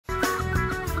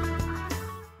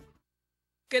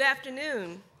Good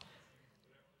afternoon.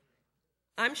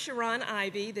 I'm Sharon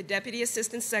Ivey, the Deputy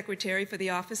Assistant Secretary for the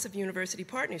Office of University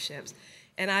Partnerships,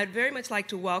 and I'd very much like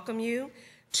to welcome you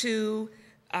to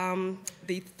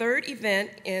the third event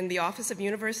in the Office of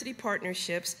University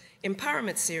Partnerships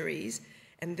Empowerment Series,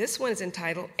 and this one is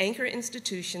entitled Anchor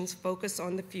Institutions Focus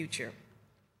on the Future.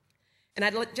 And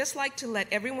I'd just like to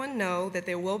let everyone know that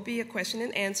there will be a question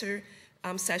and answer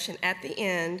session at the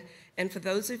end, and for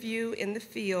those of you in the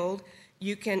field,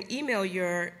 you can email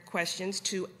your questions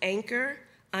to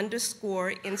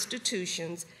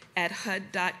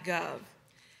anchor_institutions@hud.gov.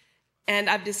 And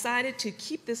I've decided to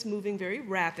keep this moving very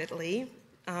rapidly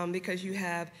because you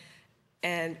have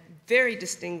a very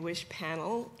distinguished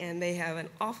panel, and they have an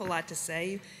awful lot to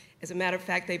say. As a matter of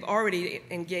fact, they've already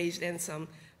engaged in some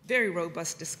very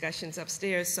robust discussions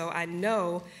upstairs, so I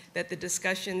know that the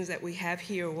discussions that we have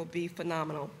here will be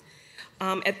phenomenal.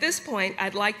 At this point,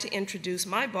 I'd like to introduce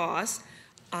my boss,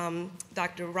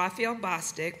 Dr. Raphael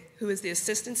Bostic, who is the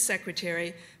Assistant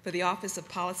Secretary for the Office of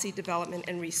Policy Development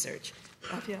and Research.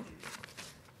 Raphael?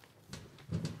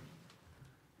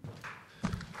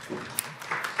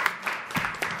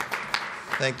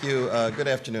 Thank you. Good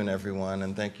afternoon, everyone,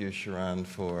 and thank you, Sharon,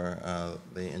 for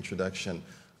the introduction.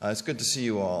 It's good to see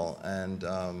you all, and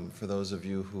for those of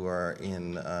you who are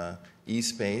in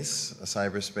e-space,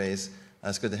 cyberspace,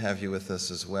 it's good to have you with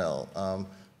us as well.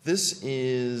 This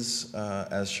is,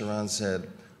 as Sharon said,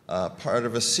 part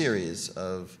of a series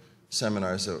of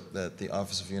seminars that the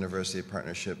Office of University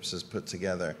Partnerships has put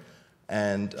together.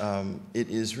 And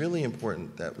it is really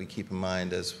important that we keep in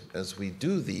mind as we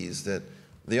do these that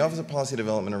the Office of Policy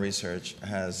Development and Research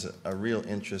has a real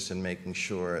interest in making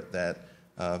sure that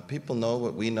people know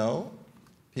what we know,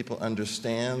 people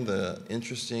understand the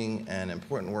interesting and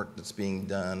important work that's being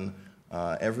done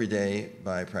every day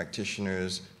by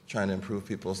practitioners trying to improve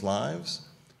people's lives,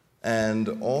 and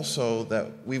also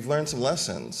that we've learned some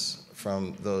lessons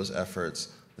from those efforts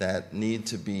that need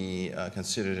to be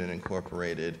considered and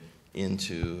incorporated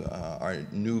into our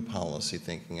new policy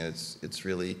thinking. It's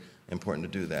really important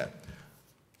to do that.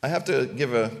 I have to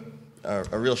give a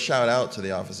real shout out to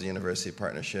the Office of University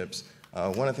Partnerships.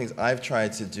 One of the things I've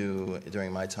tried to do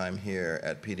during my time here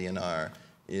at PD&R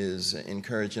is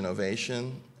encourage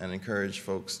innovation and encourage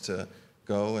folks to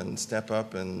go and step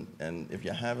up and if you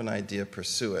have an idea,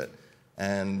 pursue it.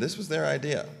 And this was their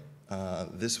idea.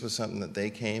 This was something that they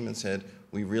came and said,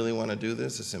 we really want to do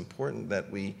this. It's important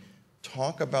that we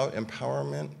talk about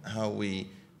empowerment, how we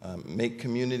make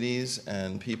communities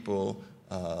and people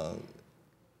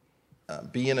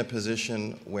be in a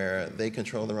position where they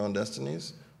control their own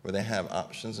destinies, where they have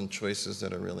options and choices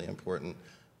that are really important.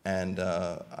 And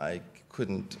I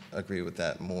couldn't agree with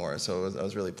that more. So I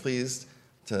was really pleased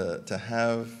to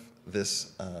have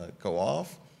this go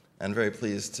off, and very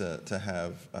pleased to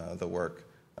have the work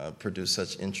produce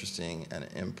such interesting and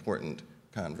important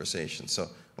conversations. So I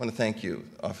want to thank you,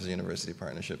 Office of University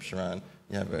Partnerships. Sharon,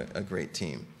 you have a great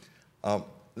team.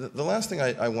 The last thing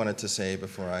I wanted to say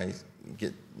before I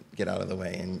get out of the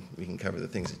way and we can cover the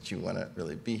things that you want to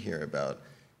really be here about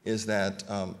is that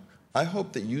I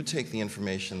hope that you take the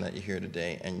information that you hear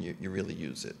today and you really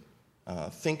use it.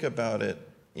 Think about it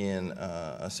in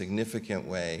a significant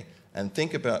way and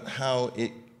think about how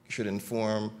it should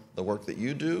inform the work that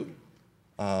you do,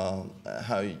 how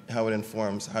it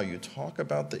informs how you talk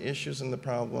about the issues and the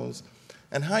problems,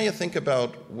 and how you think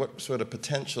about what sort of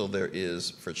potential there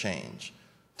is for change.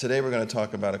 Today we're going to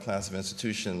talk about a class of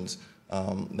institutions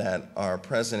that are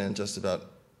present in just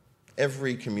about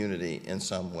every community in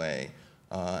some way,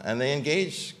 and they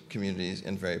engage communities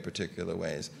in very particular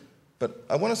ways. But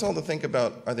I want us all to think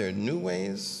about, are there new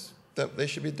ways that they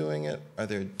should be doing it? Are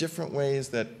there different ways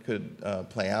that could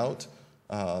play out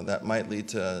that might lead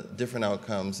to different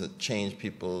outcomes that change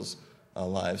people's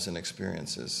lives and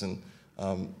experiences? And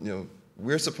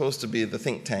we're supposed to be the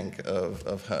think tank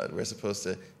of HUD. We're supposed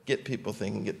to get people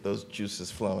thinking, get those juices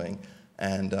flowing.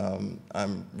 And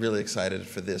I'm really excited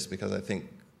for this because I think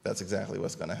that's exactly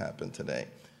what's going to happen today.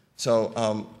 So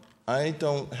I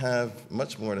don't have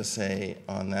much more to say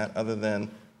on that other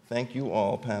than thank you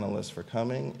all panelists for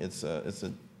coming. It's a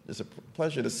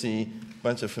pleasure to see a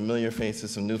bunch of familiar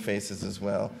faces, some new faces as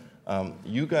well.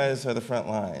 You guys are the front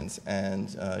lines,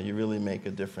 and you really make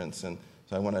a difference. And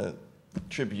so I want to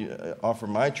offer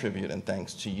my tribute and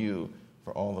thanks to you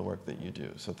for all the work that you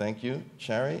do. So thank you.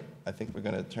 Shari, I think we're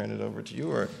going to turn it over to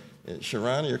you, or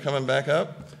Sharon, you're coming back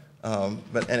up.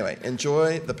 But anyway,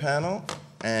 enjoy the panel,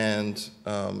 and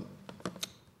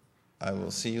I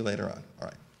will see you later on. All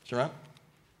right. Sharon?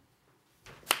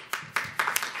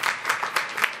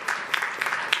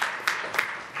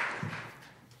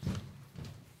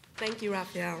 Thank you,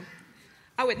 Raphael.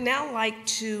 I would now like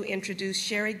to introduce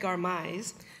Sherry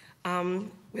Garmais.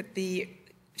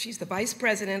 She's the Vice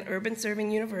President, Urban Serving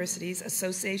Universities,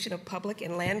 Association of Public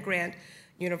and Land Grant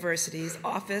Universities,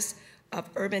 Office of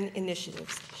Urban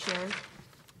Initiatives. Sherry?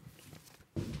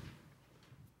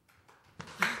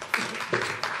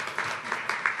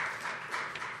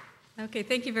 Okay,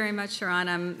 thank you very much,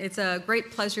 Sharon. It's a great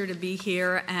pleasure to be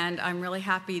here, and I'm really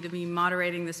happy to be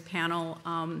moderating this panel.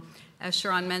 As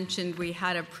Sharon mentioned, we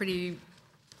had a pretty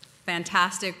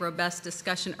fantastic, robust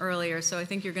discussion earlier, so I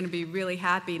think you're going to be really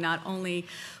happy not only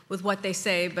with what they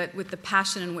say, but with the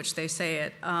passion in which they say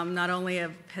it. Not only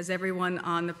has everyone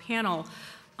on the panel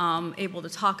able to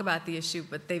talk about the issue,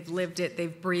 but they've lived it,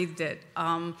 they've breathed it.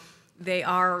 They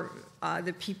are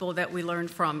the people that we learn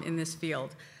from in this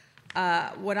field.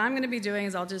 What I'm going to be doing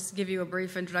is I'll just give you a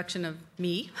brief introduction of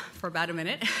me for about a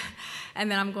minute, and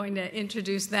then I'm going to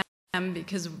introduce them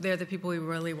because they're the people we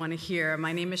really want to hear.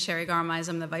 My name is Sherry Garmais.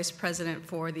 I'm the Vice President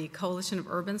for the Coalition of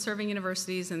Urban Serving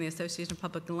Universities and the Association of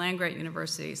Public and Land Grant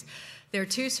Universities. There are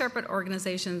two separate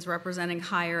organizations representing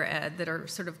higher ed that are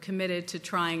sort of committed to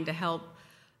trying to help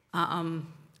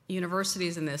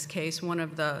universities, in this case, one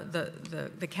of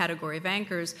the category of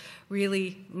anchors,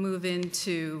 really move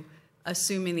into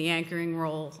assuming the anchoring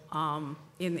role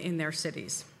in their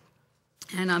cities.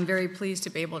 And I'm very pleased to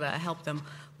be able to help them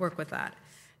work with that.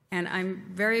 And I'm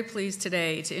very pleased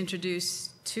today to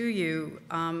introduce to you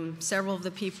several of the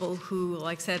people who,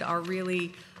 like I said, are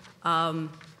really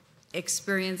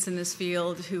experienced in this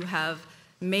field, who have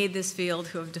made this field,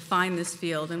 who have defined this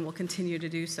field, and will continue to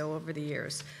do so over the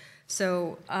years.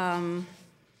 So I'm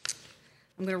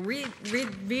going to read.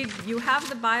 You have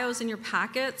the bios in your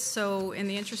packet, so in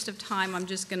the interest of time, I'm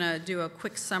just going to do a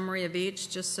quick summary of each,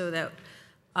 just so that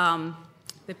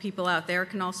the people out there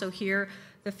can also hear.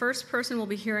 The first person we'll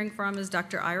be hearing from is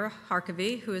Dr. Ira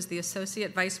Harkavy, who is the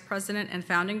Associate Vice President and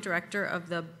Founding Director of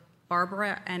the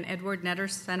Barbara and Edward Netter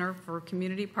Center for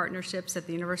Community Partnerships at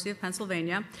the University of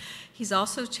Pennsylvania. He's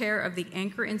also chair of the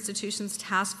Anchor Institutions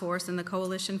Task Force and the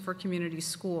Coalition for Community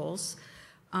Schools.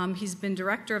 He's been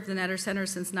director of the Netter Center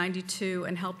since '92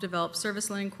 and helped develop service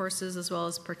learning courses as well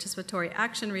as participatory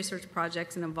action research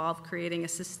projects and involved creating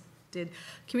assisted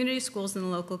community schools in the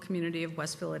local community of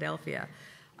West Philadelphia.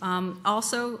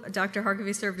 Also, Dr.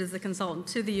 Harkavy served as the consultant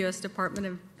to the U.S.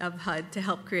 Department of HUD to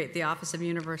help create the Office of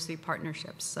University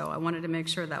Partnerships, so I wanted to make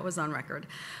sure that was on record.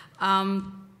 I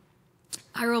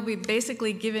will be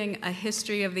basically giving a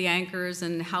history of the anchors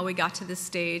and how we got to this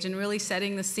stage and really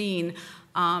setting the scene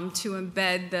to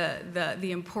embed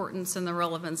the importance and the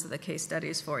relevance of the case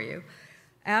studies for you.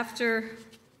 After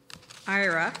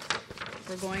Ira,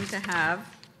 we're going to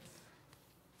have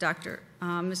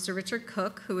Mr. Richard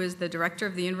Cook, who is the director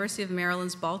of the University of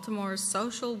Maryland's Baltimore's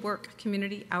Social Work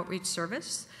Community Outreach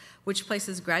Service, which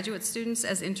places graduate students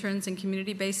as interns in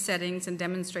community-based settings and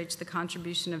demonstrates the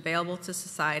contribution available to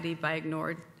society by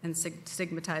ignored and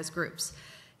stigmatized groups.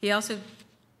 He also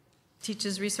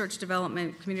teaches research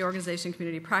development, community organization,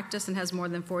 community practice, and has more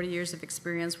than 40 years of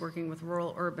experience working with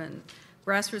rural, urban,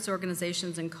 grassroots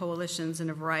organizations and coalitions in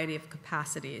a variety of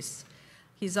capacities.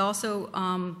 He's also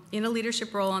in a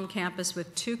leadership role on campus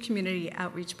with 2 community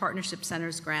outreach partnership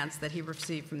centers grants that he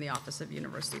received from the Office of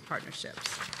University Partnerships.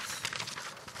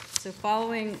 So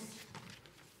following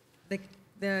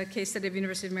the case study of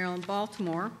University of Maryland,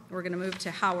 Baltimore, we're going to move to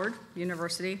Howard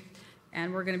University,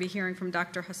 and we're going to be hearing from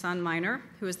Dr. Hassan Miner,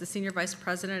 who is the Senior Vice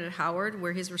President at Howard,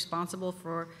 where he's responsible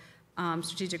for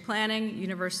strategic planning,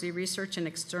 university research, and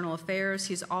external affairs.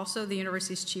 He's also the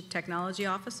university's Chief Technology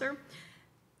Officer,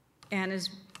 and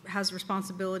has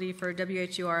responsibility for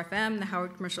WHUR-FM, the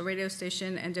Howard Commercial Radio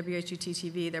Station, and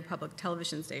WHUT-TV, their public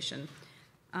television station.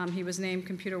 He was named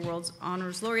Computer World's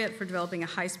Honors Laureate for developing a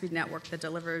high-speed network that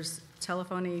delivers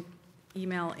telephony,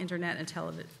 email, internet, and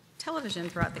television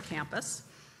throughout the campus.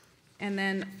 And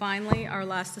then finally, our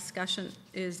last discussion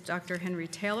is Dr. Henry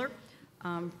Taylor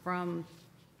from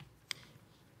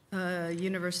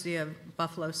University of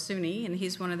Buffalo SUNY, and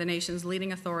he's one of the nation's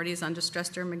leading authorities on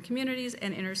distressed urban communities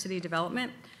and inner-city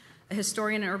development. A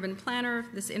historian and urban planner,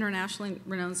 this internationally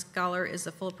renowned scholar is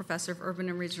a full professor of urban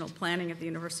and regional planning at the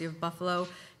University of Buffalo.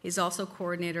 He's also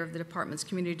coordinator of the department's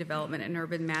community development and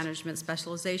urban management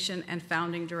specialization and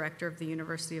founding director of the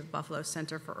University of Buffalo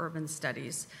Center for Urban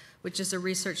Studies, which is a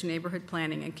research neighborhood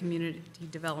planning and community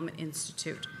development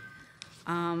institute.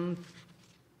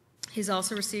 He's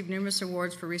also received numerous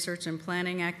awards for research and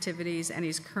planning activities, and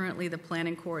he's currently the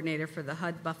planning coordinator for the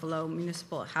HUD Buffalo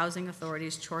Municipal Housing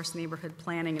Authority's Choice Neighborhood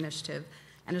Planning Initiative,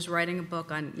 and is writing a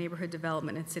book on neighborhood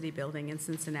development and city building in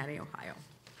Cincinnati, Ohio.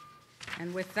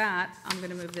 And with that, I'm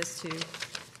going to move this to...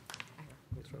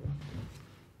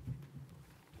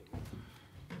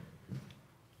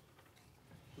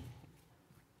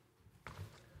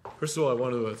 First of all, I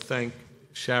want to thank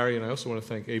Shari, and I also want to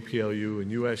thank APLU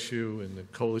and USU and the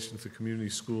Coalition for Community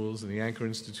Schools and the Anchor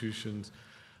Institutions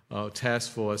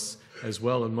Task Force, as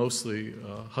well, and mostly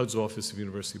HUD's Office of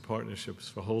University Partnerships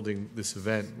for holding this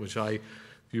event, which I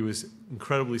view as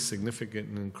incredibly significant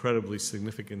and incredibly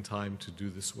significant time to do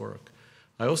this work.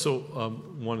 I also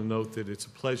want to note that it's a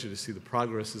pleasure to see the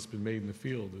progress that's been made in the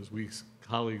field. As we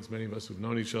colleagues, many of us who've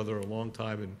known each other a long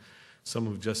time and some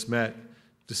who've just met,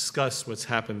 discuss what's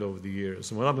happened over the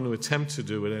years. And what I'm going to attempt to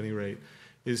do, at any rate,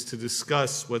 is to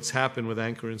discuss what's happened with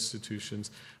anchor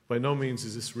institutions. By no means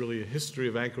is this really a history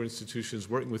of anchor institutions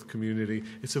working with community.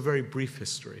 It's a very brief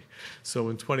history. So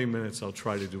in 20 minutes, I'll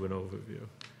try to do an overview.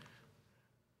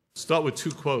 Start with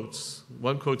two quotes.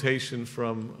 One quotation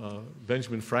from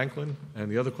Benjamin Franklin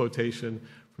and the other quotation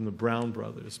from the Brown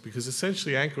brothers, because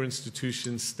essentially anchor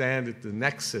institutions stand at the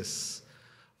nexus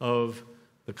of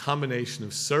the combination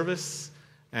of service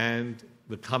and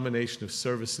the combination of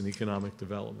service and economic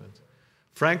development.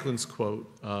 Franklin's quote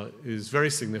is very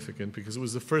significant because it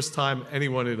was the first time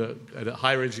anyone at a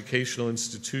higher educational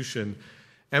institution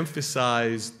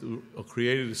emphasized or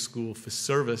created a school for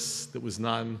service that was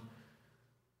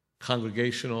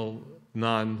non-congregational,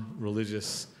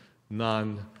 non-religious,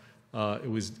 it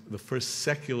was the first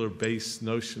secular-based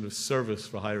notion of service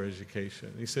for higher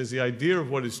education. He says the idea of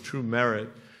what is true merit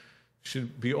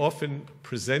should be often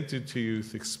presented to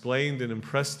youth, explained and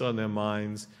impressed on their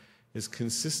minds as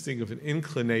consisting of an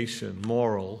inclination,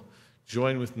 moral,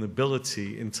 joined with an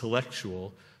ability,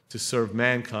 intellectual, to serve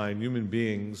mankind, human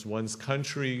beings, one's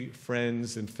country,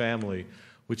 friends, and family,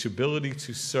 which ability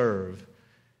to serve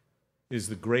is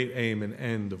the great aim and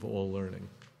end of all learning.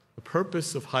 The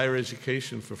purpose of higher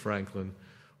education for Franklin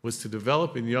was to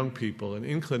develop in young people an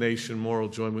inclination, moral,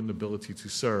 joined with an ability to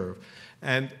serve.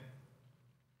 And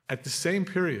at the same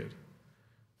period,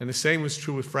 and the same was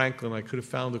true with Franklin, I could have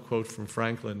found a quote from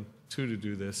Franklin too to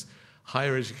do this,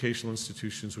 higher educational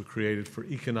institutions were created for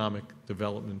economic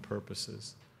development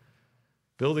purposes.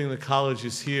 Building the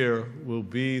colleges here will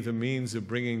be the means of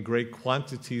bringing great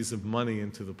quantities of money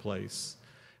into the place,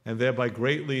 and thereby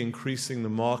greatly increasing the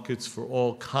markets for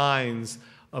all kinds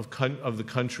of the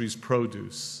country's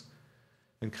produce,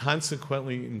 and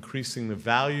consequently increasing the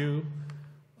value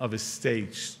of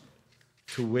estates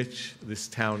to which this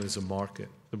town is a market.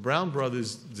 The Brown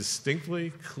brothers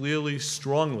distinctly, clearly,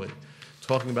 strongly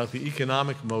talking about the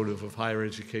economic motive of higher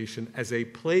education as a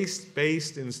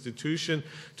place-based institution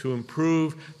to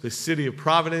improve the city of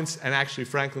Providence, and actually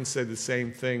Franklin said the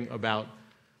same thing about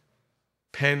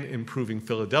Penn improving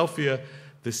Philadelphia,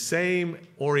 the same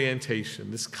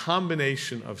orientation, this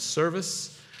combination of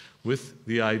service with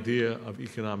the idea of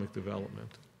economic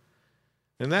development.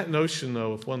 And that notion,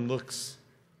 though, if one looks,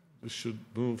 this should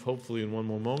move hopefully in one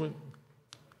more moment.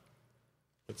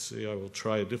 Let's see, I will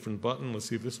try a different button. Let's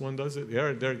see if this one does it. There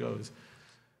it goes.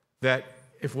 That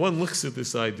if one looks at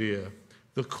this idea,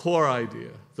 the core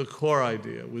idea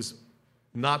was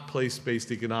not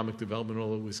place-based economic development,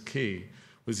 although it was key,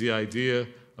 was the idea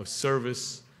of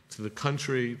service to the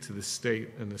country, to the state,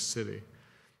 and the city.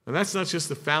 And that's not just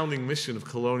the founding mission of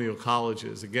colonial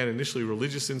colleges. Again, initially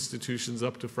religious institutions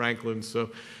up to Franklin,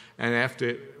 and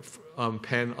after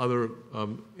Penn, other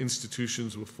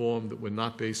institutions were formed that were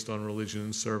not based on religion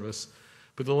and service.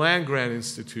 But the land-grant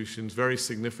institutions, very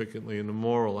significantly in the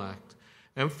Moral Act,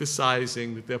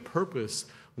 emphasizing that their purpose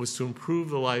was to improve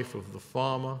the life of the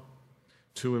farmer,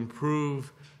 to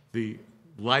improve the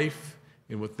life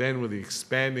in what then were the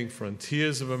expanding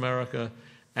frontiers of America,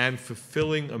 and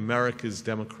fulfilling America's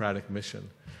democratic mission.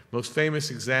 Most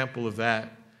famous example of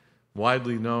that,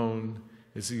 widely known,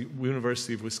 is the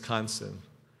University of Wisconsin.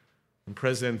 And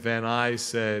President Van Nuys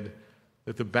said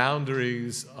that the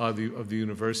boundaries of the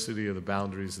university are the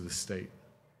boundaries of the state.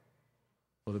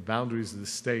 Well, the boundaries of the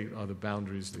state are the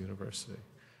boundaries of the university,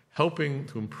 helping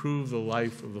to improve the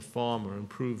life of the farmer,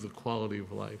 improve the quality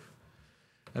of life.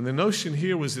 And the notion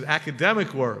here was that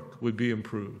academic work would be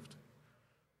improved.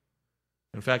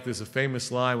 In fact, there's a famous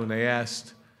line when they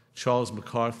asked Charles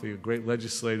McCarthy, a great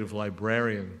legislative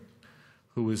librarian,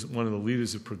 who was one of the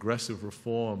leaders of progressive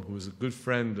reform, who was a good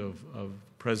friend of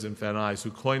President Van Nuys,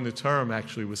 who coined the term,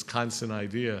 actually, Wisconsin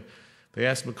idea. They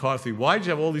asked McCarthy, why did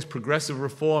you have all these progressive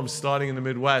reforms starting in the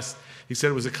Midwest? He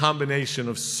said it was a combination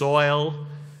of soil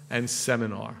and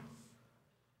seminar.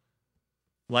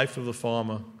 Life of the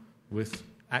farmer with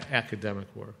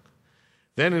academic work.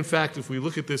 Then, in fact, if we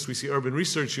look at this, we see urban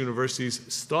research universities,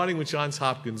 starting with Johns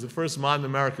Hopkins, the first modern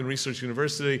American research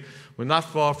university. We're not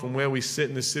far from where we sit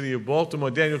in the city of Baltimore.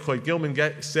 Daniel Coy Gilman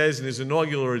says in his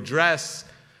inaugural address,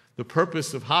 the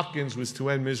purpose of Hopkins was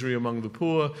to end misery among the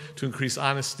poor, to increase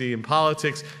honesty in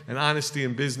politics and honesty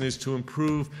in business, to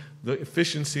improve the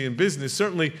efficiency in business.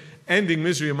 Certainly, ending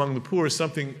misery among the poor is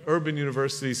something urban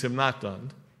universities have not done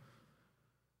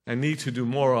and need to do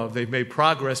more of. They've made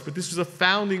progress, but this was a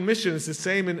founding mission. It's the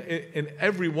same in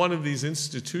every one of these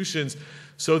institutions,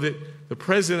 so that the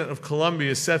president of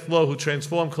Columbia, Seth Low, who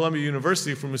transformed Columbia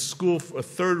University from a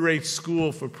third-rate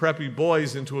school for preppy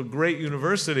boys into a great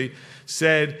university,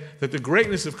 said that the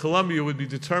greatness of Columbia would be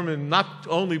determined not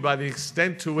only by the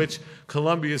extent to which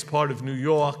Columbia is part of New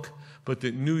York, but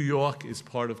that New York is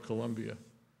part of Columbia.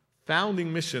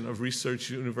 Founding mission of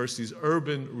research universities,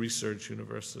 urban research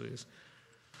universities.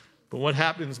 But what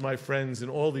happens, my friends, in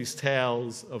all these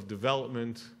tales of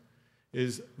development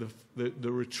is the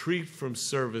retreat from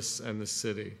service and the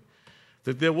city.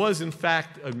 That there was, in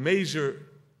fact, a major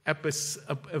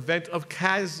event of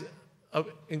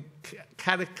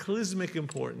cataclysmic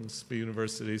importance for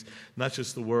universities, not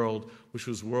just the world, which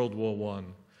was World War I.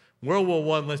 World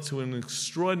War I led to an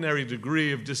extraordinary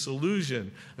degree of disillusion,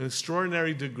 an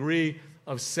extraordinary degree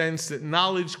of sense that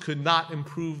knowledge could not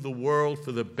improve the world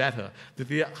for the better, that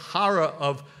the horror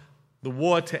of the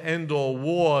war to end all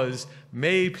wars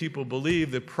made people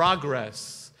believe that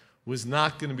progress was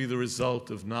not going to be the result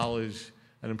of knowledge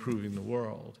and improving the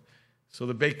world. So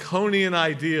the Baconian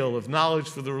ideal of knowledge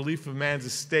for the relief of man's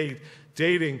estate,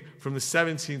 dating from the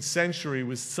 17th century,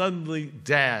 was suddenly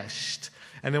dashed.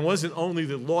 And it wasn't only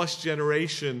the lost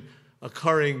generation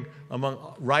occurring among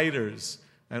writers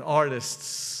and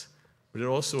artists, but it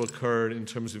also occurred in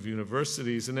terms of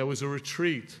universities. And there was a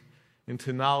retreat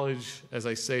into knowledge, as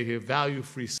I say here,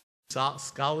 value-free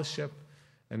scholarship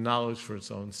and knowledge for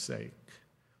its own sake.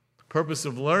 Purpose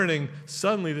of learning,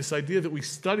 suddenly this idea that we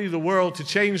study the world to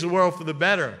change the world for the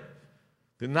better.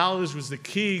 That knowledge was the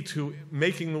key to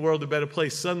making the world a better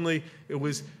place. Suddenly it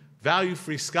was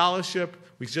value-free scholarship.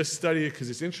 We just study it because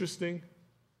it's interesting.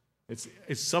 It's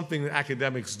something that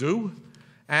academics do.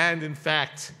 And in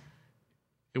fact,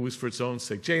 it was for its own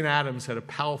sake. Jane Addams had a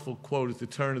powerful quote at the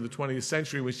turn of the 20th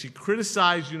century when she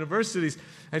criticized universities,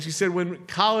 and she said when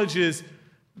colleges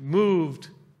moved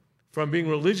from being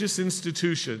religious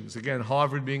institutions, again,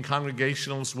 Harvard being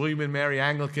Congregationalist, William and Mary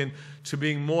Anglican, to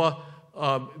being more,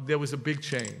 there was a big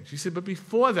change. She said, but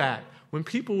before that, when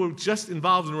people were just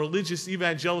involved in religious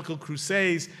evangelical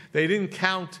crusades, they didn't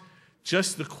count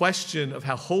just the question of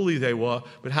how holy they were,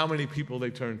 but how many people they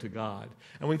turned to God.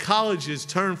 And when colleges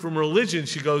turned from religion,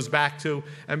 she goes back to,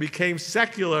 and became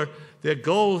secular, their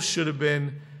goal should have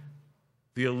been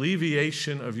the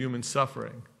alleviation of human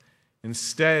suffering.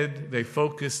 Instead, they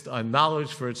focused on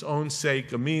knowledge for its own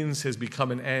sake. A means has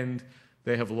become an end.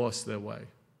 They have lost their way.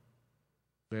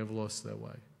 They have lost their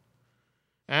way.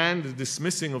 And the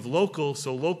dismissing of local,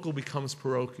 so local becomes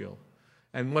parochial.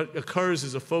 And what occurs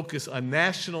is a focus on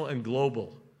national and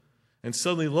global. And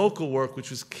suddenly local work, which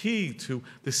was key to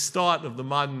the start of the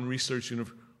modern research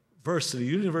university.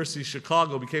 University of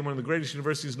Chicago became one of the greatest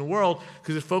universities in the world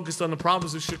because it focused on the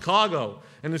problems of Chicago.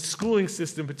 And the schooling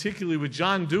system, particularly with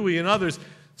John Dewey and others,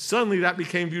 suddenly that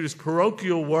became viewed as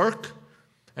parochial work.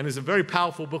 And there's a very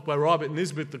powerful book by Robert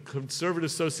Nisbet, the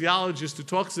conservative sociologist, who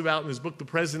talks about in his book, The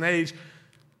Present Age,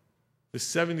 the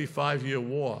 75-year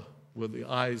war, where the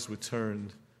eyes were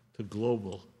turned to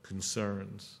global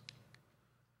concerns.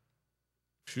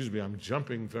 Excuse me, I'm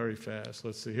jumping very fast.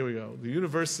 Let's see, here we go. The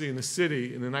university and the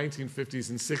city in the 1950s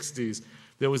and 60s,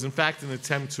 there was in fact an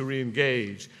attempt to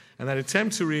re-engage. And that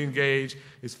attempt to re-engage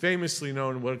is famously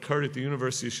known what occurred at the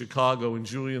University of Chicago and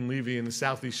Julian Levy and the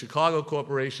Southeast Chicago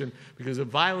Corporation. Because of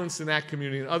violence in that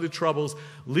community and other troubles,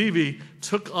 Levy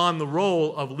took on the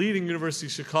role of leading University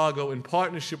of Chicago in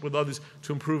partnership with others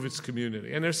to improve its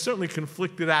community. And there's certainly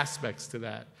conflicted aspects to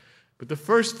that. But the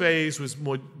first phase was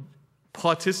more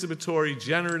participatory,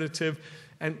 generative.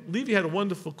 And Levy had a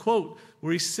wonderful quote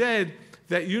where he said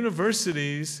that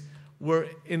universities were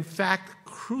in fact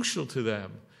crucial to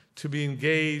them to be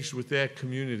engaged with their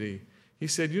community. He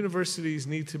said universities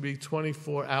need to be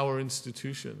 24-hour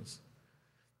institutions.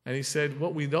 And he said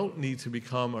what we don't need to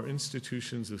become are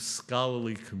institutions of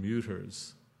scholarly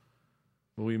commuters,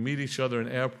 where we meet each other in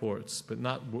airports, but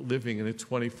not living in a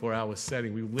 24-hour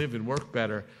setting. We live and work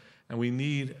better, and we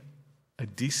need a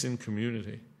decent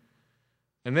community.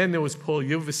 And then there was Paul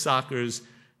Yevasakhar's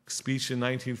speech in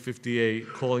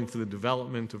 1958 calling for the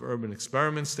development of urban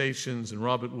experiment stations and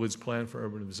Robert Wood's plan for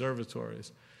urban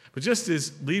observatories. But just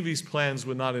as Levy's plans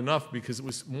were not enough because it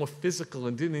was more physical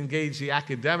and didn't engage the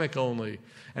academic only,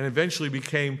 and eventually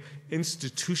became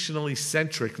institutionally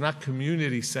centric, not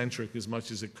community centric as much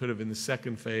as it could have in the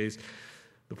second phase,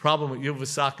 the problem with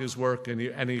Yilvasaka's work and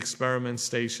the experiment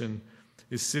station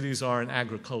is cities are in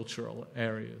agricultural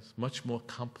areas, much more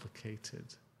complicated.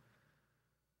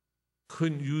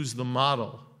 Couldn't use the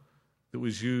model that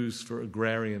was used for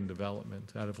agrarian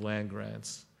development out of land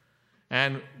grants.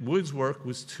 And Wood's work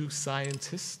was too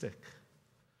scientistic.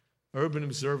 Urban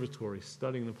observatories,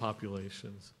 studying the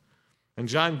populations. And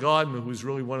John Gardner, who's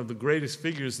really one of the greatest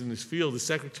figures in this field, the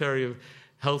Secretary of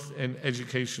Health and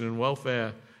Education and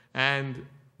Welfare, and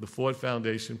the Ford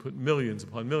Foundation put millions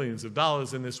upon millions of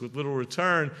dollars in this with little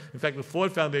return. In fact, the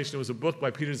Ford Foundation, there was a book by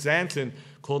Peter Zanton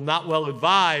called Not Well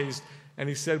Advised, and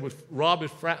he said what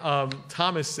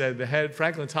Thomas said,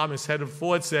 Franklin Thomas, head of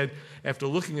Ford, said, after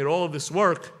looking at all of this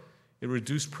work, it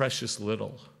reduced precious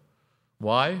little.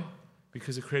 Why?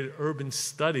 Because it created urban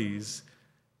studies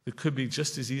that could be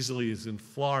just as easily as in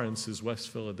Florence as West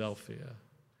Philadelphia.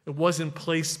 It wasn't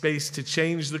place-based to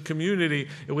change the community.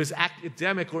 It was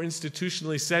academic or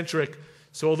institutionally centric.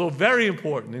 So although very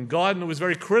important, and Gardner was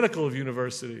very critical of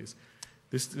universities,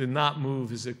 this did not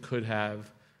move as it could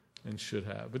have and should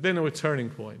have. But then there were turning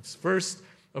points. First,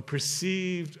 a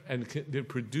perceived and that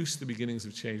produced the beginnings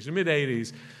of change. In the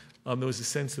mid-'80s, there was a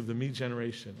sense of the me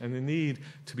generation and the need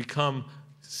to become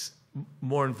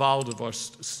more involved, of our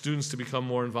students to become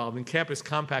more involved. And Campus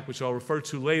Compact, which I'll refer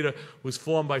to later, was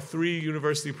formed by 3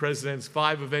 university presidents,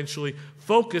 5 eventually,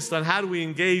 focused on how do we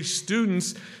engage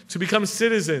students to become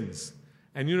citizens.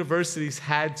 And universities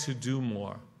had to do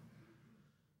more.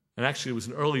 And actually, it was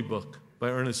an early book by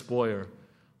Ernest Boyer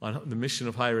on the mission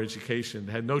of higher education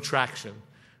that had no traction,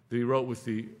 that he wrote with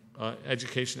the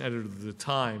education editor of the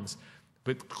Times,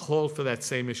 but called for that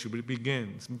same issue. But it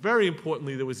begins. Very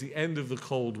importantly, there was the end of the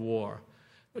Cold War.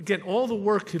 Again, all the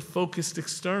work had focused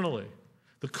externally.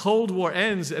 The Cold War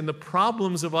ends, and the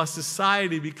problems of our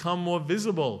society become more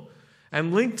visible.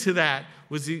 And linked to that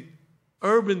was the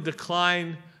urban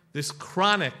decline, this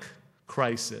chronic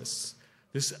crisis,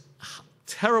 this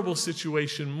terrible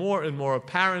situation, more and more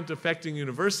apparent, affecting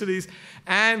universities.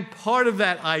 And part of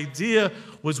that idea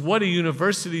was, what are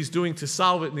universities doing to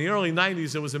solve it? In the early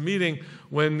 90s, there was a meeting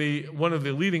when one of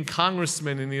the leading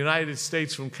congressmen in the United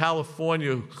States from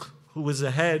California, who was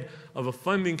the head of a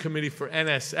funding committee for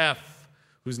NSF,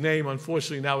 whose name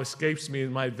unfortunately now escapes me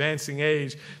in my advancing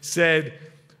age, said,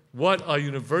 what are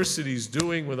universities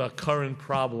doing with our current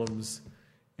problems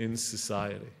in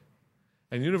society?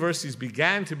 And universities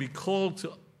began to be called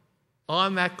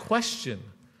on that question.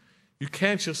 You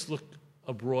can't just look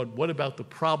abroad. What about the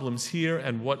problems here,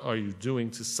 and what are you doing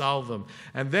to solve them?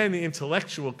 And then the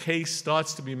intellectual case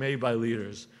starts to be made by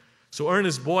leaders. So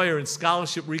Ernest Boyer in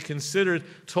Scholarship Reconsidered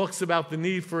talks about the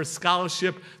need for a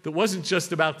scholarship that wasn't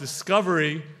just about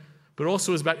discovery, but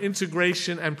also was about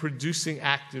integration and producing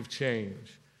active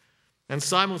change. And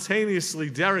simultaneously,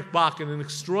 Derek Bach, in an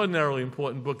extraordinarily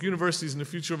important book, Universities and the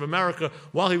Future of America,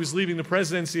 while he was leaving the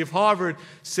presidency of Harvard,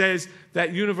 says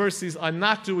that universities are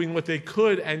not doing what they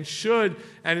could and should,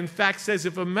 and in fact says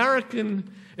if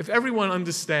everyone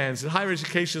understands that higher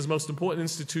education is the most important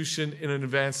institution in an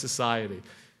advanced society,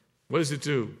 what does it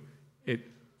do? It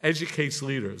educates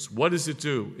leaders. What does it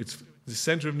do? It's the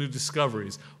center of new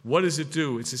discoveries. What does it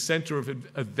do? It's a center of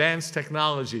advanced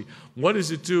technology. What does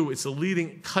it do? It's a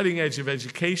leading, cutting edge of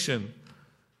education.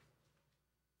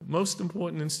 Most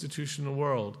important institution in the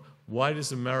world. Why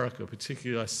does America,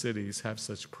 particularly our cities, have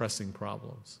such pressing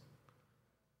problems?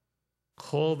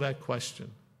 Call that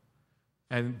question.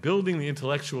 And building the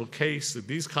intellectual case that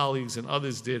these colleagues and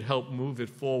others did help move it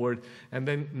forward. And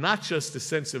then not just a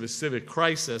sense of a civic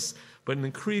crisis, but an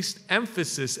increased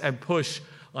emphasis and push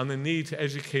on the need to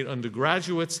educate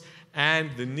undergraduates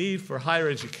and the need for higher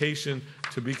education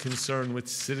to be concerned with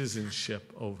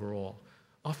citizenship overall.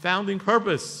 Our founding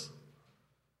purpose,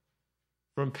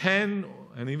 from Penn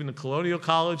and even the colonial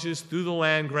colleges, through the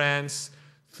land grants,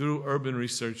 through urban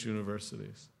research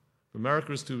universities. If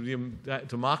America is to be a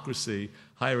democracy,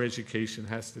 higher education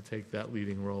has to take that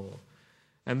leading role.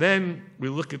 And then we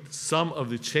look at some of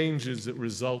the changes that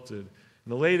resulted. In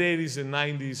the late 80s and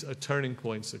 90s, turning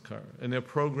points occur, and there are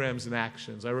programs and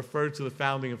actions. I referred to the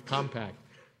founding of Compact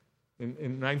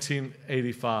in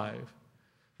 1985.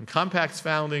 And Compact's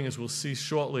founding, as we'll see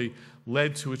shortly,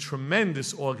 led to a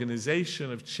tremendous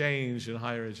organization of change in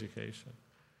higher education.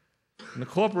 And the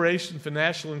Corporation for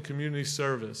National and Community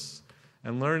Service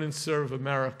and Learn and Serve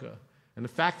America And the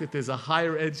fact that there's a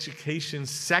higher education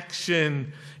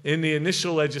section in the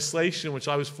initial legislation, which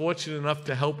I was fortunate enough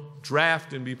to help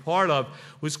draft and be part of,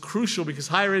 was crucial because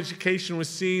higher education was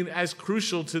seen as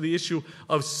crucial to the issue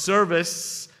of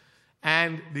service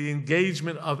and the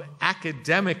engagement of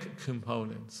academic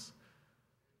components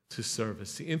to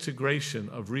service, the integration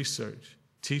of research,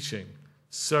 teaching,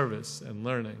 service, and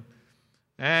learning.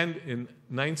 And in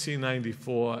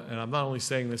 1994, and I'm not only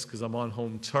saying this because I'm on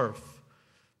home turf,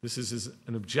 this is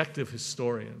an objective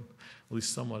historian, at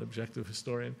least somewhat objective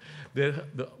historian,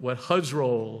 what HUD's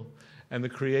role and the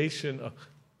creation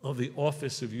of the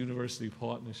Office of University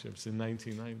Partnerships in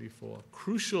 1994.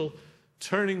 Crucial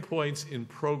turning points in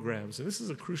programs. And this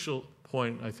is a crucial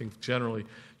point, I think, generally.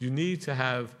 You need to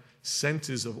have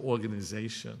centers of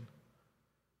organization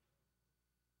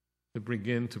that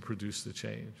begin to produce the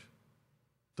change.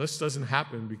 This doesn't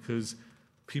happen because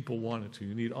people want it to.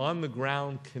 You need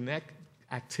on-the-ground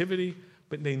activity,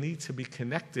 but they need to be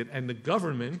connected. And the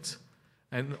government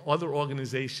and other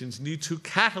organizations need to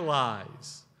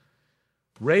catalyze,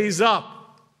 raise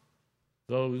up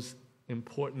those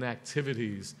important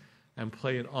activities and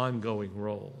play an ongoing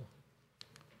role.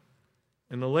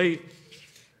 In the late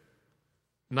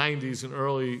 90s and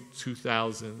early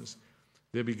 2000s,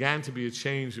 there began to be a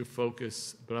change of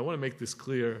focus, but I want to make this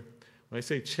clear. When I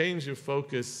say change of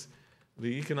focus, the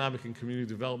economic and community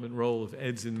development role of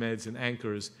eds and meds and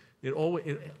anchors, it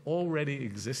already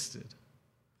existed.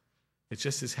 It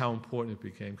just is how important it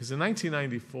became. Because in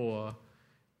 1994,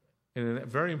 in a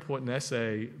very important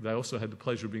essay that I also had the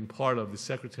pleasure of being part of, the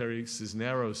Secretary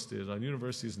Cisneros did on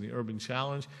universities and the urban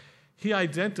challenge, he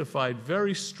identified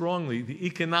very strongly the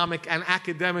economic and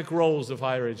academic roles of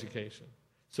higher education.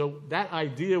 So that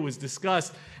idea was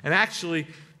discussed, and actually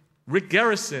Rick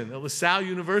Garrison at LaSalle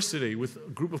University, with a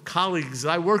group of colleagues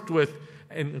that I worked with,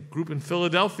 and a group in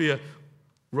Philadelphia,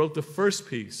 wrote the first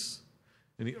piece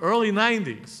in the early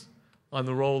 90s on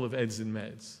the role of eds and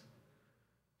meds.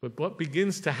 But what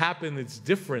begins to happen that's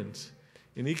different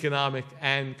in economic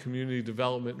and community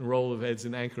development and role of eds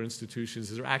and anchor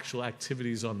institutions is there are actual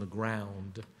activities on the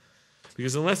ground.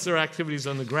 Because unless there are activities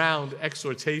on the ground,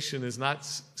 exhortation is not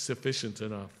sufficient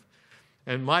enough.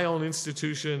 And my own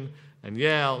institution, and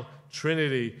Yale,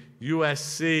 Trinity,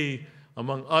 USC,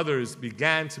 among others,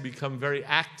 began to become very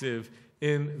active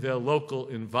in their local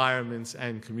environments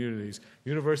and communities.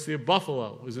 University of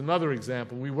Buffalo is another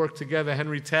example. We worked together,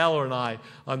 Henry Taylor and I,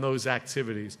 on those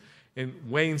activities. And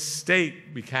Wayne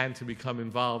State began to become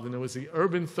involved. And there was the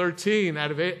Urban 13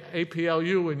 out of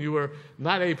APLU when you were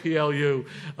not APLU,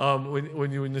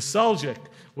 when you were nostalgic,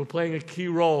 were playing a key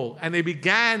role. And they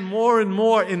began more and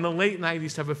more in the late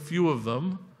 90s to have a few of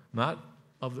them,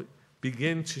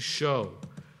 begin to show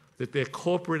that their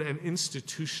corporate and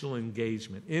institutional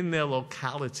engagement in their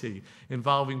locality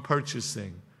involving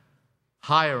purchasing,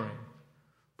 hiring,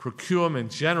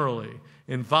 procurement generally,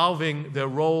 involving their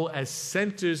role as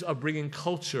centers of bringing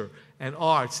culture and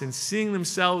arts and seeing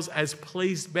themselves as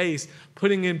place-based,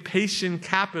 putting in patient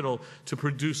capital to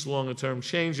produce longer-term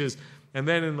changes. And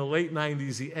then in the late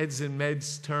 90s, the eds and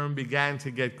meds term began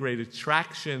to get greater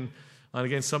traction. And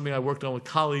again, something I worked on with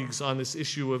colleagues on this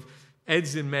issue of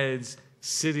eds and meds,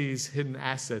 cities, hidden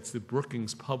assets that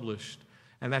Brookings published.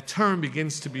 And that term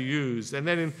begins to be used. And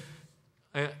then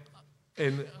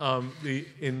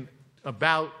in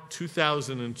about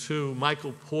 2002,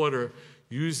 Michael Porter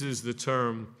uses the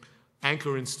term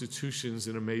anchor institutions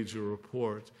in a major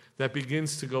report that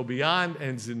begins to go beyond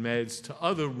eds and meds to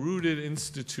other rooted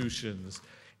institutions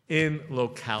in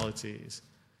localities.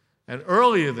 And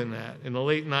earlier than that, in the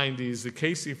late 90s, the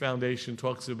Casey Foundation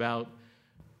talks about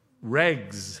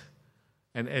regs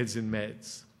and eds and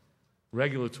meds,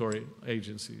 regulatory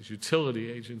agencies,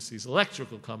 utility agencies,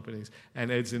 electrical companies,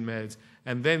 and eds and meds.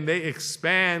 And then they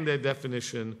expand their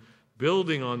definition,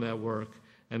 building on that work,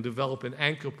 and develop an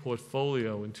anchor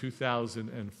portfolio in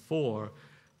 2004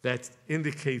 that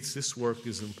indicates this work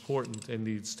is important and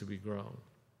needs to be grown.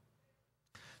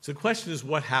 So the question is,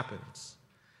 what happens?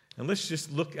 And let's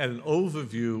just look at an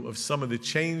overview of some of the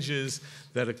changes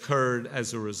that occurred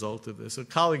as a result of this. A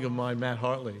colleague of mine, Matt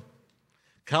Hartley,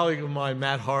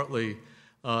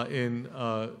 in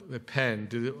the Penn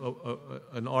did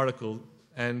an article,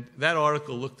 and that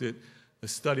article looked at a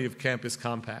study of Campus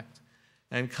Compact.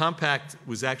 And Compact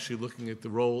was actually looking at the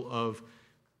role of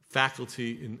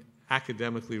faculty in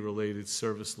academically related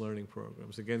service learning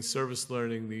programs. Again, service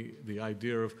learning, the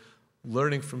idea of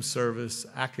learning from service,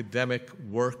 academic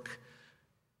work,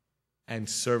 and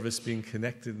service being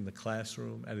connected in the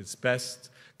classroom at its best,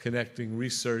 connecting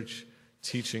research,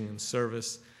 teaching, and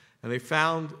service. And they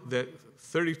found that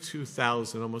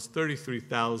 32,000, almost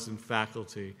 33,000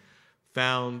 faculty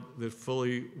found that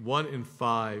fully 1 in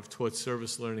 5 taught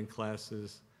service learning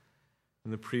classes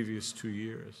in the previous 2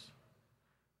 years.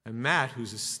 And Matt,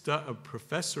 who's a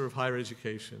professor of higher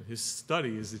education, his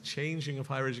study is the changing of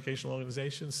higher educational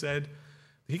organizations, said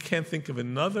he can't think of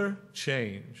another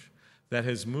change that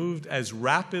has moved as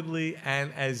rapidly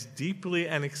and as deeply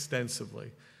and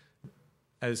extensively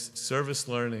as service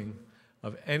learning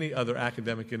of any other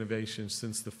academic innovation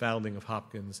since the founding of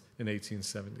Hopkins in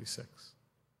 1876.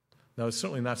 Now, it's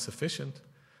certainly not sufficient,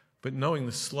 but knowing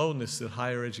the slowness that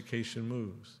higher education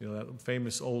moves, that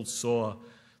famous old saw,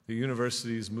 the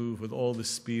universities move with all the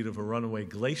speed of a runaway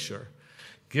glacier,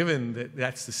 given that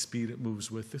that's the speed it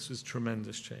moves with, this was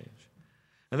tremendous change.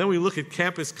 And then we look at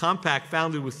Campus Compact,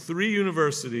 founded with 3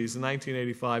 universities in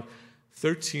 1985,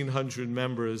 1,300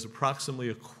 members, approximately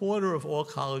a quarter of all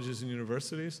colleges and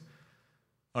universities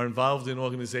are involved in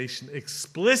organization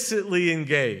explicitly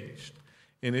engaged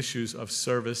in issues of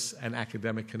service and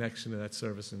academic connection to that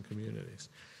service in communities.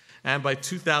 And by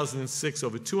 2006,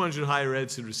 over 200 higher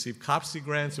eds had received COPSI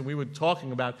grants, and we were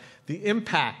talking about the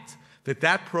impact that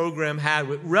that program had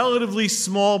with relatively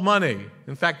small money,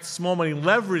 in fact, small money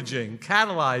leveraging,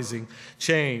 catalyzing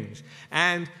change,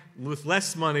 and with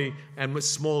less money and with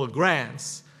smaller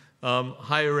grants.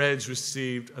 Higher eds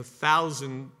received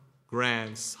 1,000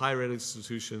 grants, higher ed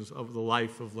institutions, of the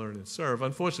life of Learn and Serve.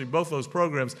 Unfortunately, both those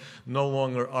programs no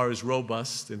longer are as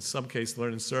robust. In some cases,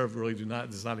 Learn and Serve really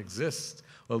does not exist,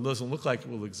 or it doesn't look like it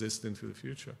will exist into the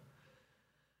future.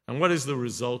 And what is the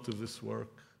result of this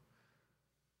work?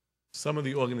 Some of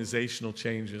the organizational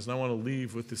changes, and I want to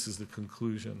leave with this as the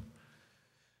conclusion.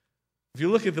 If you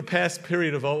look at the past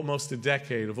period of almost a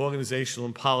decade of organizational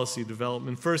and policy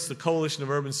development, first, the Coalition of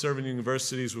Urban Serving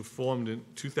Universities was formed in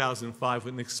 2005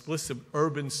 with an explicit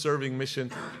urban serving mission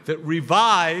that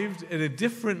revived in a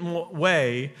different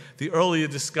way the earlier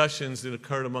discussions that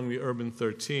occurred among the Urban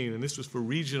 13. And this was for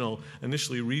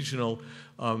initially regional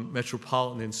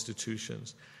metropolitan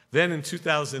institutions. Then in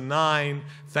 2009,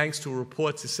 thanks to a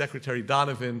report to Secretary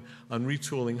Donovan on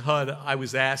retooling HUD, I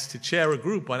was asked to chair a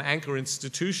group on anchor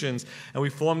institutions, and we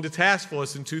formed a task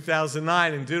force in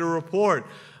 2009 and did a report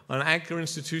on anchor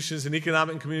institutions in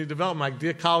economic and community development. My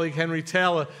dear colleague Henry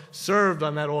Taylor served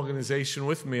on that organization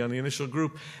with me on the initial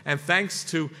group, and thanks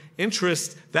to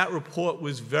interest, that report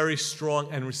was very strong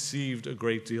and received a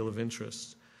great deal of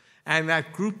interest. And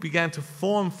that group began to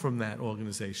form from that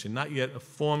organization, not yet a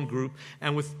formed group.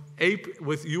 And with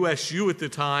USU at the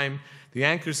time, the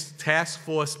Anchors Task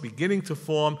Force beginning to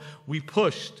form, we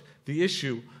pushed the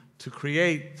issue to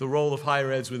create the role of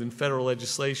higher eds within federal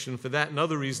legislation. For that and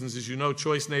other reasons, as you know,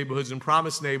 Choice Neighborhoods and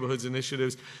Promise Neighborhoods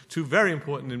initiatives, 2 very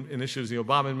important initiatives in the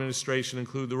Obama administration,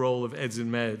 include the role of eds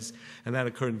and meds, and that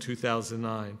occurred in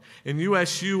 2009. In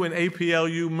USU and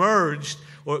APLU merged,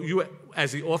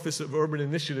 as the Office of Urban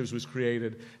Initiatives was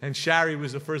created, and Shari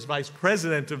was the first vice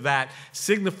president of that,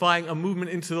 signifying a movement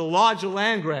into the larger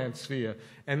land-grant sphere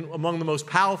and among the most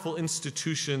powerful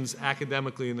institutions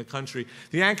academically in the country.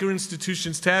 The Anchor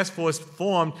Institutions Task Force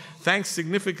formed thanks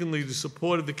significantly to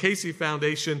support of the Casey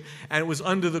Foundation, and it was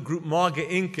under the group MARGA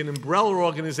Inc., an umbrella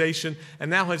organization, and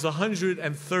now has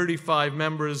 135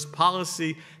 members,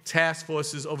 policy task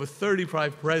forces, over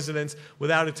 35 presidents,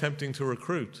 without attempting to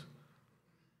recruit.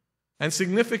 And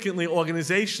significantly,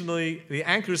 organizationally, the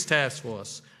Anchors Task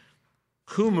Force,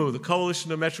 CUMU, the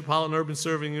Coalition of Metropolitan Urban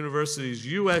Serving Universities,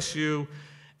 USU,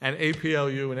 and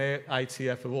APLU and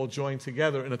ITF have all joined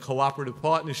together in a cooperative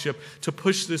partnership to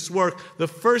push this work. The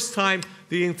first time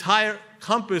the entire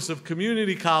compass of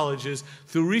community colleges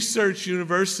through research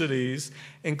universities,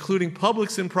 including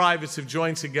publics and privates, have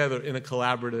joined together in a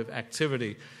collaborative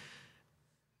activity.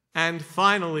 And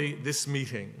finally, this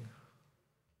meeting.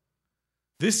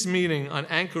 This meeting on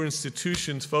anchor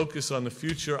institutions' focus on the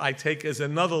future I take as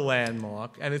another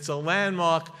landmark, and it's a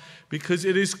landmark because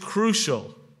it is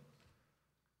crucial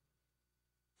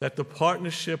that the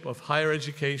partnership of higher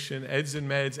education, eds and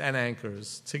meds, and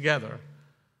anchors together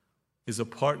is a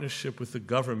partnership with the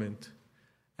government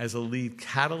as a lead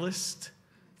catalyst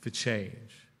for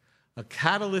change. A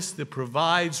catalyst that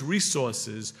provides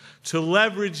resources to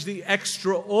leverage the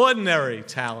extraordinary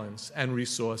talents and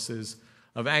resources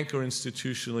of anchor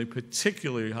institutionally,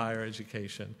 particularly higher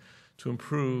education, to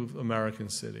improve American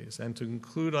cities. And to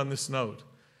conclude on this note,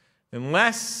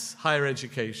 unless higher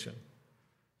education,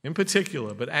 in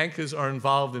particular, but anchors are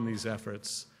involved in these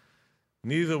efforts,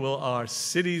 neither will our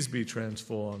cities be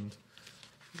transformed,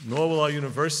 nor will our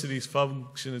universities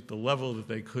function at the level that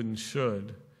they could and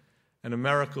should, and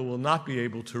America will not be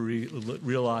able to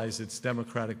realize its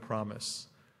democratic promise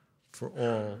for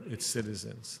all its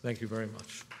citizens. Thank you very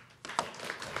much.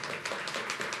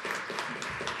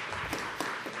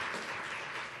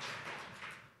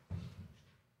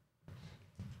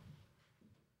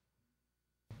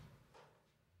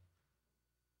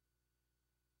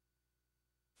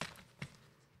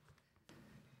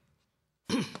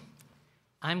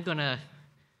 I'm going to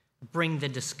bring the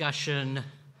discussion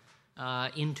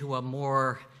into a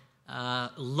more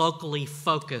locally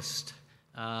focused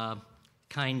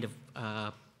kind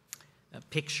of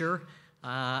picture.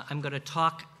 I'm going to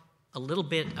talk a little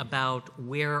bit about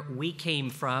where we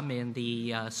came from in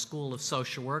the School of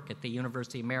Social Work at the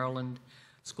University of Maryland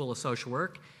School of Social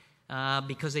Work,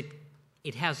 because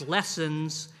it has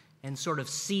lessons and sort of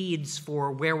seeds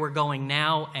for where we're going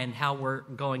now and how we're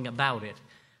going about it.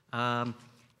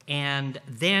 And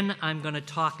then I'm going to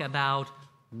talk about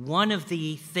one of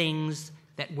the things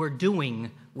that we're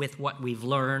doing with what we've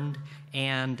learned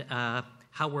and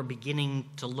how we're beginning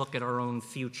to look at our own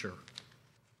future.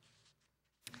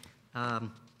 I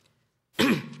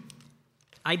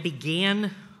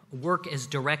began work as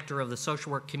director of the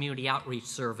Social Work Community Outreach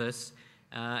Service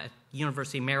at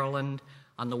University of Maryland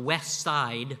on the west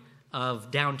side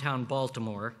of downtown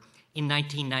Baltimore in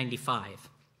 1995.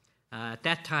 At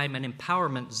that time, an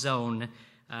empowerment zone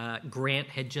grant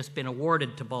had just been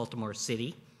awarded to Baltimore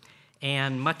City,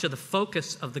 and much of the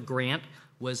focus of the grant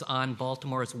was on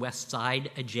Baltimore's west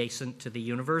side adjacent to the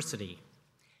university.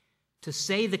 To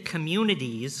say the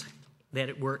communities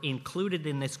that were included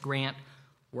in this grant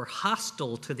were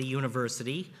hostile to the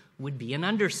university would be an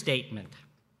understatement.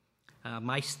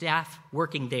 My staff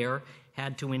working there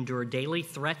had to endure daily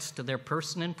threats to their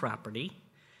person and property.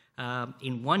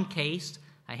 In one case,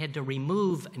 I had to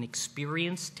remove an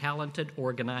experienced, talented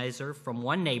organizer from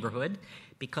one neighborhood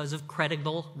because of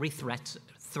credible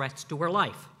threats to her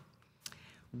life.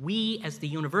 We, as the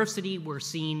university, were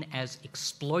seen as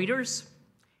exploiters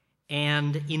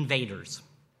and invaders.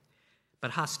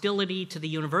 But hostility to the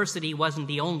university wasn't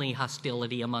the only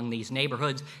hostility among these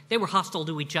neighborhoods. They were hostile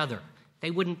to each other. They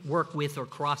wouldn't work with or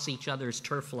cross each other's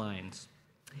turf lines.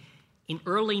 In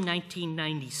early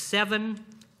 1997,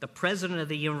 the president of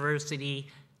the university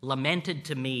lamented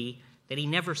to me that he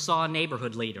never saw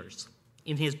neighborhood leaders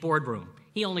in his boardroom.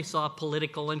 He only saw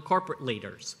political and corporate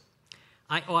leaders.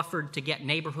 I offered to get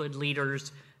neighborhood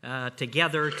leaders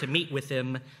together to meet with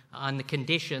him on the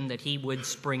condition that he would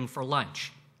spring for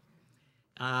lunch.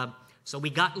 So we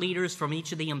got leaders from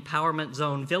each of the empowerment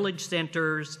zone village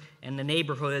centers and the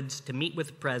neighborhoods to meet with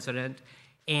the president,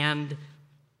 and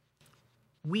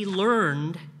we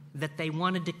learned that they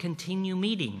wanted to continue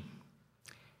meeting,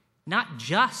 not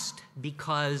just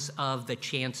because of the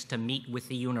chance to meet with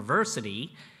the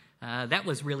university. That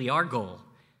was really our goal,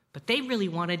 but they really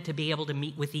wanted to be able to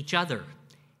meet with each other.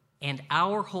 And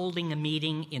our holding a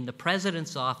meeting in the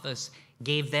president's office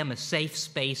gave them a safe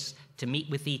space to meet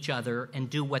with each other and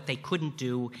do what they couldn't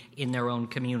do in their own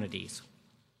communities.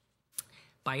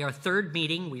 By our third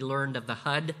meeting, we learned of the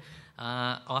HUD,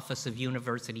 Office of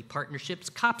University Partnerships,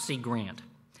 COPSI grant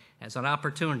as an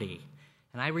opportunity.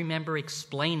 And I remember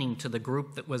explaining to the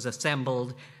group that was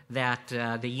assembled that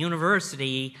the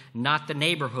university, not the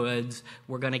neighborhoods,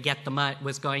 was going to get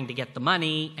the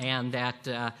money, and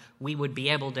that we would be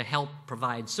able to help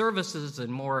provide services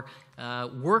and more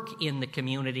work in the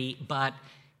community, but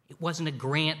it wasn't a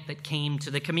grant that came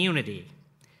to the community.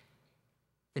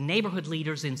 The neighborhood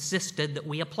leaders insisted that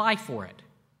we apply for it.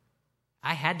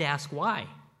 I had to ask why.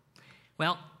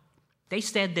 Well, they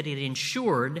said that it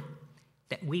ensured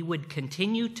that we would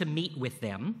continue to meet with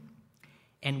them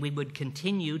and we would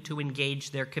continue to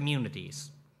engage their communities.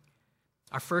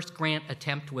 Our first grant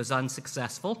attempt was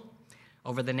unsuccessful.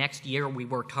 Over the next year, we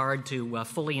worked hard to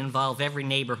fully involve every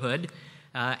neighborhood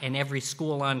and every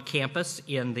school on campus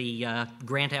in the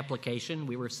grant application.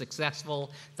 We were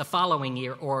successful the following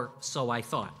year, or so I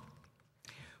thought.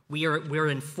 We're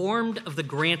informed of the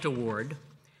grant award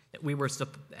that we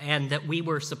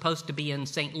were supposed to be in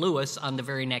St. Louis on the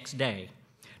very next day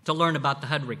to learn about the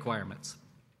HUD requirements.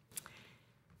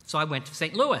 So I went to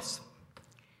St. Louis.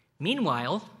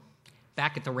 Meanwhile,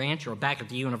 back at the ranch or back at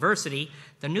the university,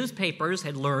 the newspapers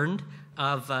had learned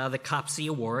of the COPSI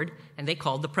award, and they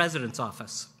called the president's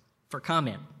office for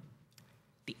comment.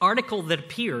 The article that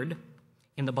appeared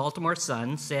in the Baltimore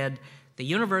Sun said the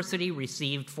university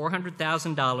received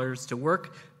 $400,000 to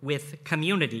work with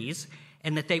communities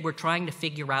and that they were trying to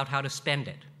figure out how to spend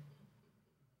it.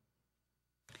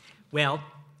 Well,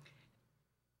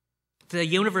 the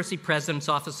university president's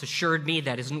office assured me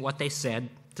that isn't what they said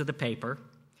to the paper,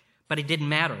 but it didn't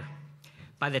matter.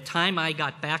 By the time I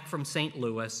got back from St.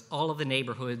 Louis, all of the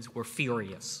neighborhoods were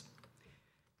furious.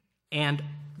 And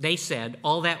they said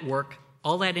all that work,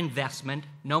 all that investment,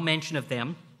 no mention of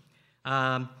them,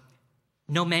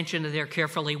 no mention of their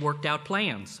carefully worked out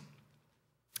plans.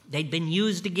 They'd been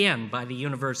used again by the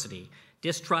university.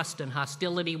 Distrust and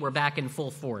hostility were back in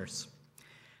full force.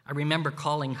 I remember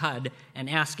calling HUD and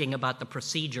asking about the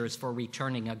procedures for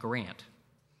returning a grant.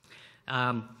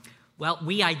 Well,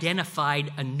 we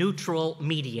identified a neutral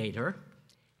mediator,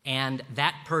 and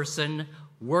that person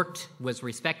was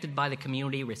respected by the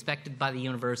community, respected by the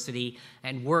university,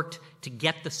 and worked to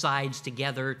get the sides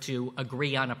together to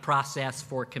agree on a process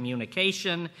for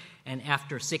communication. And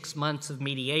after 6 months of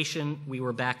mediation, we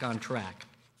were back on track.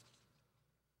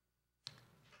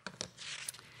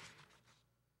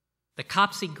 The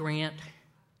COPSI grant,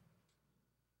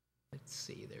 let's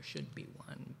see, there should be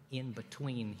one in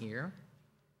between here.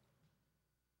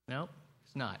 No,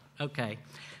 it's not. Okay.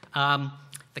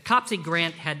 The COPSI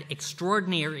grant had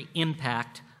extraordinary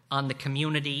impact on the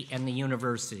community and the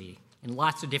university in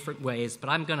lots of different ways, but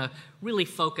I'm going to really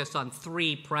focus on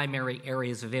 3 primary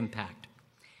areas of impact.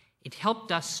 It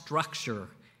helped us structure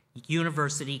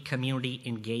university community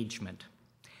engagement.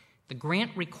 The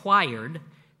grant required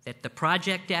that the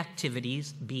project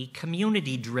activities be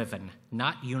community-driven,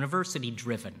 not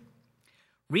university-driven.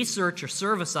 Research or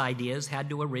service ideas had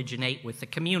to originate with the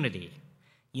community.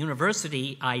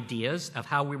 University ideas of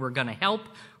how we were going to help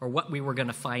or what we were going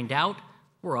to find out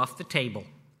were off the table.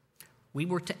 We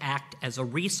were to act as a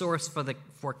resource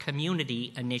for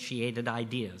community-initiated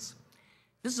ideas.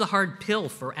 This is a hard pill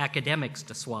for academics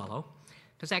to swallow,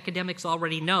 because academics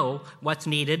already know what's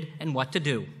needed and what to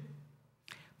do.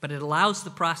 But it allows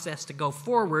the process to go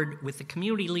forward with the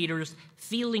community leaders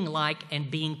feeling like and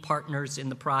being partners in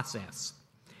the process,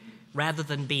 rather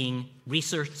than being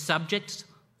research subjects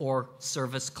or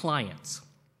service clients.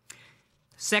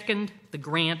 Second, the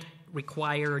grant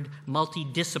required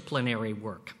multidisciplinary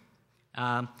work.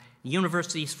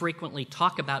 Universities frequently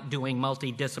talk about doing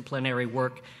multidisciplinary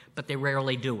work, but they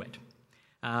rarely do it.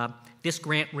 This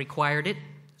grant required it,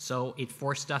 so it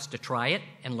forced us to try it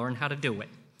and learn how to do it.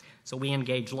 So we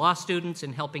engage law students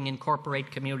in helping incorporate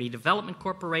community development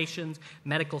corporations,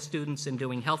 medical students in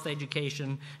doing health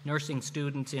education, nursing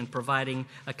students in providing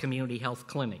a community health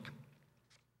clinic.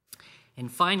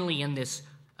 And finally, in this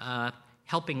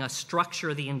helping us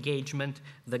structure the engagement,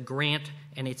 the grant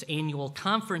and its annual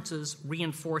conferences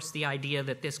reinforce the idea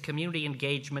that this community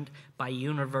engagement by a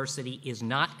university is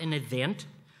not an event,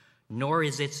 nor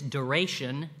is its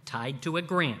duration tied to a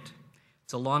grant.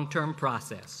 It's a long-term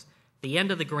process. At the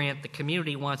end of the grant, the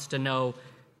community wants to know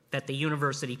that the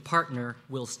university partner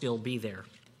will still be there.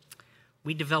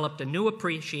 We developed a new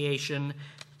appreciation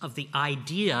of the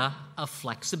idea of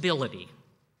flexibility.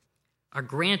 Our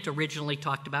grant originally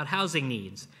talked about housing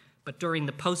needs, but during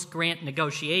the post-grant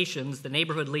negotiations, the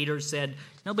neighborhood leaders said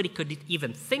nobody could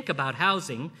even think about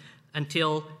housing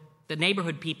until the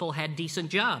neighborhood people had decent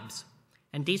jobs.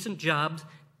 And decent jobs,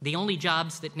 the only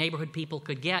jobs that neighborhood people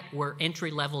could get were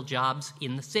entry-level jobs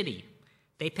in the city.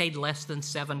 They paid less than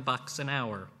 $7 an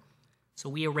hour. So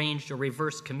we arranged a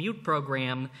reverse commute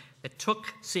program that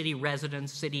took city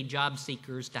residents, city job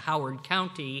seekers to Howard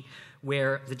County,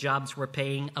 where the jobs were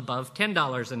paying above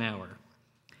 $10 an hour.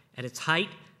 At its height,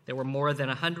 there were more than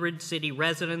 100 city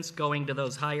residents going to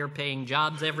those higher paying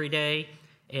jobs every day,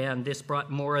 and this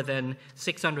brought more than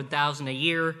 $600,000 a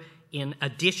year in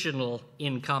additional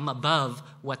income above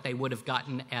what they would have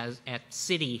gotten at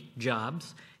city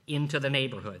jobs into the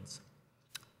neighborhoods.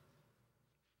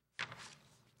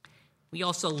 We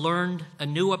also learned a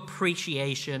new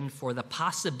appreciation for the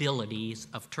possibilities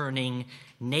of turning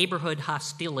neighborhood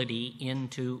hostility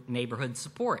into neighborhood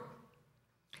support.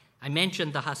 I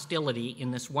mentioned the hostility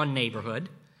in this one neighborhood.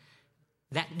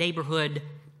 That neighborhood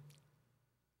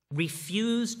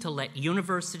refused to let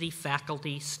university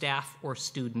faculty, staff, or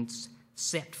students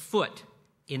set foot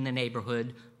in the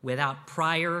neighborhood without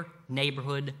prior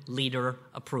neighborhood leader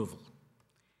approval.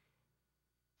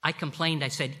 I complained, I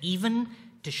said, even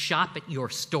to shop at your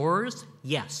stores?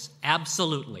 Yes,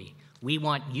 absolutely. We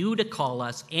want you to call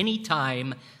us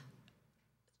anytime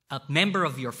a member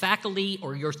of your faculty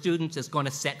or your students is going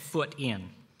to set foot in.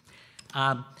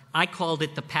 I called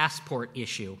it the passport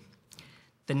issue.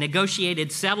 The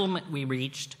negotiated settlement we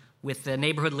reached with the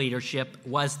neighborhood leadership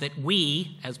was that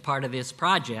we, as part of this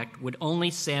project, would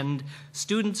only send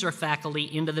students or faculty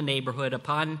into the neighborhood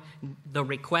upon the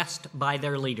request by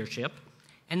their leadership,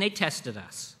 and they tested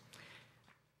us.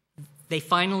 They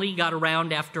finally got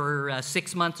around after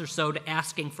 6 months or so to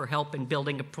asking for help in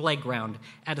building a playground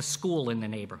at a school in the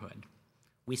neighborhood.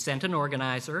 We sent an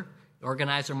organizer. The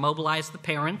organizer mobilized the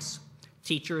parents,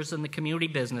 teachers, and the community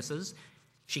businesses.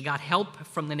 She got help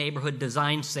from the Neighborhood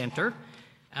Design Center,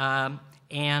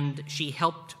 and she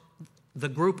helped the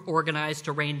group organize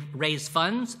to raise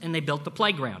funds, and they built the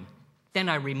playground. Then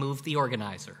I removed the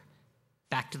organizer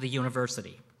back to the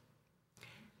university.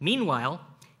 Meanwhile,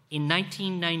 in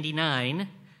 1999,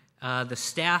 the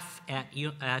staff at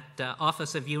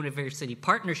Office of University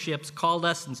Partnerships called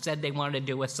us and said they wanted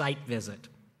to do a site visit.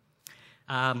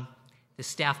 The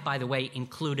staff, by the way,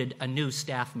 included a new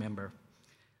staff member.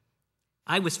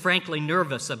 I was frankly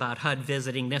nervous about HUD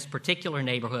visiting this particular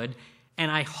neighborhood, and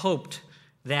I hoped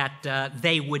that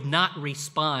they would not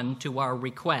respond to our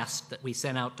request that we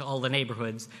sent out to all the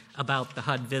neighborhoods about the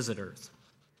HUD visitors.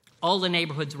 All the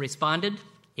neighborhoods responded,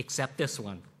 except this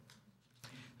one.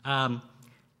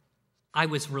 I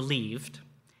was relieved,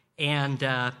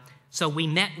 and so we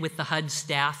met with the HUD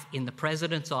staff in the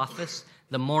president's office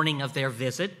the morning of their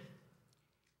visit,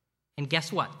 and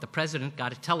guess what? The president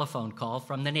got a telephone call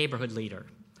from the neighborhood leader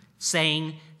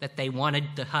saying that they wanted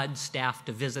the HUD staff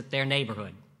to visit their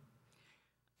neighborhood.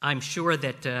 I'm sure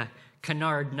that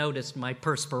Kennard noticed my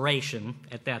perspiration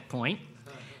at that point,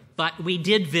 but we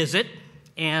did visit,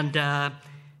 and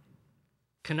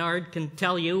Kennard can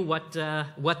tell you what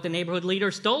the neighborhood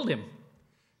leaders told him.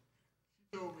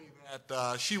 She told me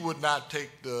that she would not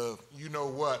take the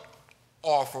you-know-what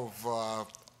off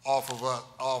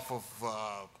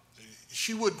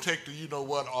she wouldn't take the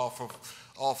you-know-what off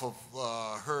of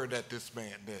her that this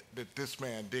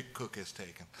man Dick Cook has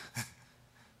taken.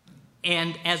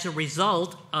 And as a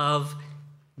result of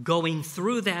going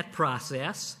through that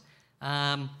process,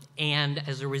 and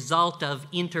as a result of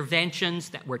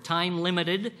interventions that were time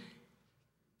limited,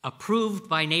 approved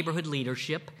by neighborhood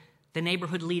leadership, the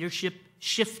neighborhood leadership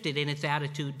shifted in its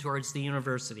attitude towards the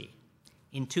university.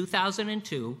 In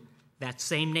 2002, that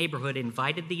same neighborhood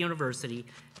invited the university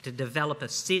to develop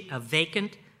a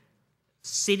vacant,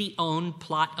 city-owned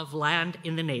plot of land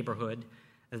in the neighborhood.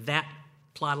 That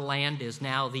plot of land is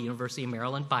now the University of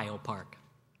Maryland Biopark.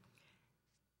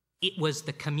 It was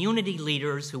the community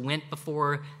leaders who went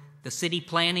before the city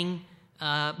planning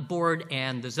board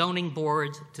and the zoning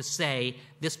board to say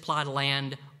this plot of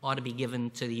land ought to be given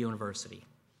to the university.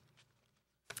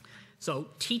 So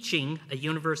teaching a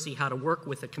university how to work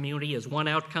with a community is one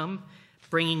outcome.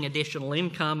 Bringing additional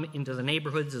income into the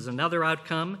neighborhoods is another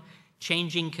outcome.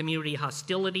 Changing community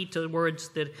hostility towards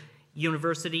the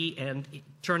university and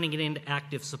turning it into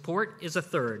active support is a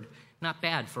third. Not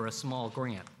bad for a small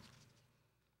grant.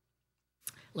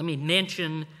 Let me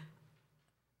mention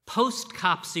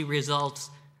post-COPSI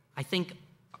results, I think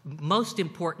most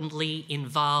importantly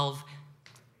involve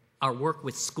our work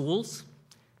with schools.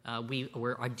 We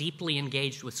are deeply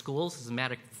engaged with schools. As a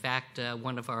matter of fact,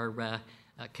 one of our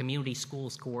community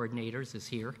schools coordinators is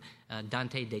here,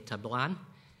 Dante de Tablan.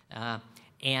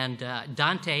 And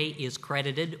Dante is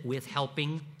credited with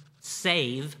helping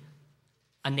save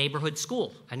a neighborhood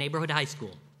school, a neighborhood high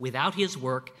school. Without his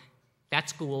work, that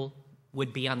school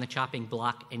would be on the chopping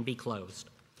block and be closed.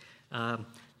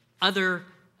 Other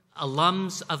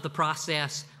alums of the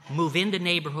process move into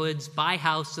neighborhoods, buy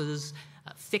houses,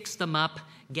 fix them up,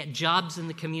 get jobs in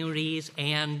the communities,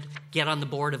 and get on the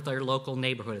board of their local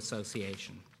neighborhood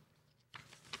association.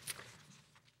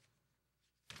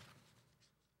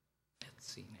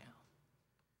 Let's see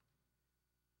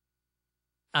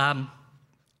now.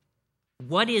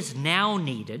 What is now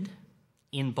needed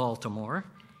in Baltimore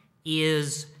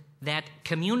is that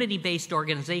community-based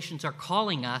organizations are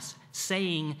calling us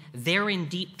saying they're in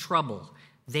deep trouble.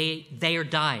 They are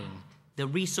dying. The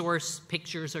resource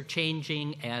pictures are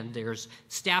changing, and there's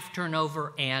staff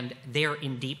turnover, and they're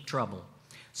in deep trouble.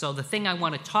 So the thing I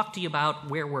want to talk to you about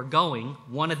where we're going,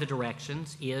 one of the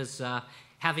directions, is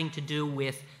having to do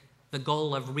with the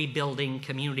goal of rebuilding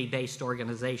community-based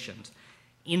organizations.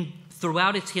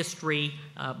 Throughout its history,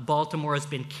 Baltimore has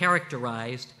been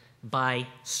characterized by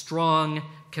strong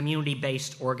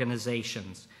community-based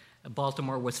organizations.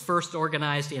 Baltimore was first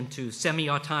organized into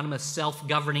semi-autonomous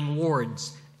self-governing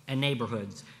wards and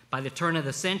neighborhoods. By the turn of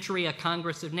the century, a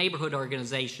Congress of Neighborhood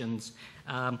Organizations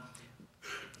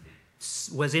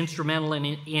was instrumental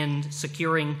in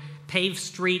securing paved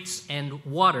streets and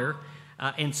water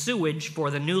and sewage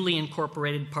for the newly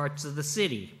incorporated parts of the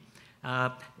city.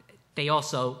 They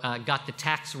also got the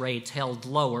tax rates held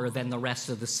lower than the rest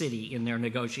of the city in their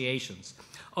negotiations.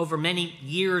 Over many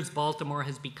years, Baltimore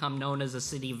has become known as a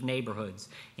city of neighborhoods.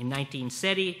 In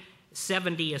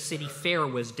 1970, a city fair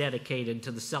was dedicated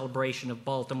to the celebration of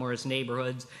Baltimore's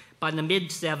neighborhoods. By the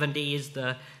mid-70s,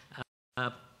 the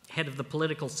head of the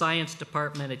political science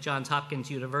department at Johns Hopkins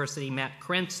University, Matt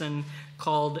Crenson,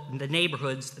 called the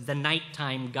neighborhoods the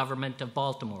nighttime government of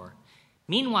Baltimore.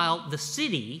 Meanwhile, the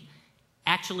city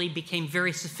actually became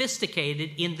very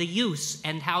sophisticated in the use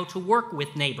and how to work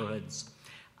with neighborhoods.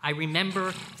 I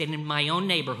remember that in my own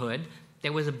neighborhood,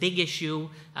 there was a big issue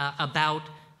about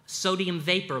sodium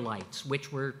vapor lights,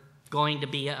 which were going to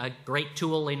be a great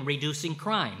tool in reducing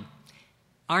crime.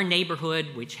 Our neighborhood,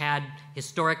 which had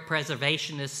historic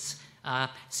preservationists,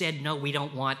 said, no, we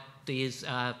don't want these,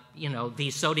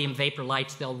 these sodium vapor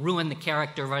lights. They'll ruin the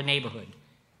character of our neighborhood.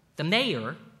 The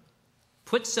mayor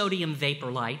put sodium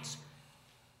vapor lights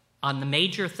on the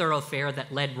major thoroughfare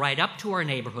that led right up to our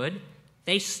neighborhood.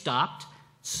 They stopped,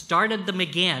 started them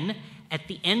again at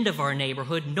the end of our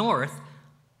neighborhood north.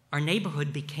 Our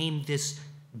neighborhood became this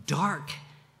dark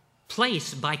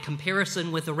place by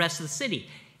comparison with the rest of the city.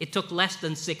 It took less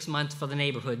than 6 months for the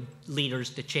neighborhood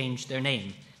leaders to change their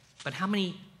name. But how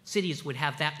many cities would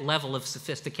have that level of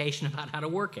sophistication about how to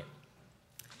work it?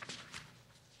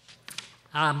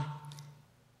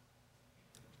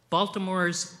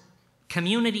 Baltimore's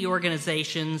community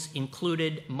organizations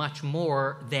included much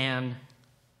more than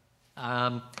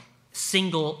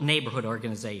single neighborhood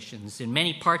organizations. In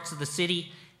many parts of the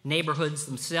city, neighborhoods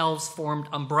themselves formed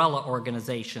umbrella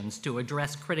organizations to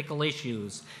address critical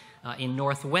issues. In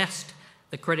Northwest,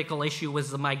 the critical issue was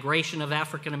the migration of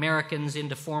African Americans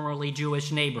into formerly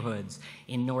Jewish neighborhoods.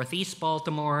 In Northeast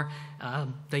Baltimore,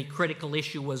 the critical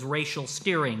issue was racial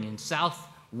steering. In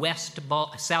Southeast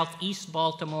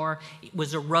Baltimore, it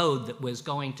was a road that was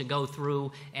going to go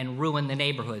through and ruin the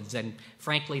neighborhoods. And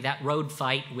frankly, that road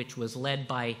fight, which was led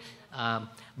by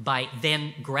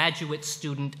then graduate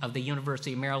student of the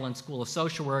University of Maryland School of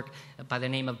Social Work by the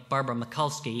name of Barbara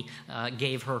Mikulski,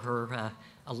 gave her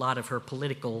a lot of her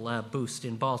political boost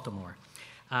in Baltimore.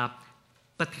 But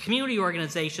the community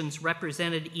organizations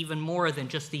represented even more than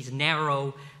just these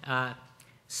narrow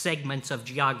segments of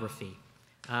geography.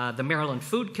 The Maryland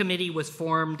Food Committee was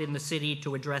formed in the city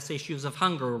to address issues of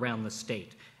hunger around the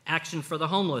state. Action for the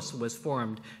Homeless was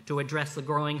formed to address the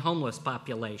growing homeless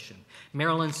population.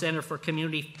 Maryland Center for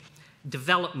Community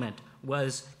Development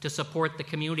was to support the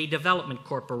community development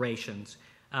corporations.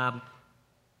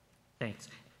 Thanks.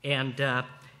 And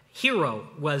HERO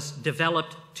was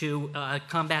developed to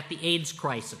combat the AIDS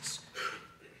crisis.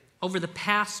 Over the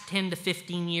past 10 to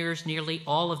 15 years, nearly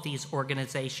all of these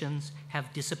organizations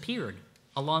have disappeared,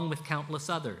 along with countless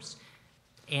others.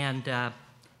 And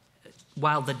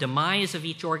while the demise of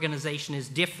each organization is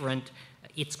different,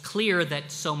 it's clear that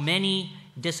so many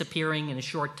disappearing in a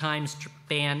short time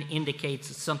span indicates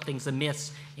that something's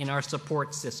amiss in our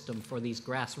support system for these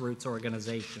grassroots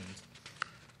organizations.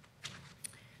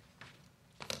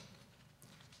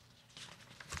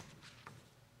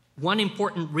 One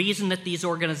important reason that these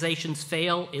organizations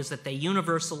fail is that they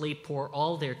universally pour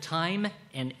all their time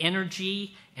and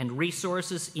energy and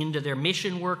resources into their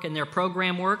mission work and their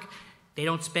program work. They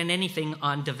don't spend anything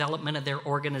on development of their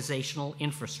organizational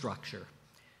infrastructure.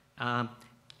 There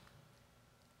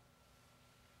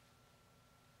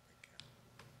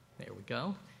we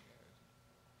go.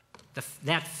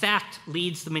 That fact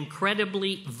leaves them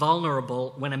incredibly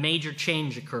vulnerable when a major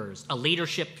change occurs, a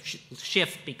leadership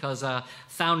shift because a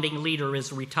founding leader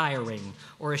is retiring,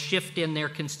 or a shift in their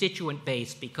constituent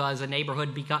base because a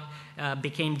neighborhood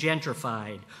became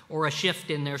gentrified, or a shift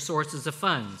in their sources of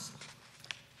funds.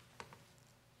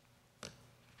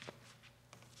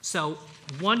 So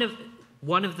one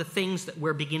of the things that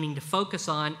we're beginning to focus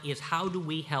on is how do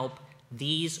we help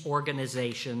these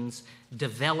organizations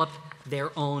develop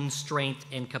their own strength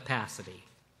and capacity.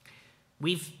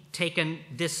 We've taken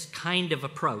this kind of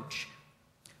approach.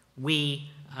 We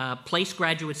place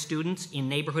graduate students in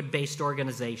neighborhood-based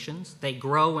organizations. They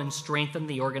grow and strengthen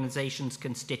the organization's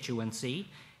constituency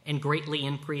and greatly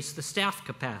increase the staff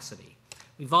capacity.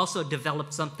 We've also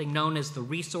developed something known as the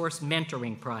Resource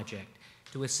Mentoring Project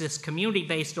to assist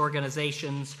community-based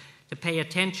organizations to pay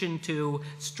attention to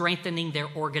strengthening their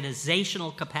organizational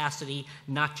capacity,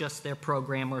 not just their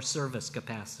program or service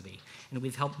capacity. And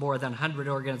we've helped more than 100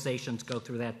 organizations go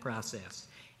through that process.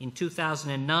 In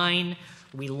 2009,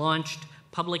 we launched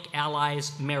Public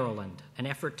Allies Maryland, an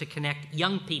effort to connect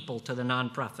young people to the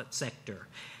nonprofit sector.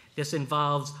 This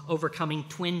involves overcoming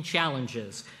twin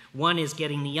challenges. One is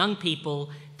getting the young people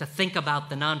to think about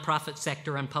the nonprofit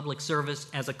sector and public service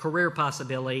as a career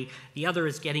possibility. The other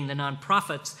is getting the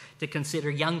nonprofits to consider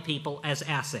young people as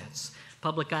assets.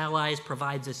 Public Allies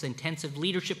provides this intensive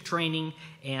leadership training,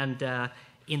 and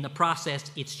in the process,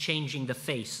 it's changing the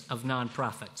face of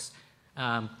nonprofits.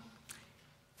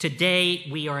 Today,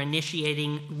 we are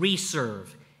initiating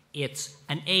Reserve. It's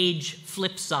an age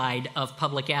flip side of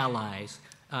Public Allies.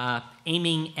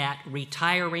 Aiming at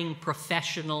retiring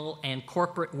professional and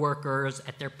corporate workers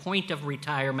at their point of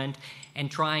retirement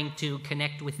and trying to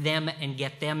connect with them and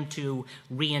get them to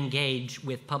re-engage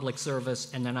with public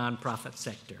service and the nonprofit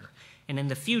sector. And in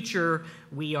the future,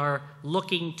 we are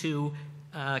looking to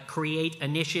create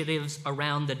initiatives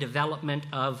around the development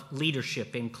of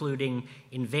leadership, including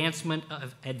advancement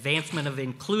of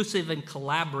inclusive and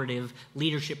collaborative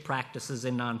leadership practices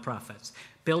in nonprofits,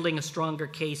 building a stronger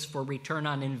case for return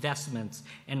on investments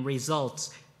and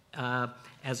results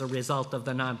as a result of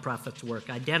the nonprofit's work,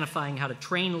 identifying how to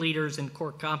train leaders in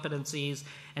core competencies,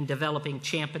 and developing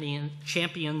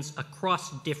champions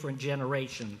across different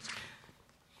generations.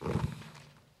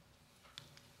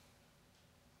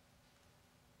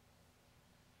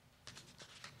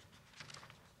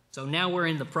 So now we're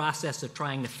in the process of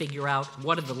trying to figure out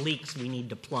what are the leaks we need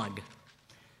to plug.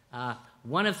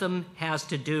 One of them has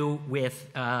to do with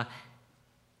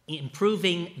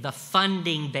improving the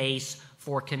funding base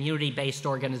for community-based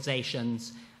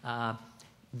organizations,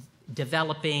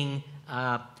 developing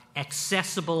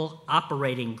accessible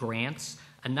operating grants.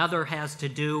 Another has to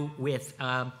do with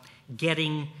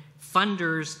getting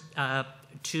funders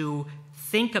to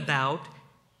think about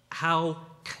how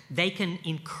they can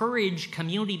encourage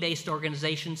community-based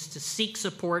organizations to seek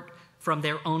support from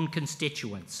their own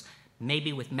constituents,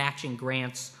 maybe with matching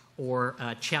grants or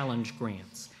challenge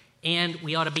grants. And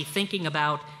we ought to be thinking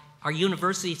about our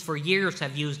universities for years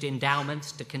have used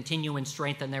endowments to continue and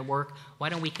strengthen their work. Why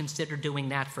don't we consider doing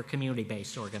that for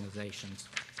community-based organizations?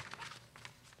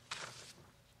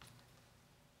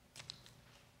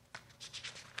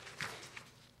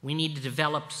 We need to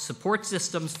develop support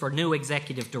systems for new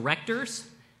executive directors.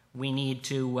 We need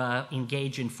to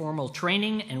engage in formal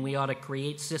training, and we ought to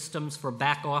create systems for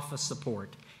back office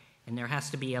support. And there has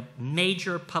to be a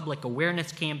major public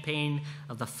awareness campaign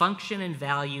of the function and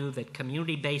value that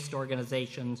community-based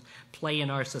organizations play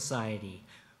in our society.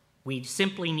 We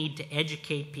simply need to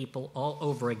educate people all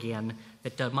over again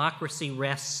that democracy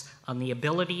rests on the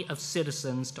ability of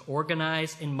citizens to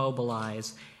organize and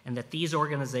mobilize, and that these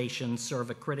organizations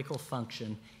serve a critical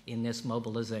function in this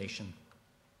mobilization.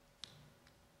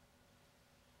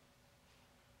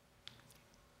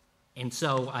 And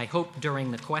so I hope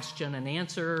during the question and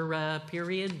answer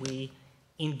period we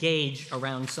engage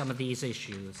around some of these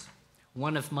issues.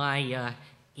 One of my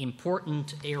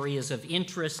important areas of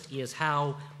interest is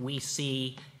how we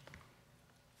see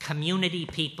community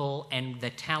people and the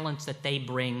talents that they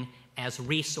bring as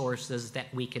resources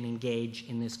that we can engage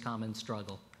in this common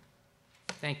struggle.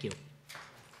 Thank you.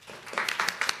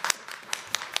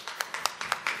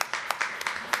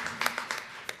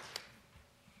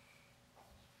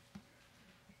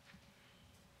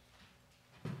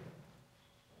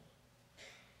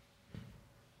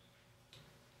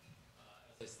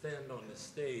 Stand on the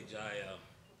stage,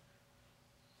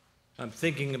 I'm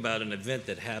thinking about an event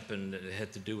that happened that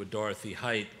had to do with Dorothy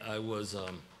Height. I was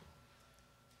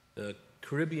the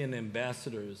Caribbean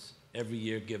ambassadors every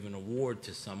year give an award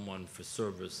to someone for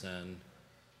service, and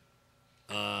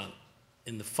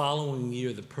in the following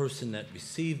year, the person that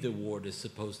received the award is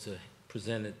supposed to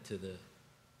present it to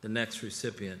the next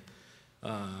recipient.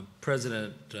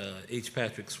 President H.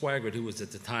 Patrick Swigert, who was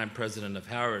at the time president of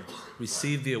Howard,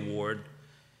 received the award.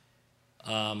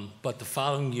 But the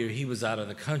following year, he was out of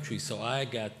the country, so I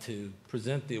got to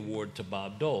present the award to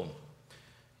Bob Dole.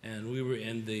 And we were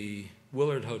in the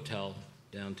Willard Hotel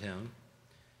downtown,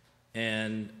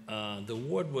 and the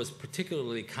award was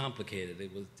particularly complicated.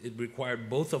 It required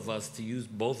both of us to use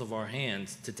both of our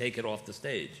hands to take it off the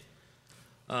stage.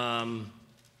 And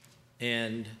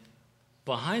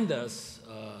behind us,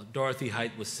 Dorothy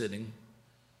Height was sitting,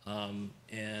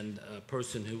 and a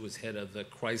person who was head of the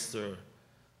Chrysler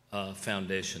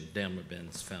Foundation,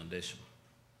 Daimler-Benz Foundation.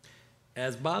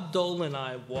 As Bob Dole and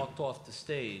I walked off the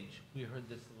stage, we heard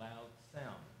this loud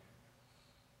sound.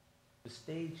 The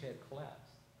stage had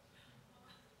collapsed.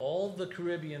 All the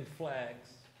Caribbean flags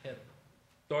had,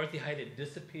 Dorothy Height had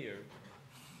disappeared,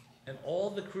 and all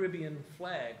the Caribbean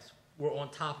flags were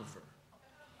on top of her.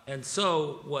 And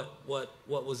so what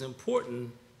was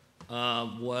important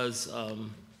was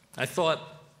I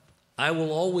thought I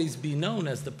will always be known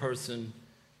as the person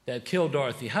that killed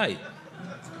Dorothy Height.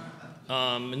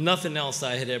 Nothing else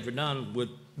I had ever done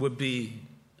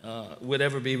would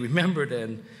ever be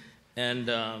remembered.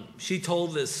 And she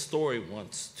told this story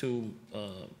once to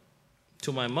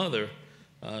my mother.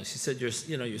 She said,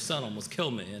 your son almost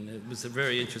killed me, and it was a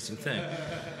very interesting thing.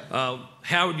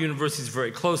 Howard University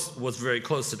was very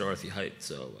close to Dorothy Height,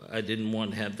 so I didn't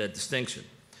want to have that distinction.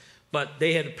 But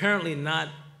they had apparently not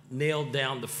nailed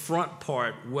down the front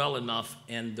part well enough,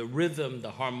 and the rhythm,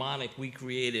 the harmonic we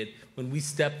created when we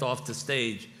stepped off the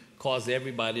stage caused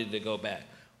everybody to go back.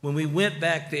 When we went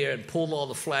back there and pulled all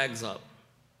the flags up,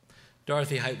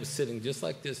 Dorothy Height was sitting just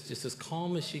like this, just as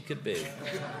calm as she could be.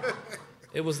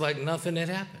 It was like nothing had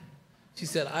happened. She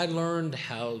said, I learned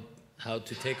how how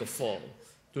to take a fall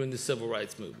during the civil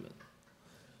rights movement.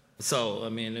 So, I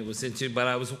mean, it was interesting, but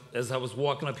as I was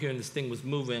walking up here and this thing was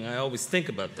moving, I always think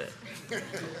about that.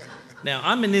 Now,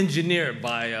 I'm an engineer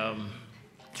by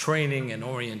training and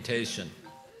orientation,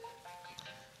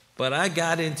 but I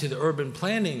got into the urban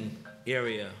planning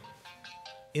area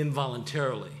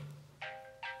involuntarily.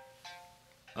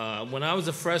 When I was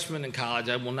a freshman in college,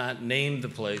 I will not name the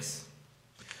place,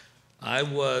 I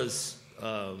was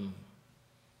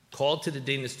called to the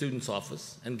Dean of Students'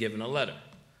 office and given a letter.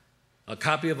 A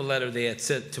copy of a letter they had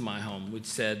sent to my home, which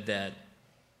said that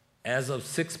as of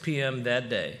 6 p.m. that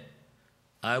day,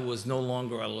 I was no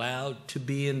longer allowed to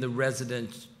be in the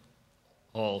residence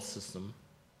hall system,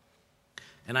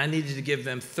 and I needed to give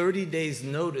them 30 days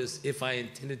notice if I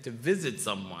intended to visit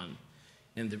someone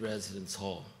in the residence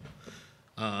hall.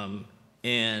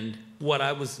 And what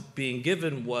I was being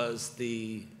given was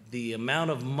the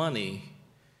amount of money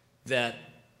that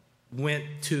went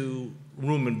to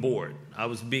room and board. I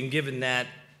was being given that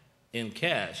in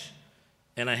cash,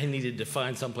 and I needed to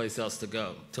find someplace else to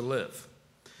go, to live.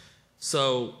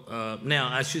 So now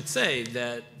I should say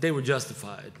that they were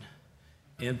justified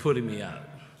in putting me out.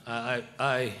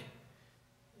 I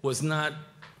was not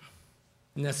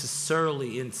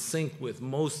necessarily in sync with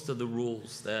most of the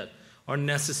rules that are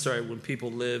necessary when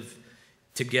people live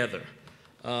together.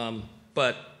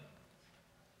 But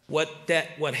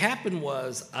what happened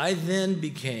was I then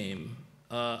became,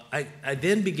 I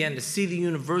then began to see the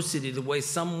university the way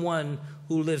someone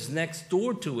who lives next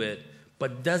door to it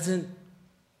but doesn't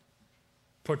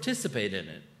participate in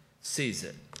it sees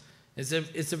it.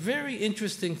 It's a very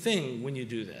interesting thing when you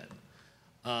do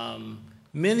that.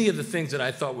 Many of the things that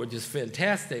I thought were just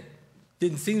fantastic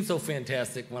didn't seem so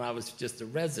fantastic when I was just a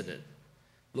resident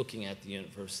looking at the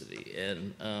university.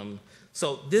 And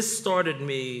so this started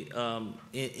me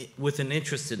with an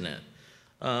interest in that.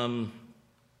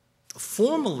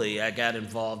 Formally, I got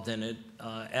involved in it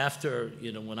after,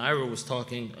 when Ira was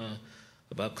talking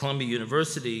about Columbia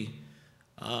University.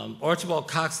 Archibald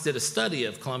Cox did a study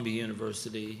of Columbia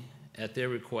University at their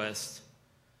request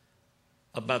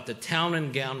about the town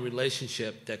and gown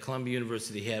relationship that Columbia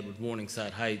University had with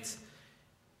Morningside Heights.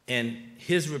 And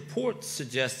his report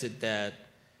suggested that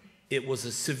it was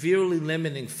a severely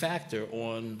limiting factor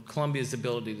on Columbia's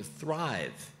ability to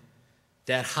thrive,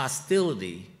 that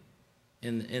hostility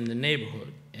in the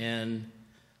neighborhood. And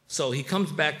so he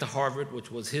comes back to Harvard,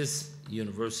 which was his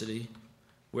university,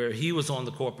 where he was on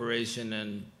the corporation,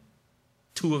 and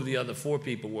 2 of the other 4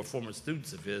 people were former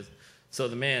students of his. So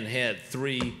the man had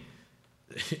 3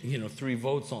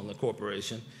 votes on the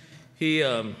corporation. He,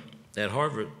 at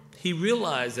Harvard, he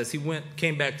realized as he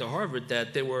came back to Harvard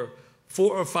that there were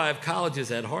 4 or 5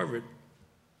 colleges at Harvard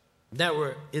that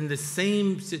were in the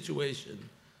same situation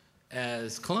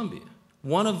as Columbia.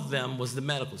 One of them was the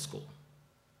medical school.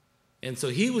 And so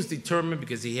he was determined,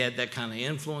 because he had that kind of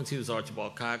influence, he was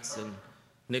Archibald Cox, and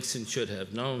Nixon should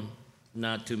have known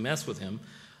not to mess with him.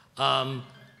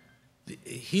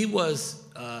 He was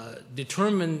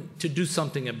determined to do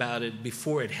something about it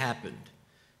before it happened.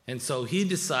 And so he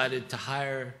decided to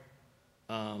hire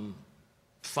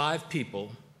 5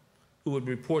 people who would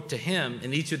report to him,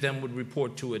 and each of them would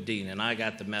report to a dean. And I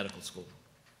got the medical school,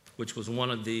 which was one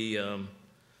of the,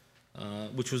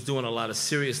 which was doing a lot of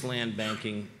serious land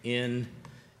banking in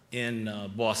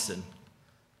Boston.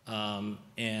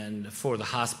 And for the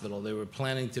hospital, they were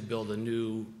planning to build a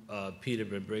new Peter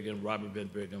Ben Brigham, Robert Ben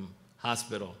Brigham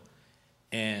hospital.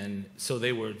 And so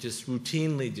they were just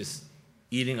routinely just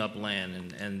eating up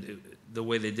land. And the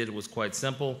way they did it was quite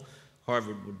simple.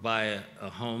 Harvard would buy a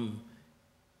home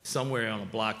somewhere on a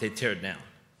block, they'd tear it down.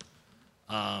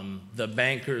 The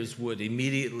bankers would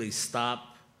immediately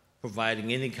stop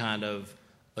providing any kind of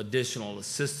additional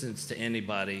assistance to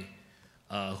anybody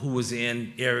who was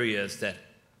in areas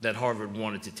that Harvard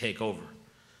wanted to take over.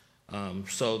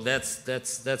 So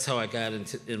that's how I got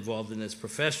involved in this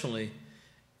professionally.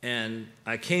 And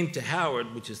I came to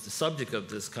Howard, which is the subject of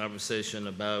this conversation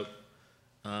about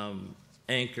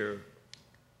anchors.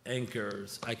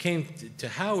 I came to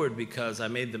Howard because I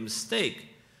made the mistake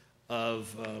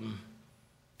of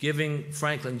giving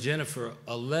Franklin Jennifer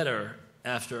a letter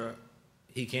after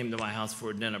he came to my house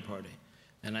for a dinner party.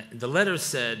 And the letter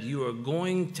said, "You are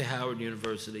going to Howard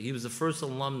University." He was the first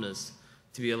alumnus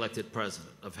to be elected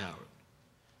president of Howard.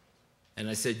 And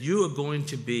I said, "You are going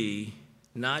to be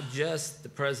not just the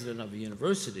president of a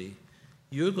university,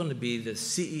 you're going to be the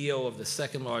CEO of the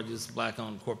 2nd largest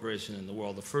black-owned corporation in the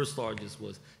world. The 1st largest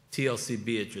was TLC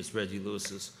Beatrice, Reggie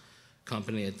Lewis's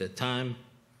company at that time."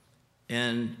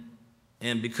 And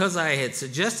because I had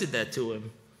suggested that to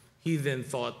him, he then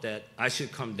thought that I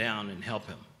should come down and help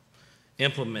him.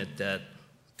 implement that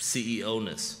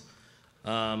CEO-ness.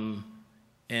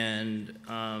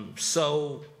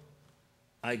 So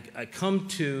I come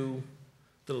to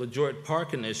the LaJoy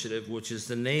Park Initiative, which is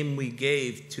the name we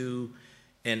gave to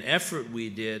an effort we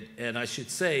did, and I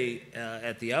should say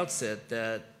at the outset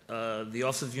that the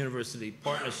Office of University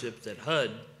Partnerships at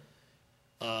HUD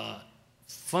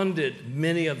funded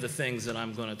many of the things that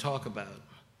I'm going to talk about.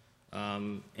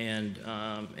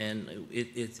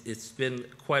 It's been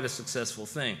quite a successful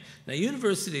thing. Now,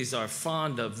 universities are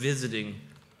fond of visiting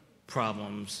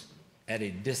problems at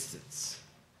a distance.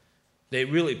 They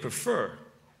really prefer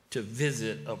to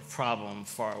visit a problem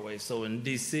far away. So in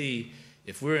DC,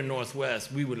 if we're in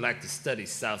Northwest, we would like to study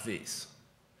Southeast,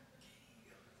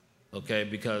 okay?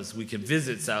 Because we can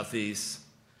visit Southeast,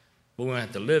 but we don't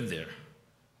have to live there.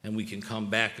 And we can come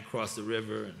back across the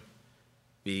river and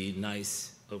be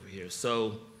nice over here.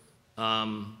 So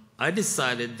I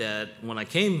decided that when I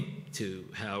came to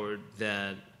Howard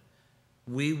that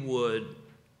we would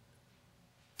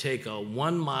take a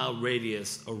 1 mile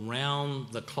radius around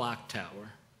the clock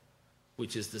tower,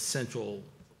 which is the central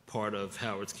part of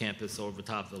Howard's campus over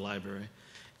top of the library.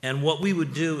 And what we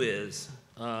would do is,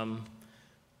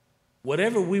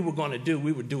 whatever we were going to do,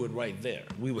 we would do it right there.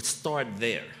 We would start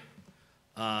there.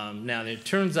 Now, it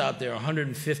turns out there are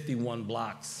 151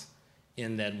 blocks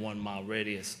in that 1 mile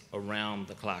radius around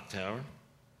the clock tower.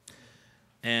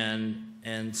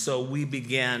 And so we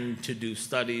began to do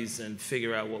studies and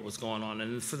figure out what was going on.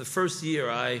 And for the first year,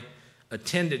 I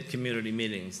attended community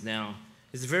meetings. Now,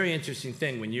 it's a very interesting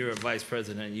thing when you're a vice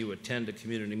president and you attend a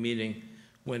community meeting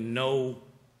when no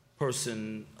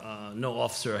person, no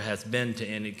officer has been to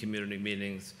any community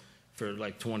meetings for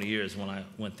like 20 years when I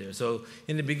went there. So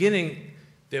in the beginning,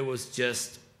 there was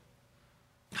just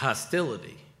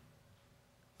hostility.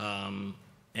 But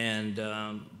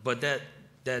that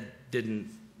didn't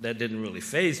really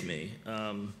faze me.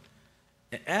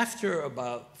 After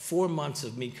about 4 months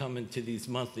of me coming to these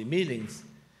monthly meetings,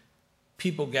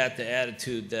 people got the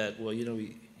attitude that, well, you know,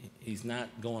 he's not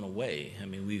going away. I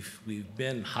mean, we've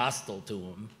been hostile to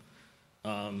him,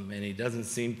 and he doesn't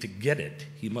seem to get it.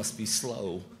 He must be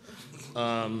slow,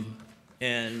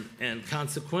 and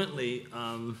consequently,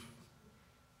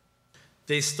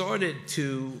 they started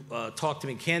to talk to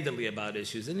me candidly about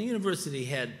issues. And the university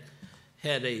had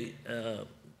a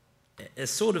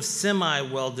sort of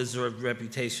semi-well-deserved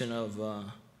reputation of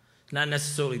not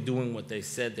necessarily doing what they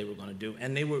said they were going to do,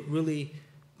 and they were really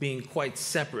being quite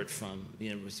separate from the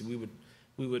university.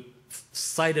 We would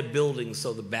cite a building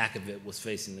so the back of it was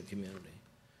facing the community.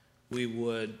 We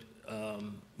would,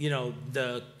 you know,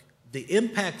 the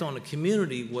impact on the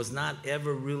community was not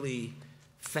ever really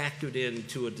factored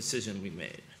into a decision we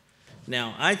made.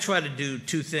 Now, I try to do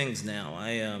two things now.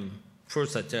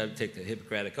 First, I try to take the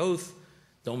Hippocratic Oath,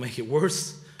 don't make it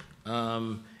worse.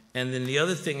 And then the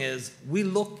other thing is, we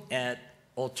look at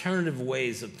alternative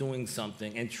ways of doing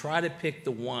something and try to pick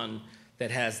the one that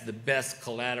has the best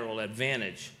collateral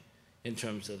advantage in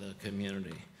terms of the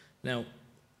community. Now,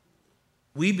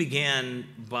 we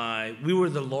were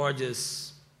the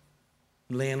largest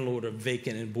landlord of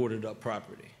vacant and boarded up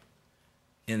property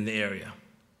in the area,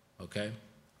 okay?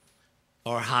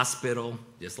 Our hospital,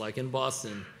 just like in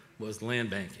Boston, was land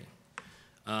banking.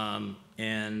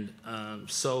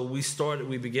 So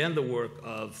we began the work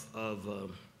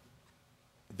of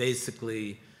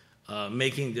basically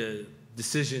making the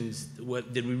decisions,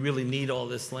 did we really need all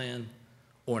this land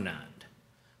or not?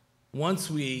 Once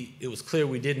it was clear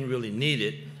we didn't really need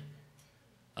it,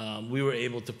 we were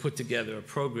able to put together a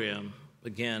program.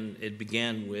 Again, it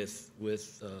began with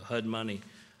HUD money,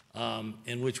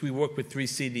 in which we worked with 3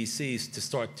 CDCs to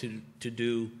start to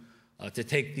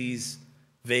take these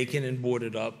vacant and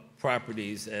boarded up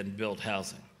properties and build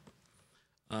housing.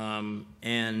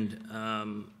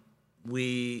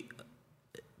 We,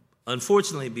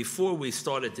 unfortunately, before we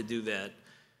started to do that,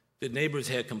 the neighbors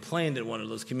had complained at one of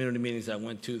those community meetings I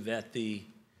went to that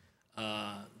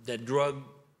that drug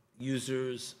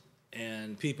users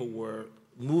and people were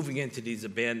moving into these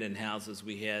abandoned houses.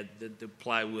 We had the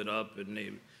plywood up, and they,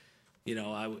 you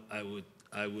know,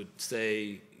 I would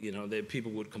say, you know, that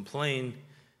people would complain.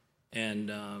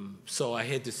 And so I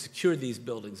had to secure these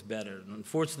buildings better. And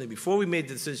unfortunately, before we made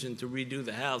the decision to redo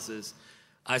the houses,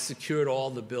 I secured all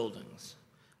the buildings.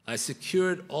 I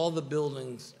secured all the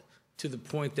buildings to the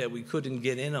point that we couldn't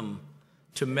get in them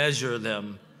to measure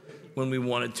them when we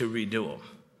wanted to redo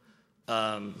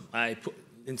them.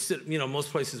 Instead, you know, most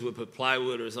places would put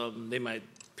plywood or something. They might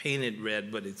paint it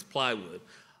red, but it's plywood.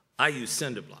 I use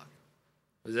cinder block,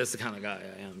 because that's the kind of guy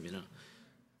I am, you know.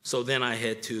 So then I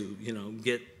had to, you know,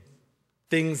 get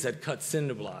things that cut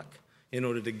cinder block in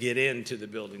order to get into the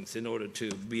buildings, in order to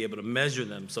be able to measure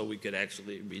them so we could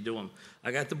actually redo them.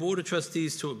 I got the Board of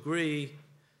Trustees to agree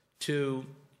to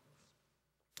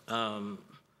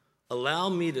allow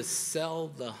me to sell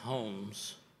the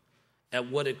homes at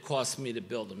what it cost me to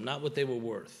build them, not what they were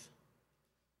worth.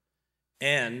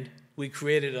 And we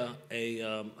created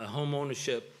a home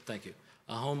ownership, thank you,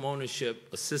 a home ownership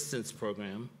assistance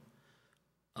program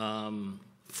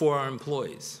for our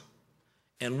employees.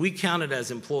 And we counted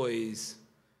as employees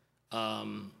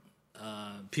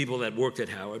people that worked at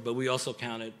Howard, but we also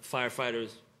counted firefighters,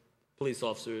 police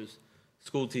officers,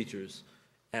 school teachers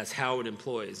as Howard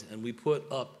employees. And we put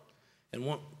up, and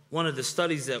one of the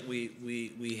studies that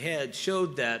we had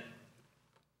showed that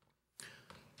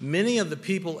many of the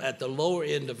people at the lower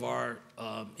end of our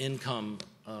income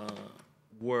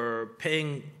were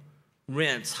paying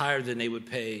rents higher than they would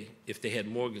pay if they had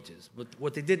mortgages. But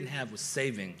what they didn't have was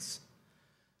savings.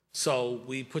 So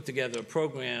we put together a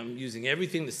program using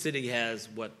everything the city has,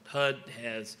 what HUD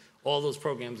has, all those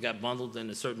programs got bundled in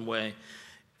a certain way,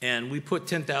 and we put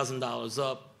 $10,000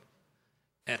 up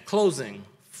at closing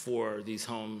for these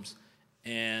homes,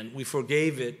 and we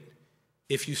forgave it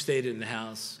if you stayed in the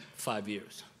house 5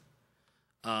 years.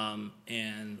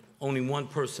 And only one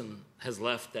person has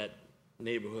left that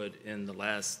neighborhood in the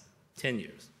last 10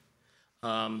 years.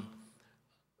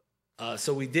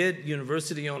 So we did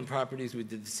university-owned properties, we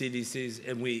did the CDCs,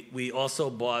 and we also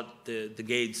bought the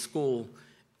Gage School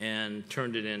and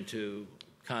turned it into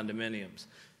condominiums.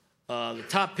 The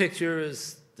top picture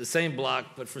is the same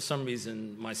block, but for some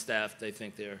reason my staff, they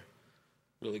think they're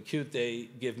really cute. They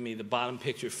give me the bottom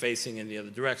picture facing in the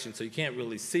other direction, so you can't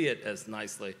really see it as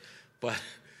nicely. But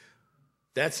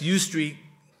that's U Street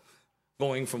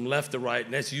going from left to right,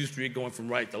 and that's U Street going from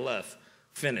right to left,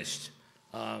 finished.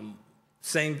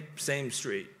 Same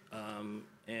street. Am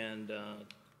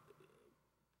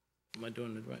I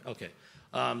doing it right? Okay.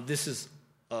 This is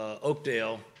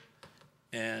Oakdale,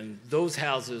 and those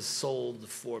houses sold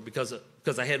for, because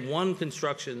I had one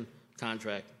construction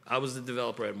contract. I was the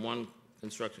developer, I had one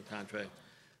construction contract.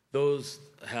 Those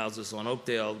houses on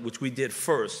Oakdale, which we did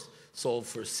first, sold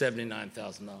for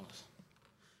 $79,000,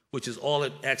 which is all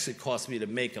it actually cost me to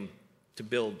make them, to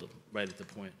build them right at the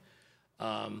point.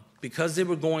 Because they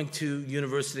were going to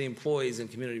university employees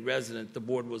and community residents, the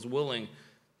board was willing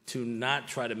to not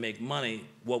try to make money.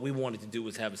 What we wanted to do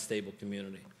was have a stable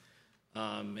community.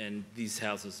 And these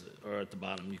houses are at the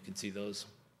bottom. You can see those.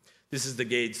 This is the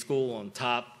Gage School on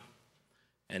top,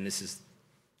 and this is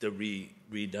the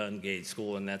redone Gage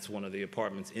School, and that's one of the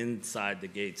apartments inside the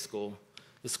Gage School.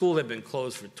 The school had been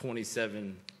closed for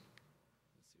 27,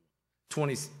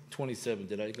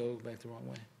 did I go back the wrong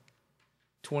way?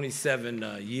 27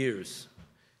 years.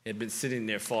 It had been sitting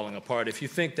there falling apart. If you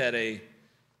think that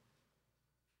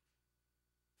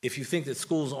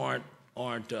schools aren't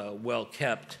well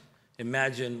kept,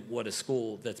 imagine what a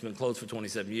school that's been closed for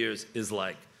 27 years is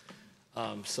like.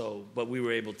 But we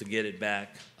were able to get it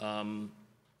back. On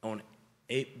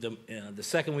the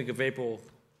second week of April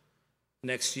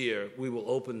next year, we will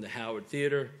open the Howard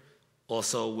Theater,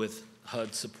 also with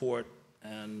HUD support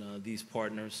and these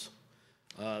partners.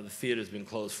 The theater's been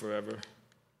closed forever.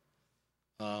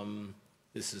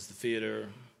 This is the theater.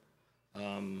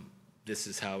 This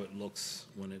is how it looks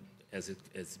when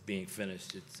it's being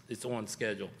finished. It's on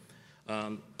schedule.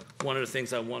 One of the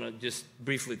things I want to just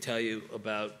briefly tell you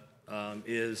about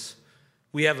is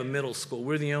we have a middle school.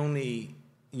 We're the only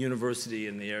university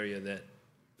in the area that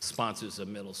sponsors a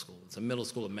middle school. It's a middle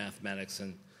school of mathematics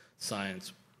and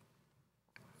science.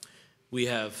 We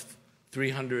have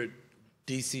 300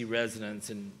 DC residents,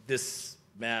 and this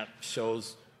map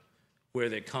shows where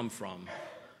they come from.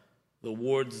 The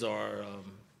wards are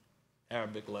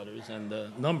Arabic letters, and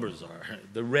the numbers are.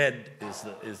 The red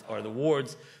are the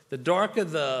wards. The darker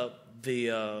the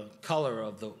color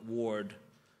of the ward,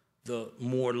 the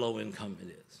more low income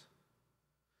it is.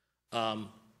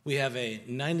 We have a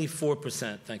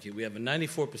 94%, thank you, we have a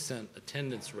 94%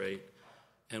 attendance rate,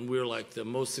 and we're like the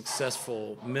most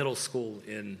successful middle school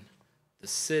in the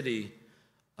city.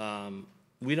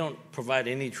 We don't provide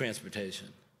any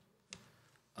transportation.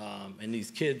 And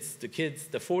these kids,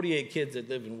 the 48 kids that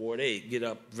live in Ward 8 get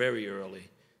up very early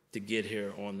to get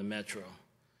here on the Metro.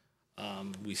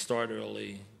 We start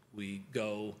early, we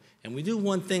go, and we do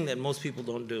one thing that most people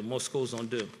don't do, most schools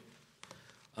don't do.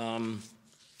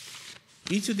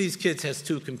 Each of these kids has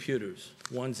 2 computers.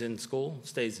 One's in school,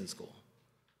 stays in school.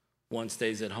 One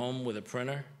stays at home with a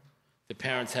printer. The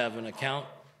parents have an account,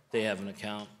 they have an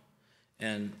account.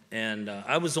 And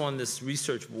I was on this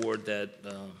research board that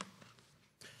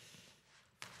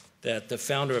the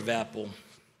founder of Apple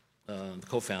the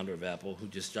co-founder of Apple, who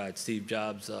just died, Steve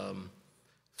Jobs,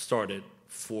 started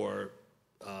for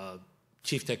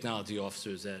chief technology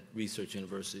officers at research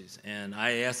universities. And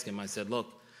I asked him, I said, look,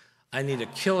 I need a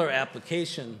killer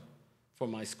application for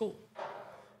my school.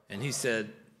 And he said,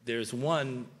 there's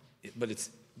one, but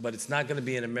it's not going to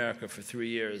be in America for 3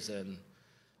 years, and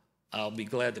I'll be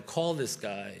glad to call this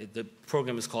guy. The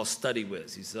program is called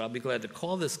StudyWiz. He said, I'll be glad to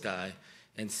call this guy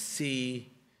and see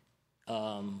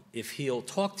if he'll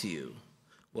talk to you.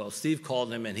 Well, Steve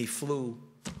called him, and he flew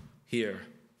here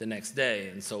the next day.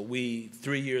 And so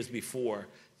 3 years before,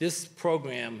 this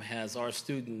program has our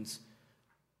students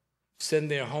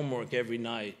send their homework every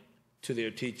night to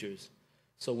their teachers.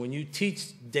 So when you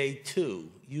teach day 2,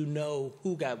 you know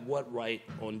who got what right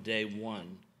on day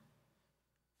 1,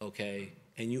 okay?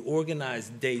 And you organize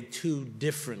day 2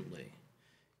 differently.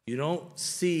 You don't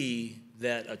see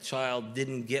that a child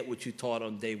didn't get what you taught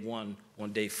on day 1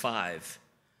 on day 5,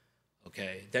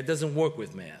 okay? That doesn't work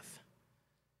with math.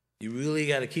 You really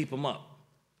got to keep them up.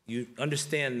 You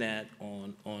understand that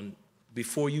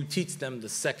before you teach them the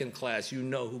second class, you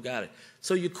know who got it.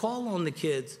 So you call on the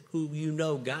kids who you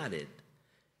know got it,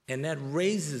 and that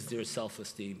raises their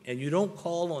self-esteem. And you don't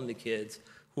call on the kids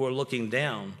who are looking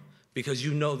down because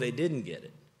you know they didn't get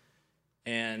it,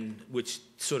 and which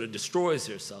sort of destroys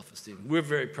their self-esteem. We're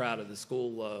very proud of the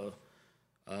school.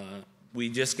 We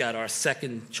just got our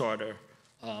second charter.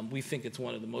 We think it's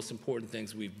one of the most important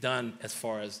things we've done as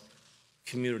far as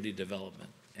community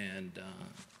development. And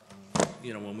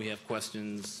you know, when we have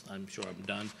questions, I'm sure I'm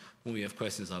done. When we have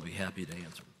questions, I'll be happy to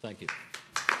answer them. Thank you.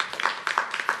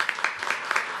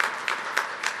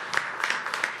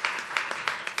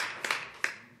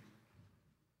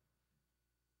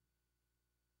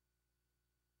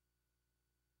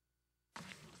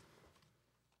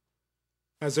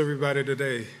 How's everybody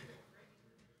today?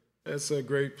 It's a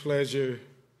great pleasure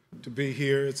to be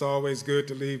here. It's always good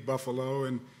to leave Buffalo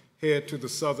and head to the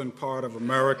southern part of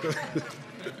America.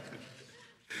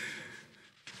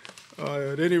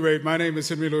 At any rate, my name is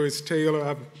Henry Louis Taylor.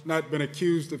 I've not been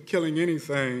accused of killing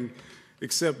anything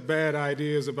except bad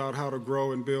ideas about how to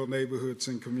grow and build neighborhoods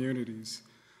and communities.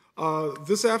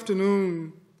 This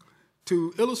afternoon,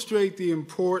 to illustrate the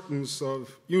importance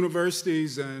of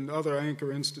universities and other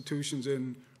anchor institutions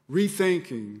in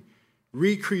rethinking,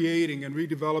 recreating, and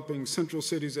redeveloping central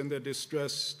cities and their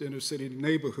distressed inner city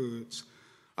neighborhoods,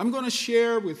 I'm going to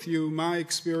share with you my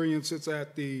experiences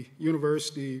at the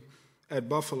University at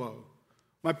Buffalo.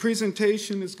 My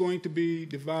presentation is going to be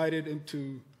divided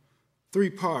into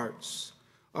 3 parts.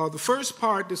 The first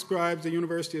part describes the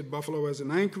University at Buffalo as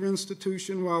an anchor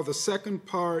institution, while the second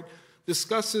part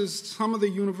discusses some of the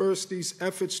university's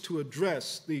efforts to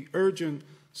address the urgent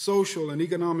social and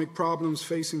economic problems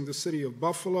facing the city of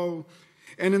Buffalo.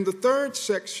 And in the third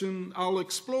section, I'll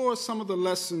explore some of the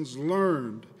lessons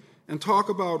learned and talk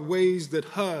about ways that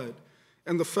HUD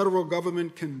and the federal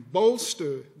government can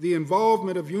bolster the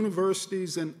involvement of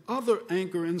universities and other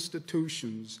anchor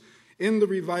institutions in the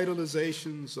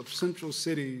revitalizations of central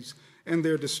cities and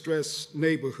their distressed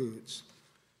neighborhoods.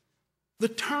 The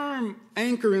term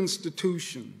anchor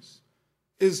institutions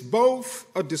is both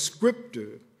a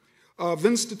descriptor of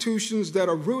institutions that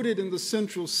are rooted in the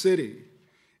central city,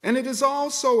 and it is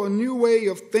also a new way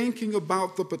of thinking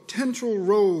about the potential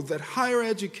role that higher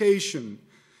education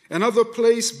and other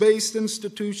place-based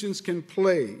institutions can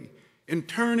play in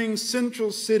turning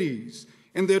central cities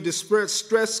and their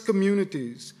distressed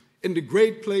communities into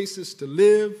great places to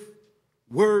live,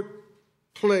 work,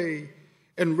 play,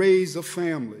 and raise a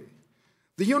family.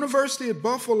 The University at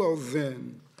Buffalo,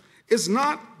 then, is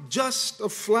not just a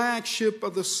flagship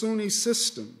of the SUNY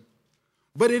system,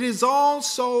 but it is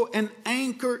also an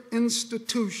anchor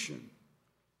institution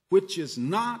which is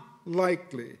not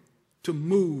likely to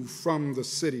move from the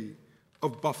city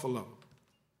of Buffalo.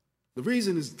 The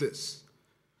reason is this.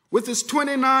 With its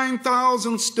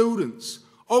 29,000 students,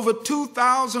 over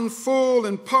 2,000 full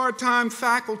and part-time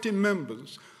faculty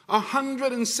members,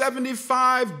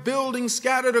 175 buildings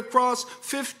scattered across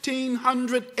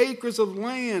 1,500 acres of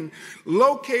land,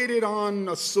 located on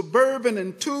a suburban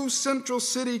and 2 central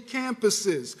city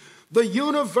campuses, the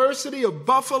University of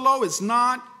Buffalo is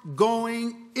not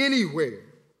going anywhere.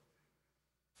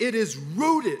 It is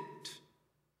rooted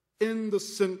in the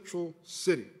central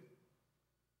city.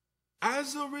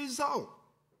 As a result,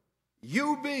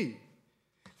 UB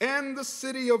and the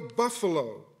city of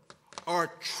Buffalo are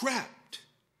trapped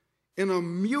in a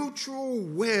mutual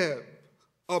web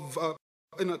of,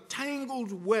 in a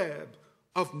tangled web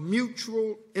of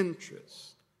mutual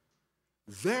interest,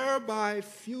 thereby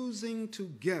fusing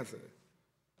together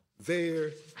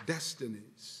their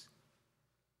destinies.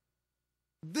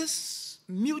 This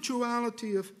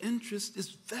mutuality of interest is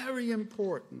very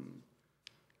important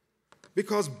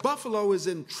because Buffalo is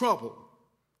in trouble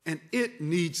and it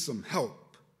needs some help.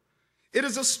 It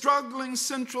is a struggling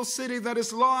central city that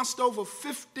has lost over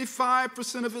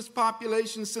 55% of its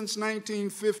population since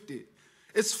 1950.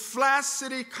 Its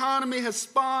flaccid economy has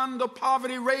spawned a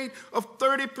poverty rate of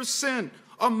 30%,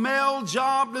 a male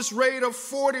jobless rate of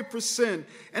 40%,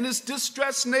 and its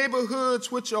distressed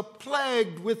neighborhoods, which are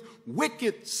plagued with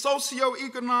wicked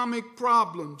socioeconomic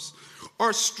problems,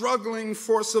 are struggling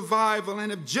for survival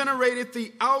and have generated the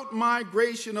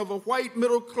outmigration of a white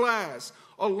middle class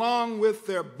along with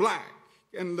their black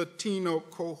and Latino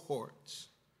cohorts.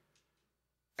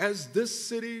 As this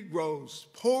city grows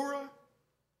poorer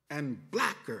and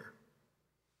blacker,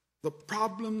 the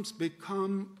problems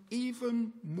become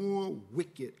even more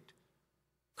wicked,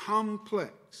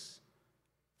 complex,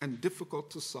 and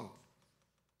difficult to solve.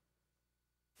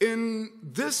 In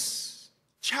this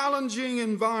challenging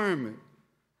environment,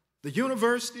 the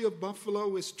University of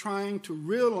Buffalo is trying to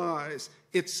realize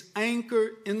its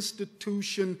anchor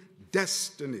institution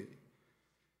destiny.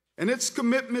 And its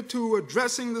commitment to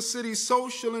addressing the city's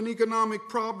social and economic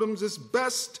problems is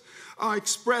best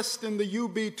expressed in the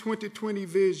UB 2020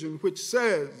 vision, which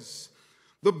says,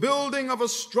 the building of a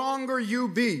stronger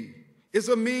UB is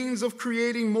a means of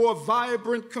creating more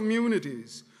vibrant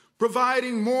communities,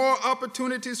 providing more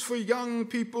opportunities for young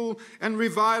people, and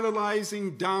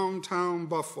revitalizing downtown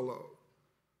Buffalo.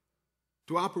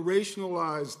 To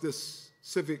operationalize this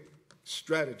civic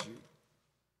strategy,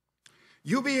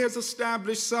 UB has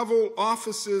established several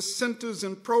offices, centers,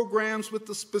 and programs with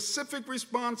the specific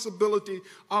responsibility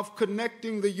of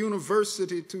connecting the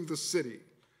university to the city.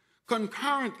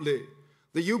 Concurrently,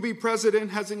 the UB president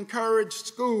has encouraged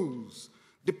schools,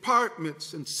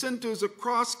 departments, and centers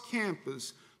across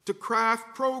campus to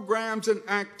craft programs and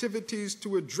activities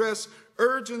to address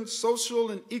urgent social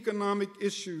and economic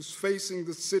issues facing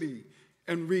the city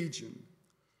and region.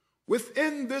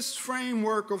 Within this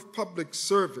framework of public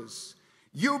service,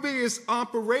 UB is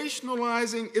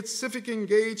operationalizing its civic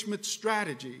engagement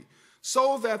strategy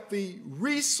so that the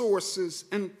resources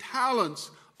and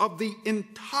talents of the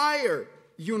entire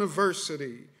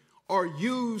university are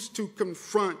used to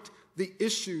confront the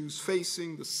issues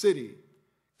facing the city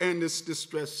and its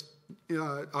distressed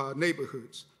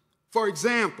neighborhoods. For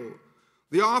example,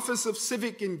 the Office of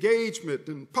Civic Engagement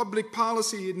and Public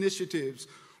Policy Initiatives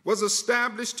was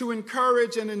established to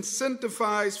encourage and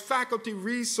incentivize faculty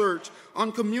research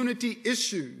on community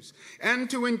issues and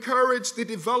to encourage the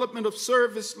development of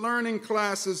service learning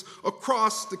classes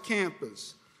across the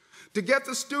campus. To get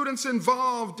the students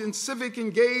involved in civic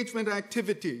engagement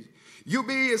activities,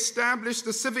 UB established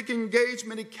the Civic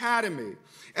Engagement Academy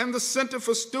and the Center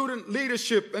for Student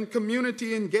Leadership and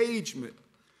Community Engagement.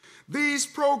 These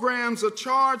programs are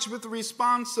charged with the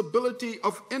responsibility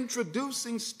of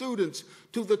introducing students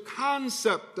to the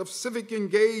concept of civic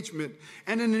engagement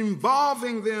and in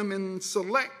involving them in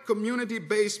select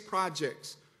community-based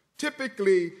projects,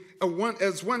 typically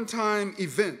as one-time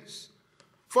events.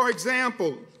 For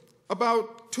example,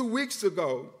 about 2 weeks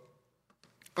ago,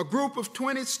 a group of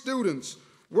 20 students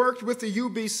worked with the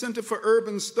UB Center for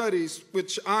Urban Studies,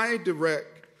 which I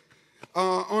direct,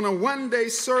 on a one-day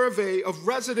survey of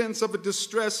residents of a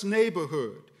distressed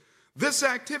neighborhood. This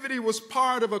activity was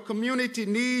part of a community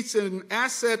needs and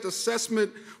asset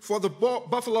assessment for the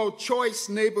Buffalo Choice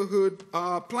Neighborhood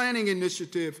Planning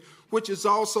Initiative, which is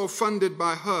also funded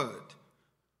by HUD.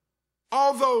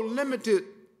 Although limited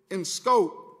in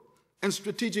scope and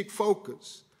strategic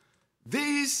focus,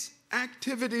 these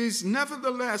activities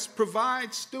nevertheless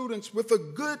provide students with a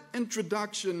good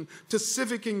introduction to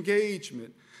civic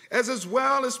engagement, as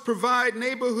well as provide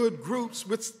neighborhood groups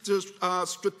with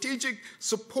strategic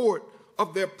support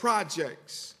of their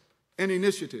projects and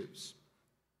initiatives.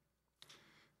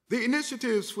 The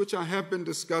initiatives which I have been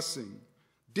discussing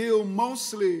deal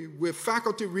mostly with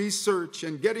faculty research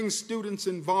and getting students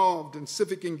involved in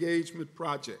civic engagement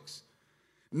projects.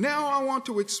 Now I want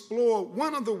to explore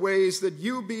one of the ways that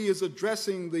UB is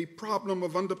addressing the problem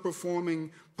of underperforming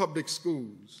public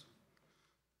schools.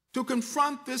 To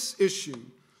confront this issue,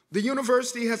 the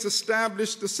university has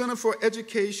established the Center for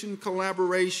Education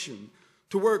Collaboration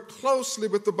to work closely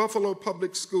with the Buffalo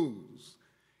Public Schools.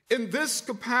 In this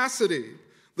capacity,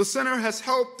 the center has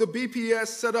helped the BPS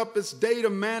set up its data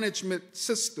management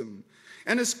system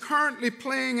and is currently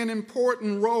playing an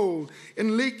important role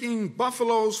in linking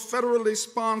Buffalo's federally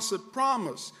sponsored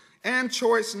Promise and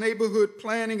Choice neighborhood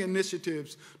planning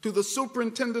initiatives to the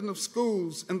superintendent of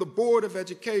schools and the Board of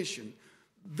Education.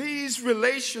 These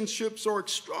relationships are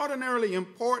extraordinarily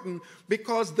important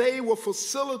because they will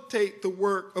facilitate the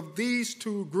work of these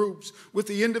two groups with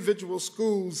the individual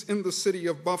schools in the city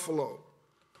of Buffalo.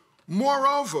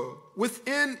 Moreover,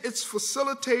 within its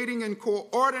facilitating and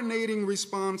coordinating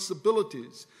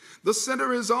responsibilities, the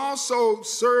center is also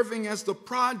serving as the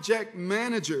project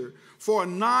manager for a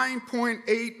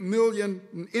 $9.8 million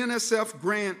NSF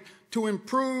grant to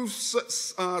improve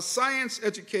science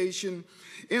education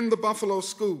in the Buffalo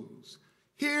schools.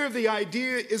 Here, the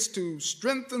idea is to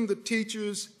strengthen the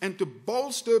teachers and to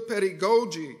bolster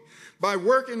pedagogy by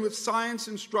working with science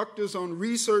instructors on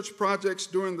research projects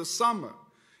during the summer,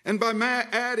 and by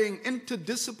adding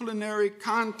interdisciplinary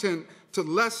content to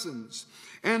lessons,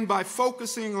 and by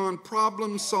focusing on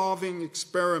problem-solving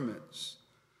experiments.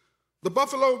 The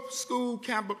Buffalo School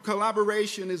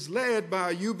collaboration is led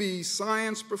by a UB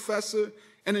science professor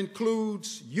and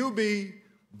includes UB,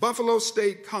 Buffalo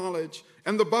State College,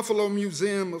 and the Buffalo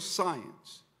Museum of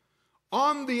Science.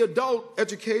 On the adult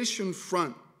education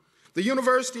front, the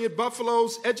University at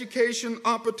Buffalo's Education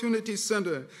Opportunity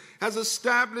Center has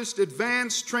established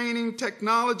advanced training,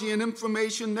 technology, and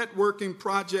information networking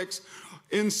projects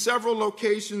in several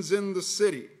locations in the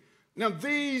city. Now,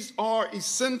 these are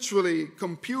essentially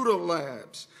computer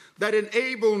labs that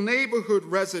enable neighborhood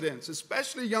residents,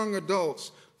 especially young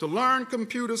adults, to learn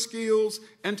computer skills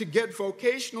and to get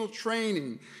vocational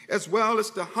training, as well as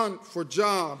to hunt for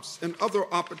jobs and other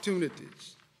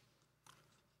opportunities.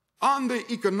 On the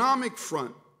economic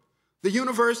front, the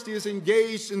university is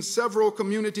engaged in several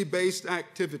community-based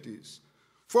activities.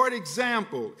 For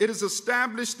example, it has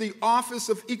established the Office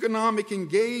of Economic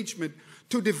Engagement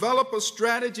to develop a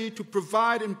strategy to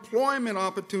provide employment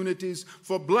opportunities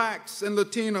for Blacks and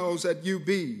Latinos at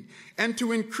UB, and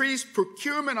to increase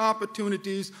procurement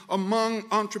opportunities among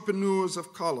entrepreneurs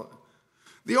of color.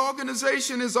 The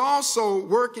organization is also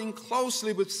working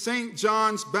closely with St.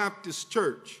 John's Baptist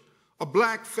Church, a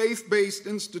Black faith-based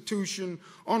institution,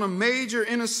 on a major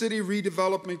inner-city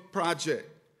redevelopment project.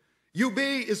 UB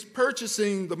is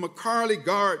purchasing the McCarley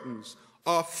Gardens,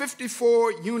 a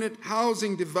 54-unit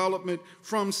housing development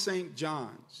from St.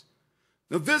 John's.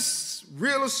 Now, this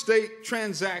real estate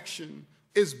transaction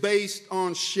is based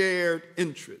on shared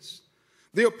interests.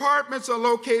 The apartments are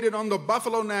located on the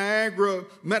Buffalo Niagara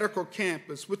Medical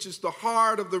Campus, which is the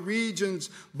heart of the region's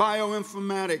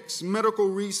bioinformatics, medical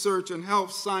research, and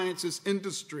health sciences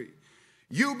industry.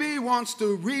 UB wants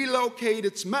to relocate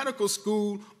its medical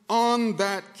school on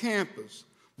that campus.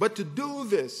 But to do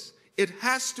this, it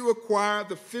has to acquire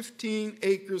the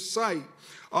 15-acre site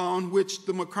on which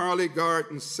the McCarley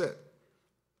Gardens sit.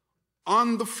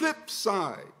 On the flip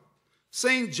side,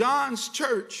 St. John's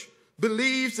Church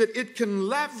believes that it can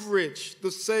leverage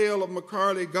the sale of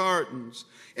McCarley Gardens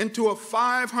into a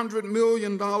 $500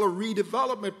 million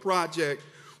redevelopment project,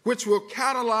 which will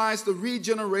catalyze the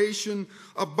regeneration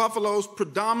of Buffalo's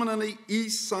predominantly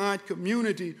east side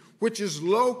community, which is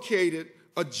located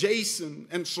adjacent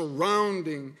and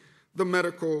surrounding the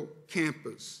medical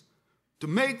campus. To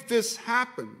make this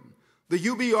happen, the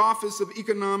UB Office of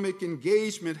Economic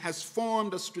Engagement has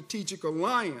formed a strategic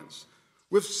alliance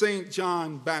with St.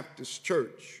 John Baptist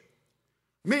Church.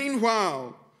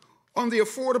 Meanwhile, on the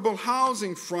affordable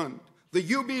housing front,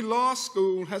 the UB Law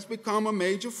School has become a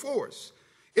major force.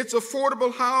 Its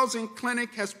affordable housing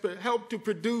clinic has helped to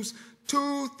produce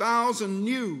 2,000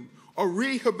 new or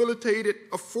rehabilitated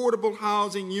affordable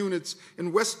housing units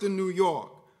in Western New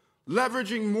York,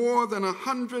 leveraging more than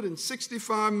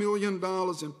 $165 million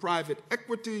in private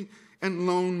equity and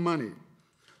loan money.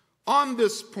 On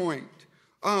this point,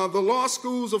 the law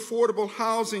school's affordable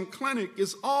housing clinic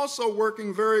is also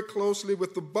working very closely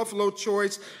with the Buffalo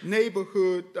Choice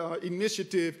Neighborhood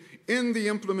Initiative in the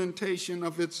implementation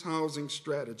of its housing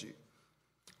strategy.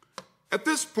 At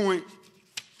this point,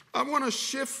 I want to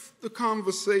shift the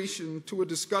conversation to a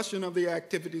discussion of the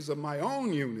activities of my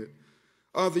own unit,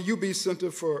 the UB Center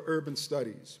for Urban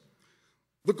Studies.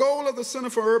 The goal of the Center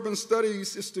for Urban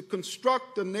Studies is to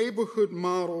construct a neighborhood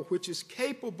model which is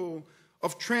capable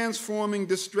of transforming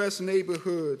distressed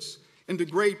neighborhoods into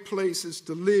great places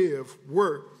to live,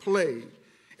 work, play,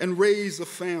 and raise a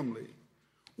family.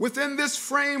 Within this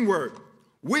framework,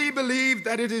 we believe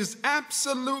that it is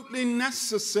absolutely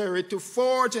necessary to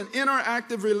forge an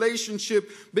interactive relationship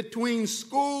between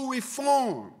school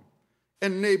reform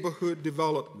and neighborhood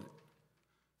development.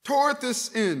 Toward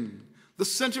this end, the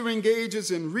center engages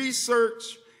in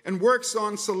research and works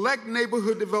on select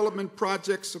neighborhood development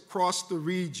projects across the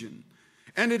region.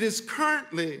 And it is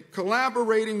currently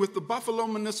collaborating with the Buffalo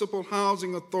Municipal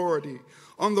Housing Authority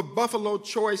on the Buffalo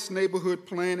Choice Neighborhood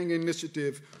Planning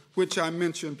Initiative, which I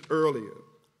mentioned earlier.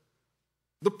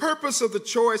 The purpose of the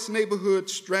Choice Neighborhood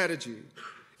Strategy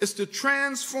is to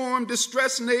transform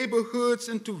distressed neighborhoods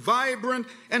into vibrant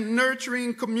and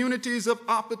nurturing communities of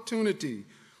opportunity,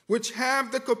 which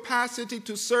have the capacity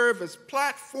to serve as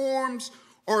platforms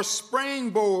or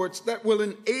springboards that will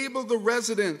enable the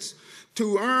residents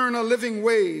to earn a living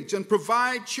wage and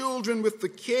provide children with the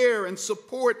care and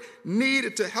support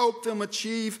needed to help them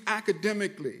achieve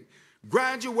academically,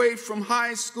 graduate from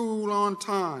high school on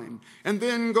time, and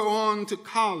then go on to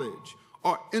college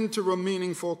or enter a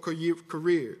meaningful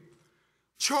career.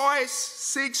 Choice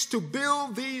seeks to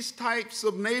build these types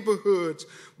of neighborhoods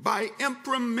by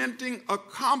implementing a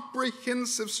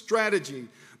comprehensive strategy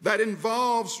that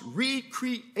involves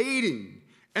recreating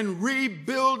and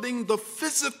rebuilding the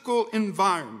physical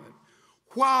environment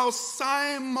while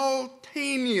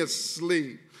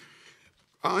simultaneously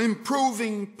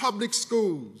improving public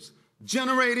schools,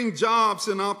 generating jobs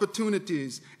and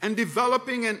opportunities, and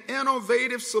developing an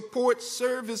innovative support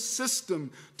service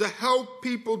system to help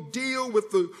people deal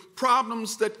with the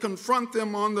problems that confront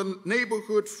them on the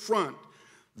neighborhood front,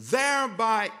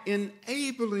 thereby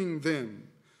enabling them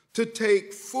to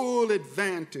take full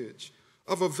advantage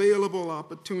of available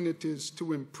opportunities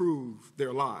to improve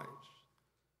their lives.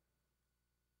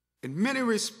 In many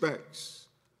respects,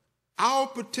 our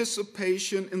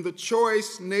participation in the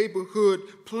Choice Neighborhood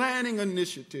Planning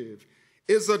Initiative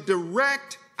is a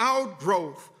direct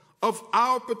outgrowth of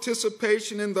our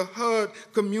participation in the HUD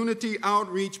Community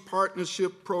Outreach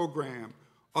Partnership Program,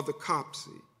 or the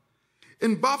COPSI.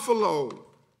 In Buffalo,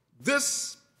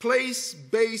 this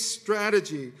place-based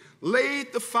strategy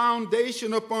laid the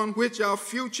foundation upon which our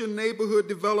future neighborhood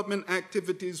development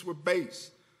activities were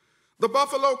based. The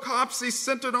Buffalo COPSI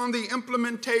centered on the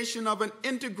implementation of an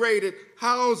integrated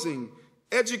housing,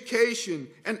 education,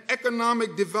 and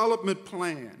economic development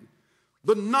plan.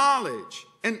 The knowledge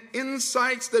and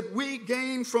insights that we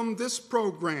gained from this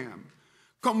program,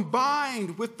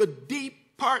 combined with the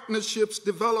deep partnerships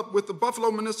developed with the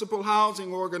Buffalo Municipal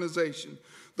Housing Organization,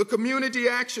 the Community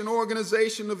Action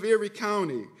Organization of Erie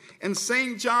County, and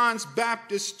St. John's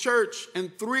Baptist Church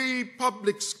and 3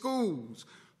 public schools,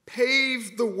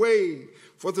 paved the way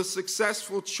for the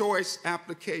successful Choice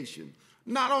application.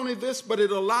 Not only this, but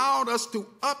it allowed us to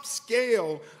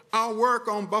upscale our work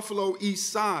on Buffalo East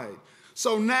Side.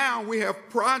 So now we have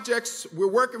projects, we're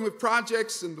working with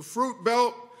projects in the Fruit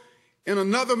Belt, in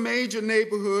another major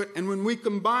neighborhood, and when we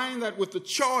combine that with the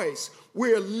Choice,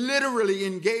 we're literally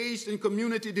engaged in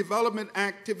community development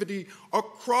activity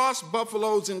across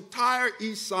Buffalo's entire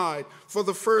East Side for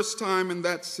the first time in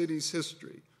that city's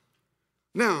history.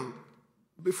 Now,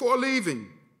 before leaving,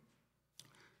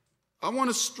 I want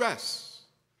to stress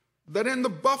that in the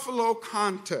Buffalo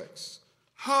context,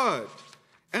 HUD,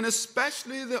 and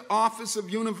especially the Office of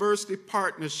University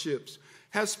Partnerships,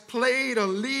 has played a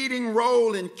leading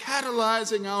role in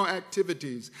catalyzing our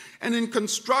activities and in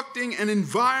constructing an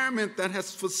environment that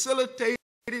has facilitated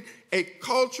a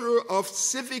culture of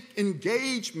civic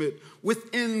engagement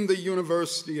within the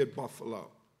University at Buffalo.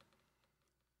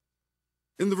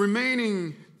 In the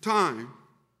remaining time,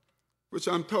 which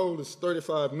I'm told is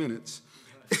 35 minutes,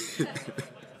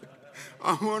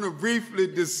 I want to briefly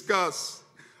discuss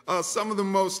some of the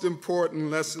most important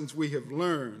lessons we have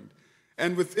learned.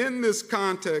 And within this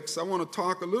context, I want to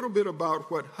talk a little bit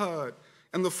about what HUD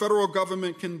and the federal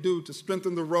government can do to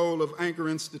strengthen the role of anchor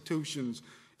institutions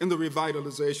in the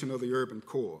revitalization of the urban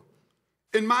core.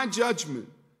 In my judgment,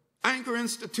 anchor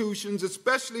institutions,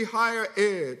 especially higher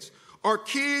eds, are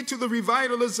key to the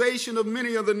revitalization of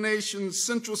many of the nation's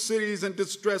central cities and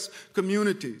distressed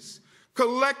communities.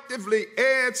 Collectively,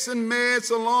 eds and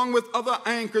meds, along with other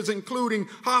anchors, including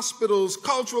hospitals,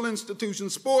 cultural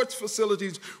institutions, sports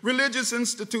facilities, religious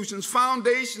institutions,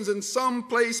 foundations, and some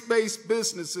place-based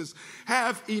businesses,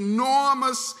 have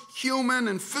enormous human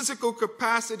and physical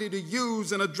capacity to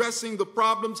use in addressing the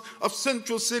problems of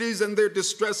central cities and their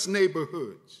distressed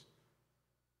neighborhoods.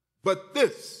 But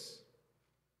this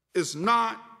is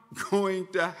not going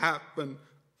to happen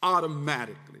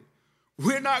automatically.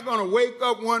 We're not going to wake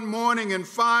up one morning and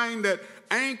find that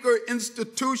anchor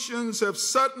institutions have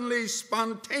suddenly,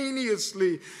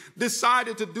 spontaneously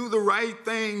decided to do the right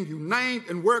thing, unite,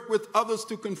 and work with others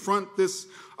to confront this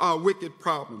wicked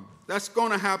problem. That's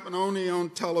going to happen only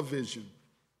on television.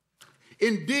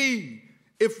 Indeed,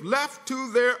 if left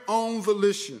to their own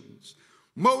volitions,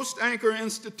 most anchor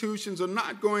institutions are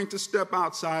not going to step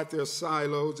outside their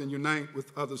silos and unite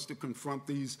with others to confront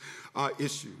these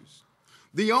issues.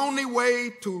 The only way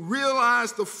to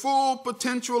realize the full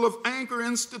potential of anchor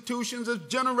institutions as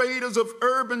generators of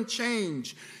urban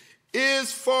change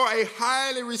is for a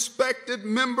highly respected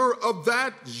member of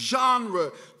that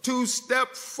genre to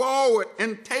step forward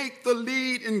and take the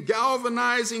lead in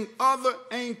galvanizing other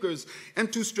anchors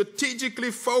and to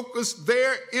strategically focus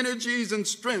their energies and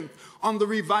strength on the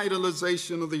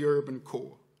revitalization of the urban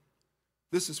core.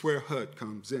 This is where HUD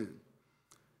comes in.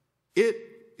 It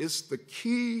is the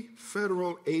key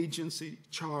federal agency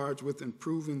charged with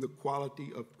improving the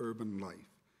quality of urban life.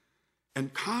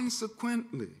 And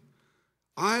consequently,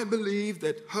 I believe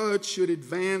that HUD should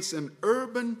advance an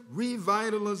urban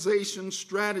revitalization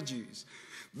strategies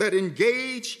that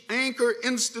engage anchor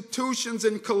institutions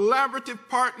in collaborative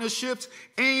partnerships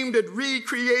aimed at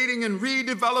recreating and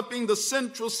redeveloping the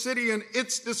central city and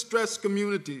its distressed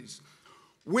communities.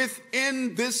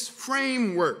 Within this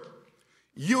framework,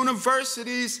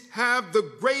 universities have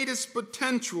the greatest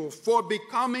potential for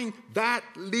becoming that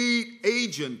lead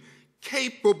agent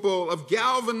capable of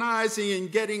galvanizing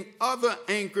and getting other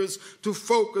anchors to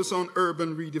focus on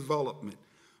urban redevelopment.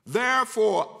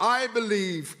 Therefore, I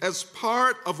believe as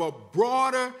part of a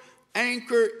broader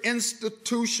anchor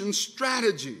institution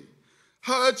strategy,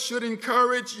 HUD should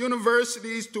encourage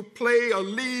universities to play a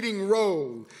leading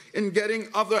role in getting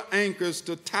other anchors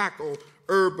to tackle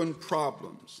urban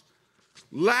problems.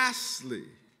 Lastly,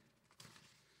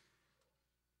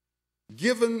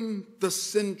 given the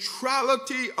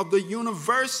centrality of the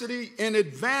university in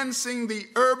advancing the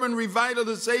urban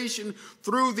revitalization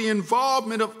through the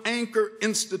involvement of anchor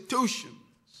institutions,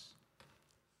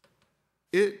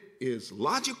 it is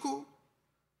logical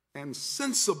and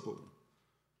sensible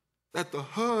that the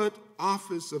HUD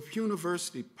Office of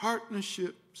University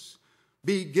Partnerships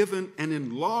be given an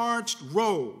enlarged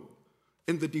role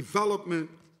in the development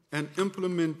and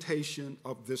implementation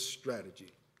of this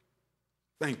strategy.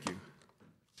 Thank you.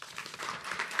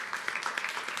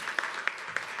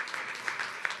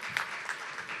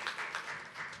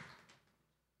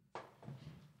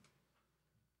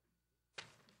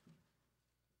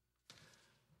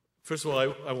 First of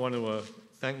all, I want to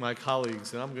thank my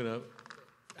colleagues, and I'm going to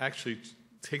actually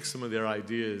take some of their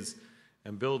ideas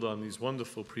and build on these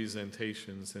wonderful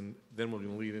presentations, and then we're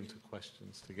going to lead into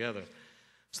questions together.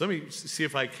 So let me see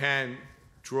if I can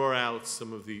draw out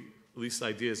some of the, at least,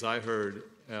 ideas I heard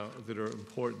that are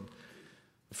important.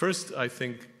 First, I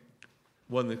think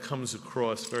one that comes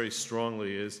across very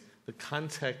strongly is the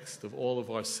context of all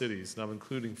of our cities, and I'm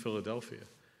including Philadelphia.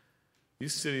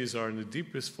 These cities are in the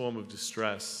deepest form of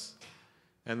distress,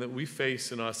 and that we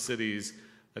face in our cities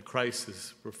a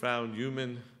crisis, profound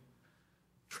human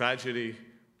tragedy,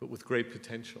 but with great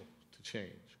potential to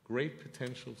change. Great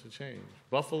potential to change.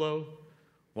 Buffalo,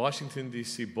 Washington,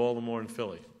 D.C., Baltimore, and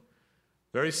Philly.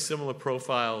 Very similar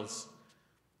profiles,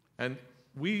 and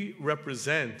we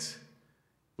represent,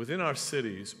 within our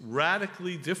cities,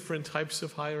 radically different types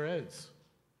of higher eds.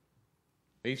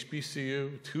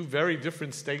 HBCU, two very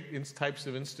different types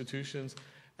of institutions,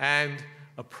 and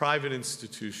a private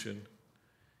institution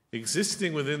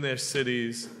existing within their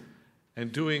cities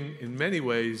and doing, in many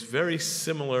ways, very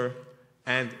similar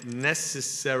and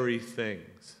necessary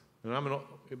things. And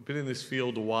I've been in this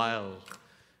field a while,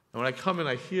 and when I come and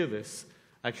I hear this,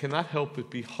 I cannot help but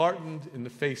be heartened in the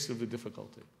face of the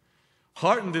difficulty.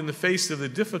 Heartened in the face of the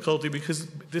difficulty because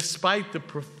despite the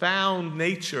profound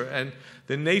nature and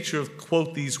the nature of,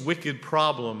 quote, these wicked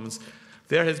problems,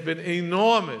 there has been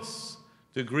enormous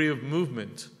degree of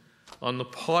movement on the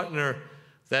partner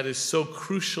that is so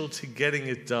crucial to getting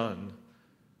it done,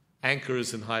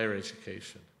 anchors in higher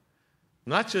education.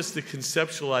 Not just the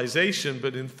conceptualization,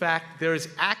 but in fact, there is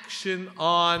action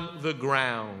on the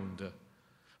ground.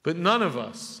 But none of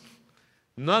us,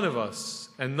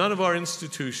 and none of our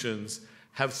institutions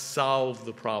have solved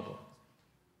the problem.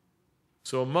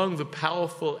 So among the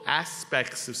powerful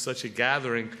aspects of such a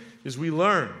gathering is we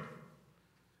learn.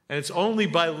 And it's only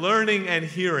by learning and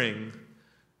hearing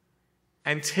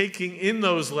and taking in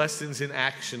those lessons in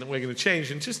action that we're going to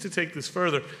change. And just to take this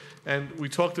further, and we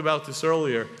talked about this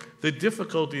earlier, the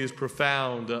difficulty is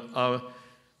profound.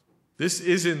 This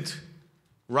isn't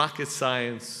rocket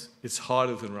science. It's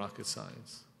harder than rocket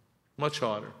science. Much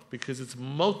harder, because it's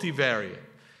multivariate,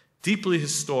 deeply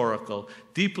historical,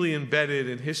 deeply embedded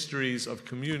in histories of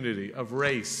community, of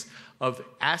race, of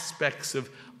aspects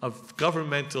of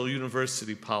governmental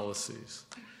university policies.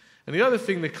 And the other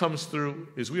thing that comes through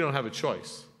is we don't have a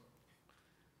choice.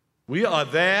 We are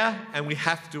there and we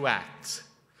have to act.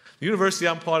 The university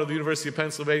I'm part of, the University of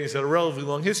Pennsylvania, has had a relatively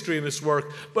long history in this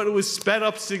work, but it was sped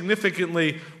up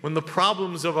significantly when the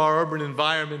problems of our urban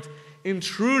environment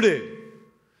intruded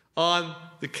on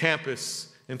the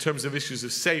campus in terms of issues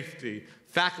of safety,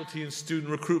 faculty and student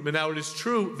recruitment. Now, it is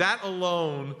true that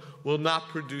alone will not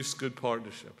produce good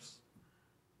partnerships.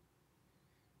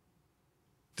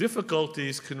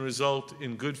 Difficulties can result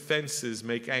in good fences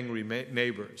make angry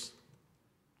neighbors.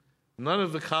 None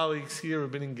of the colleagues here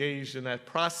have been engaged in that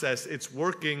process. It's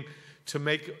working to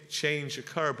make change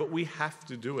occur, but we have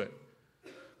to do it.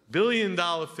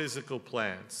 Billion-dollar physical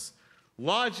plants,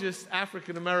 largest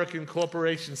African-American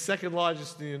corporation, second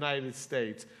largest in the United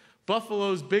States,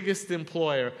 Buffalo's biggest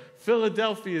employer,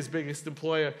 Philadelphia's biggest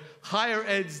employer. Higher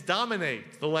eds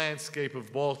dominate the landscape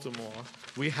of Baltimore.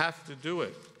 We have to do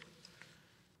it.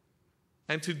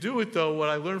 And to do it, though, what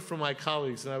I learned from my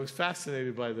colleagues, and I was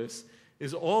fascinated by this,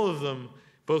 is all of them,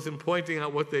 both in pointing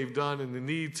out what they've done and the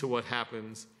need to what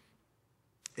happens,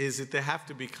 is that they have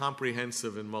to be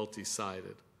comprehensive and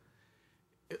multi-sided.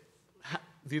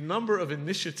 The number of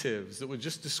initiatives that were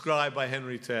just described by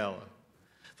Henry Taylor,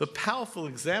 the powerful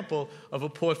example of a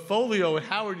portfolio at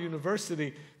Howard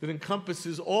University that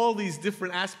encompasses all these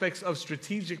different aspects of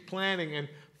strategic planning and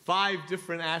 5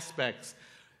 different aspects.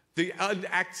 The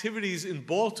activities in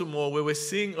Baltimore where we're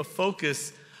seeing a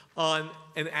focus on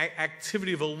an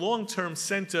activity of a long-term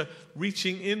center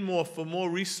reaching in more for more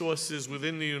resources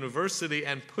within the university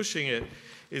and pushing it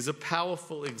is a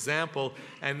powerful example.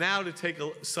 And now to take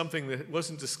something that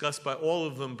wasn't discussed by all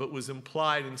of them but was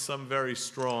implied in some very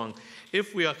strong,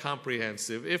 if we are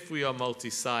comprehensive, if we are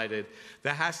multi-sided,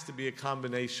 there has to be a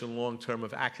combination long-term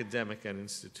of academic and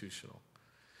institutional.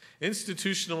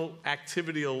 Institutional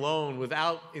activity alone,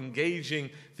 without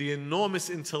engaging the enormous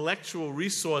intellectual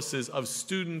resources of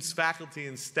students, faculty,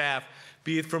 and staff,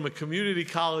 be it from a community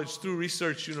college through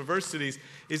research universities,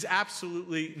 is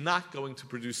absolutely not going to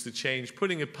produce the change.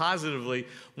 Putting it positively,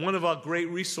 one of our great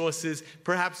resources,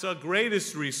 perhaps our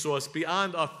greatest resource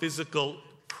beyond our physical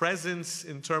presence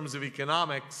in terms of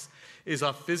economics, is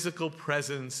our physical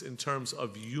presence in terms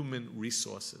of human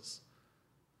resources.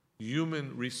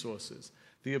 Human resources.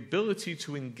 The ability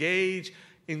to engage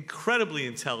incredibly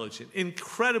intelligent,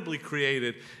 incredibly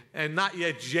creative, and not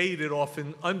yet jaded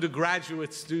often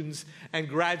undergraduate students and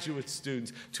graduate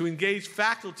students, to engage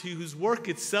faculty whose work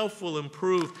itself will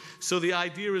improve. So the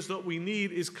idea is what we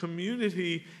need is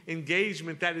community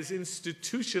engagement that is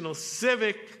institutional,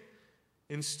 civic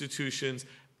institutions,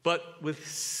 but with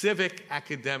civic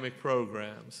academic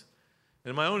programs. And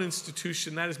in my own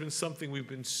institution, that has been something we've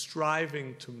been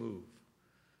striving to move.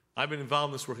 I've been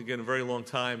involved in this work again a very long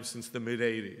time, since the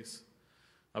mid-'80s.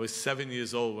 I was 7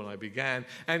 years old when I began.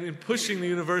 And in pushing the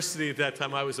university at that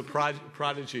time, I was a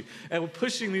prodigy. And with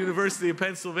pushing the University of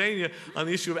Pennsylvania on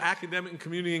the issue of academic and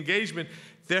community engagement,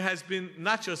 there has been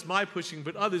not just my pushing,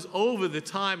 but others over the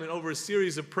time and over a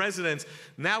series of presidents.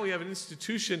 Now we have an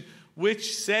institution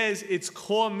which says its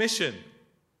core mission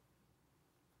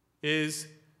is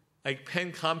a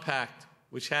Penn Compact,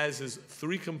 which has as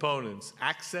 3 components: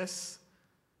 access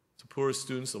to poorer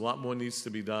students, a lot more needs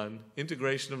to be done,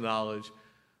 integration of knowledge,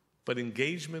 but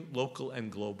engagement local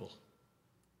and global.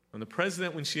 And the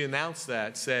president, when she announced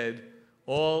that, said,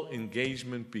 all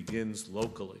engagement begins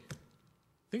locally.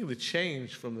 Think of the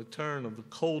change from the turn of the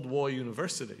Cold War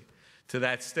university to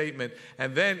that statement,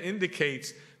 and then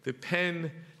indicates that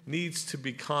Penn needs to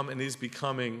become, and is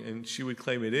becoming, and she would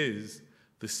claim it is,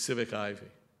 the civic ivy.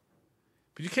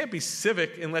 But you can't be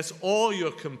civic unless all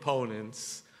your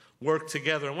components work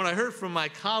together. And what I heard from my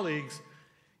colleagues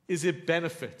is it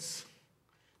benefits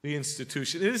the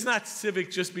institution. It is not civic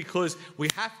just because we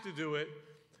have to do it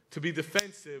to be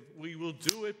defensive. We will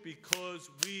do it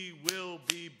because we will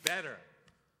be better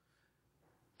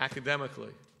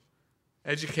academically,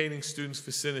 educating students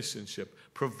for citizenship,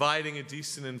 providing a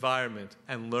decent environment,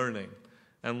 and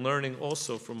learning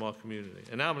also from our community.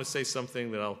 And now I'm going to say something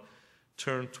that I'll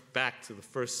turn back to the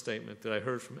first statement that I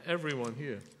heard from everyone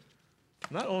here.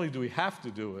 Not only do we have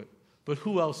to do it, but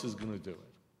who else is going to do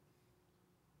it?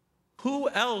 Who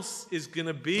else is going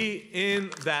to be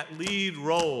in that lead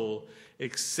role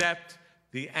except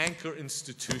the anchor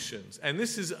institutions? And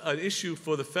this is an issue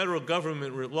for the federal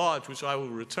government writ large, which I will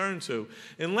return to,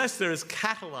 unless there is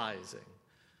catalyzing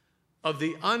of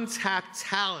the untapped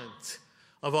talent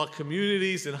of our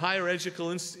communities and higher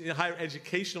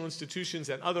educational institutions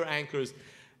and other anchors.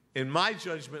 In my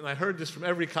judgment, and I heard this from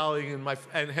every colleague,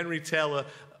 and Henry Taylor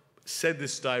said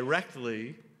this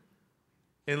directly,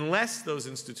 unless those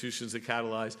institutions are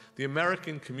catalyzed, the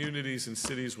American communities and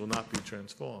cities will not be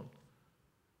transformed.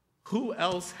 Who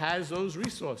else has those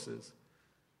resources?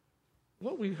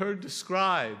 What we heard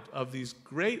described of these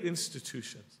great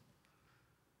institutions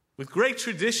with great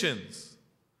traditions,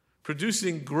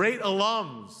 producing great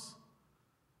alums,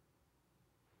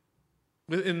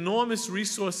 with enormous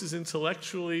resources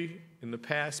intellectually in the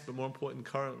past, but more important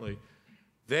currently,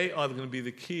 they are going to be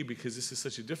the key, because this is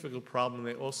such a difficult problem.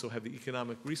 They also have the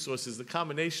economic resources. The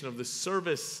combination of the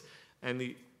service and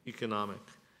the economic.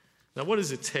 Now, what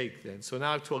does it take then? So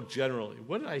now I've talked generally.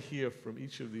 What did I hear from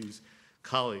each of these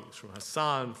colleagues, from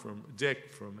Hassan, from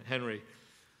Dick, from Henry?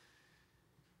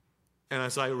 And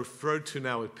as I referred to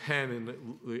now with Penn, and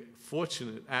the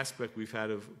fortunate aspect we've had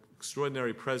of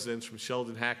extraordinary presidents from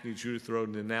Sheldon Hackney, Judith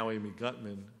Rodin, and now Amy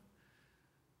Gutmann,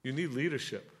 you need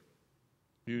leadership.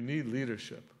 You need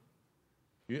leadership.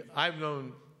 I've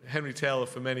known Henry Taylor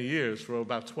for many years, for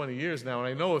about 20 years now, and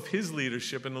I know of his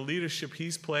leadership and the leadership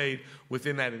he's played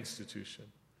within that institution.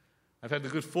 I've had the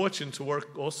good fortune to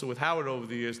work also with Howard over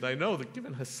the years, and I know that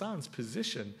given Hassan's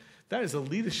position, that is a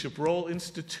leadership role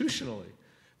institutionally.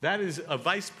 That is a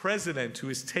vice president who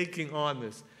is taking on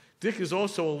this. Dick is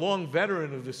also a long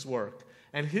veteran of this work,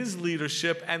 and his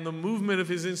leadership and the movement of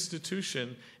his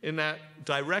institution in that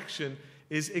direction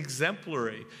is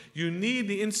exemplary. You need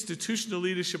the institutional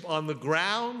leadership on the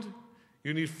ground,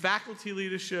 you need faculty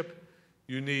leadership,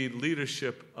 you need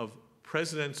leadership of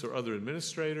presidents or other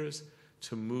administrators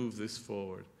to move this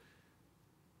forward.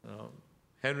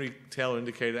 Henry Taylor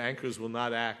indicated anchors will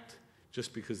not act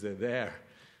just because they're there.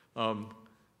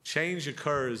 Change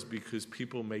occurs because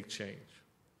people make change.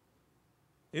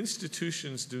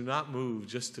 Institutions do not move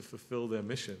just to fulfill their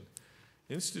mission.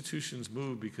 Institutions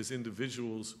move because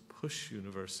individuals push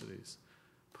universities,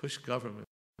 push government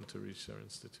to reach their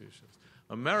institutions.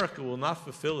 America will not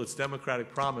fulfill its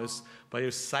democratic promise by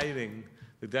reciting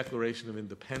the Declaration of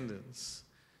Independence.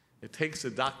 It takes a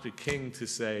Dr. King to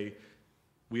say,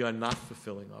 we are not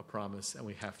fulfilling our promise and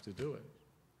we have to do it.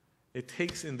 It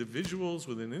takes individuals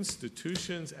within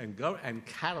institutions and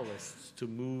catalysts to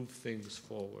move things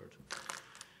forward.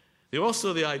 There's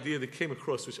also the idea that came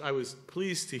across, which I was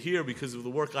pleased to hear because of the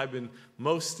work I've been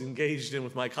most engaged in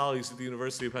with my colleagues at the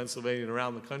University of Pennsylvania and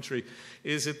around the country,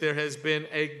 is that there has been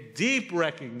a deep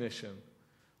recognition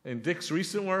in Dick's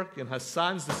recent work, in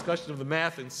Hassan's discussion of the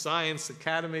Math and Science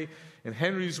Academy, in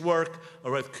Henry's work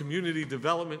around community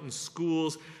development in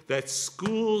schools, that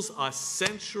schools are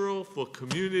central for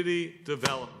community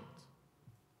development.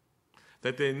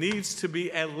 That there needs to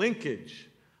be a linkage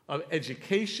of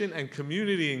education and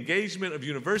community engagement of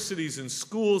universities and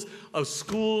schools and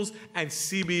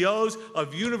CBOs,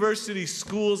 of universities,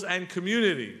 schools, and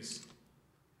communities.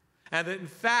 And that, in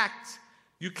fact,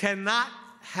 you cannot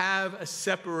have a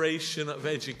separation of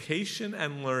education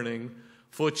and learning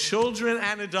for children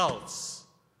and adults.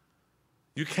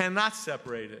 You cannot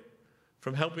separate it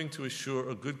from helping to assure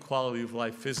a good quality of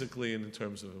life physically and in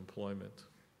terms of employment.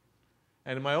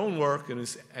 And in my own work, and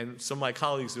some of my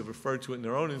colleagues have referred to it in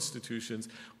their own institutions,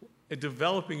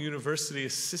 developing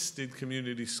university-assisted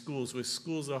community schools, where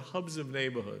schools are hubs of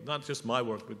neighborhood, not just my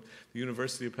work, but the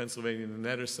University of Pennsylvania and the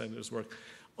Netter Center's work,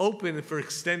 open for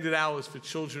extended hours for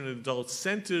children and adults,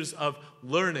 centers of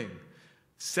learning,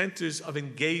 centers of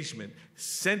engagement,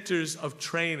 centers of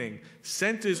training,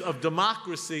 centers of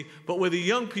democracy, but where the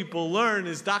young people learn,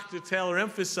 as Dr. Taylor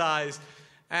emphasized,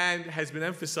 and has been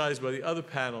emphasized by the other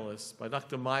panelists, by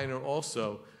Dr. Miner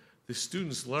also, the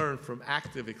students learn from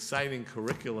active, exciting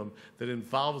curriculum that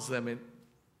involves them in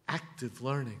active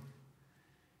learning,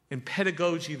 in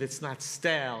pedagogy that's not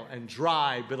stale and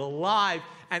dry, but alive,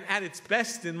 and at its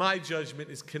best, in my judgment,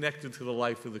 is connected to the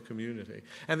life of the community.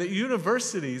 And that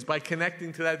universities, by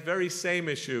connecting to that very same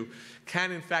issue,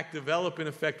 can in fact develop, in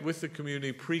effect, with the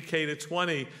community, pre-K to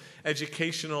 20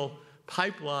 educational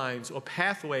pipelines or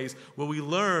pathways where we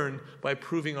learn by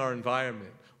improving our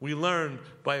environment. We learn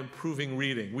by improving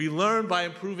reading. We learn by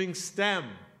improving STEM.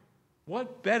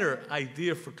 What better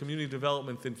idea for community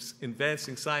development than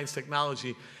advancing science,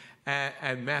 technology,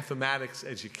 and mathematics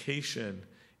education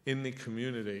in the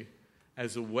community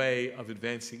as a way of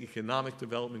advancing economic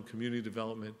development, community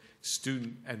development,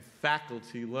 student and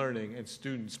faculty learning, and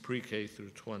students pre-K through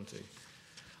 20.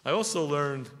 I also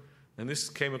learned, and this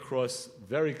came across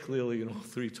very clearly in all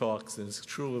three talks, and it's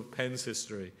true of Penn's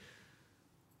history,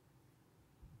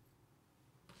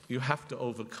 you have to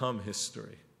overcome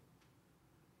history.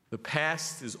 The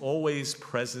past is always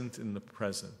present in the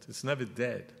present. It's never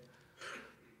dead.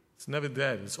 It's never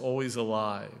dead. It's always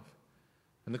alive.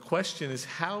 And the question is,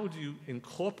 how do you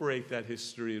incorporate that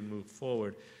history and move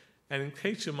forward? And in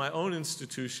case of my own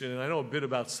institution, and I know a bit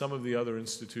about some of the other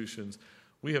institutions,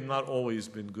 we have not always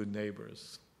been good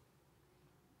neighbors.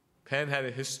 Penn had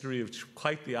a history of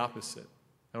quite the opposite.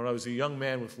 And when I was a young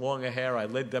man with longer hair, I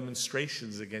led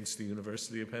demonstrations against the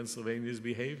University of Pennsylvania's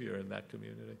behavior in that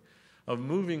community, of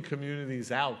moving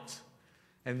communities out,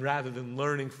 and rather than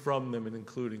learning from them and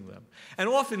including them. And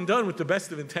often done with the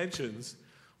best of intentions.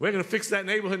 We're going to fix that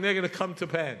neighborhood and they're going to come to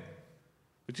Penn.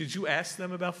 But did you ask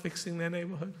them about fixing their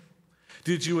neighborhood?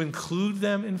 Did you include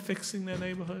them in fixing their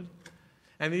neighborhood?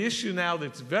 And the issue now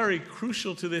that's very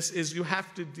crucial to this is you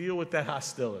have to deal with that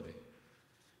hostility.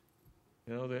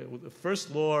 You know, the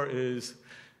first law is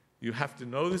you have to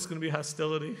know there's going to be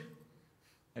hostility,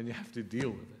 and you have to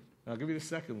deal with it. And I'll give you the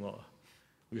second law.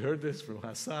 We heard this from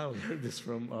Hassan, we heard this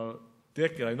from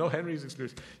Dick, and I know Henry's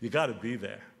experience. You got to be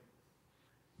there.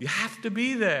 You have to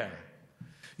be there.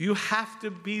 You have to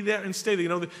be there and stay there. You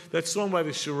know, that song by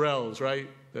the Shirelles, right?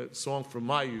 That song from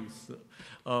my youth,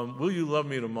 Will You Love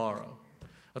Me Tomorrow?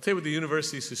 I'll tell you what the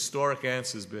university's historic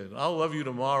answer has been. I'll love you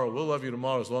tomorrow, we'll love you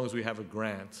tomorrow as long as we have a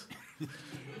grant.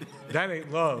 That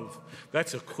ain't love.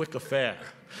 That's a quick affair.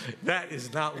 That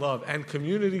is not love. And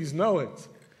communities know it.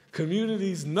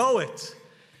 Communities know it.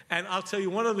 And I'll tell you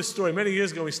one other story. Many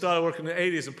years ago, we started working in the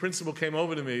 80s. A principal came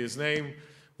over to me. His name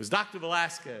was Dr.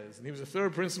 Velasquez, and he was the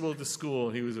third principal at the school,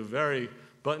 and he was a very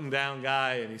buttoned-down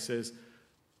guy, and he says,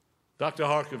 Dr.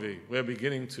 Harkavy, we're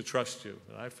beginning to trust you.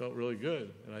 And I felt really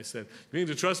good. And I said,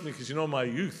 beginning to trust me because you know my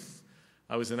youth.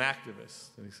 I was an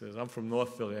activist. And he says, I'm from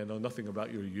North Philly. I know nothing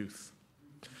about your youth.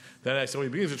 Then I said, well, he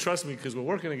begins to trust me because we're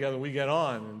working together and we get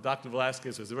on. And Dr.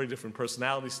 Velasquez has a very different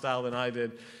personality style than I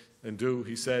did and do.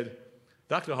 He said,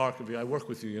 Dr. Harkavy, I work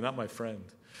with you. You're not my friend.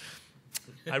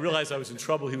 I realized I was in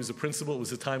trouble. He was a principal. It was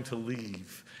the time to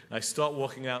leave. And I start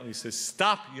walking out, and he says,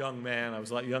 stop, young man. I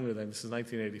was a lot younger then. This is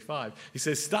 1985. He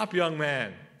says, stop, young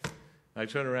man. And I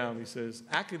turn around. He says,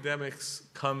 academics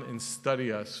come and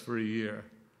study us for a year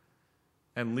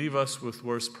and leave us with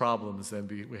worse problems than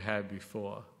we had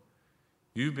before.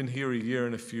 You've been here a year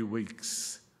and a few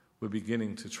weeks. We're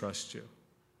beginning to trust you.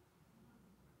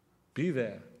 Be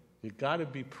there. You've got to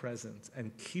be present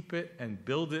and keep it and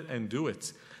build it and do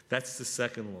it. That's the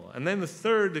second law. And then the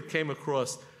third that came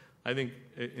across, I think,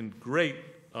 in great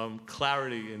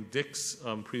clarity in Dick's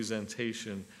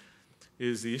presentation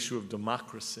is the issue of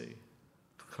democracy.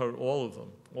 Covered all of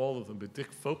them, but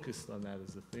Dick focused on that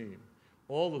as a theme.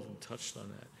 All of them touched on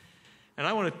that. And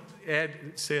I want to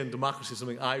say on democracy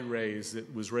something I raised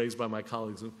that was raised by my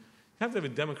colleagues. You have to have a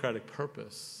democratic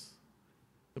purpose.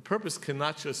 The purpose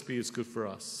cannot just be it's good for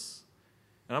us.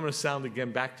 And I'm going to sound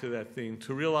again back to that theme,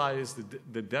 to realize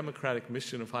the democratic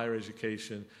mission of higher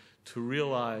education, to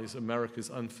realize America's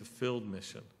unfulfilled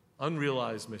mission,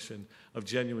 unrealized mission of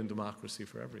genuine democracy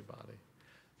for everybody.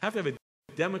 Have to have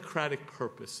a democratic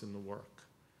purpose in the work.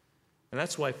 And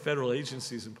that's why federal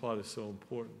agencies in part are so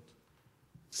important.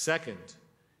 Second,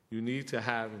 you need to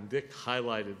have, and Dick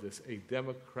highlighted this, a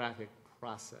democratic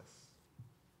process.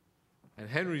 And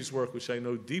Henry's work, which I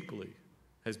know deeply,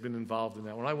 has been involved in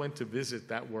that. When I went to visit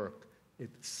that work, it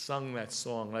sung that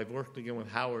song. And I've worked again with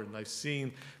Howard, and I've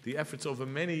seen the efforts over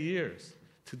many years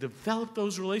to develop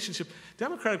those relationships.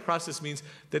 Democratic process means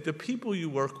that the people you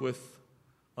work with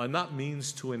are not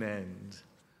means to an end,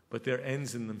 but they're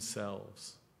ends in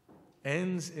themselves.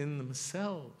 Ends in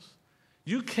themselves.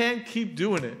 You can't keep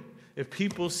doing it if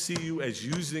people see you as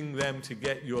using them to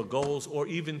get your goals or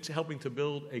even to helping to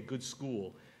build a good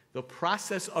school. The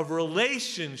process of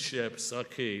relationships are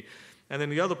key. And then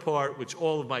the other part, which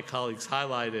all of my colleagues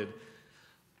highlighted,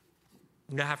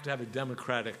 you have to have a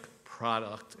democratic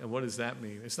product. And what does that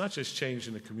mean? It's not just change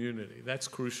in the community. That's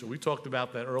crucial. We talked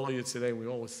about that earlier today, and we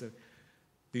always said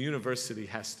the university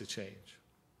has to change.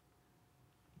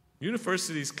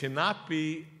 Universities cannot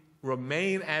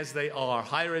remain as they are,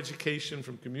 higher education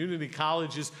from community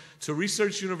colleges to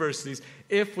research universities,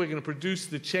 if we're going to produce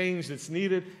the change that's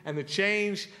needed. And the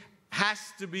change has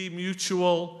to be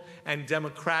mutual and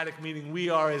democratic, meaning we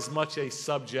are as much a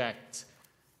subject.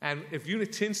 And if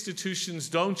institutions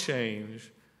don't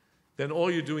change, then all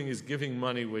you're doing is giving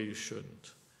money where you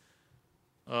shouldn't.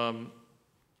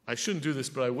 I shouldn't do this,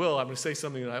 but I will. I'm going to say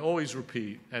something that I always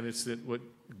repeat, and it's that what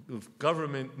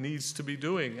government needs to be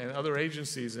doing, and other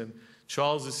agencies, and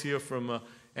Charles is here from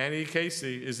Annie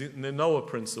Casey, is the NOAA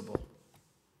principle.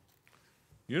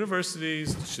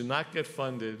 Universities should not get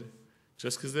funded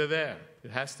just because they're there.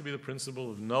 It has to be the principle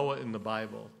of Noah in the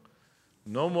Bible.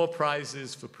 No more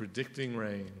prizes for predicting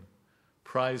rain,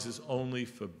 prizes only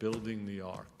for building the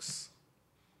arks,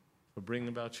 for bringing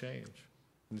about change.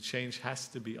 And the change has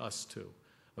to be us too.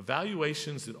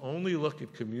 Evaluations that only look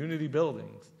at community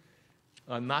buildings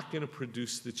are not going to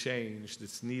produce the change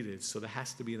that's needed. So there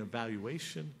has to be an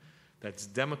evaluation that's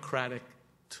democratic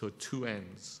to two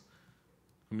ends,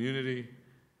 community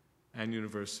and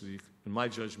university. In my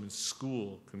judgment,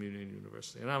 school, community, and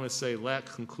university. And I'm going to say,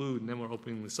 conclude, and then we're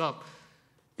opening this up.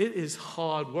 It is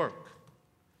hard work.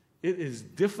 It is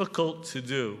difficult to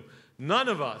do. None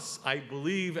of us, I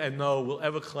believe and know, will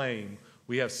ever claim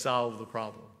we have solved the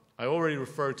problem. I already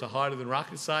referred to harder than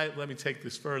rocket science. Let me take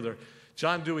this further.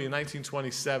 John Dewey in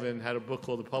 1927 had a book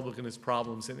called The Public and Its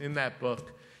Problems, and in that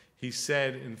book, He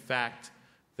said, in fact,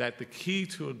 that the key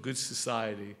to a good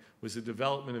society was the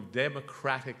development of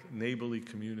democratic, neighborly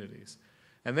communities.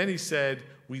 And then he said,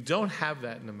 we don't have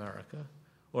that in America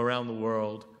or around the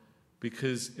world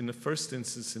because, in the first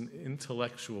instance, an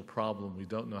intellectual problem, we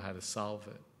don't know how to solve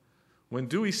it. When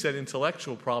Dewey said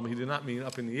intellectual problem, he did not mean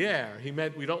up in the air. He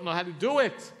meant we don't know how to do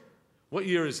it. What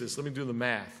year is this? Let me do the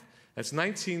math. That's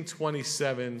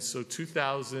 1927, so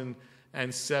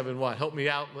 2007, what? Help me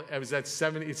out. Was that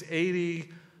 70? It's 80.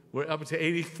 We're up to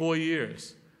 84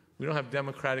 years. We don't have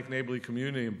democratic neighborly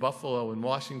community in Buffalo, in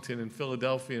Washington, in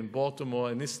Philadelphia, in Baltimore,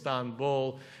 in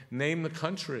Istanbul. Name the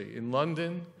country. In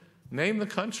London. Name the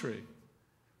country.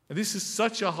 And this is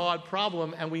such a hard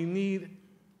problem, and we need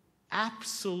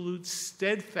absolute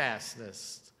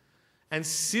steadfastness and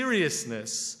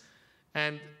seriousness.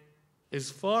 And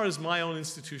as far as my own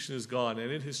institution has gone,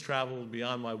 and it has traveled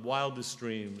beyond my wildest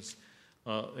dreams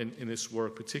in this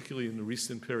work, particularly in the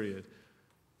recent period,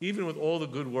 even with all the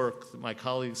good work that my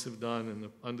colleagues have done and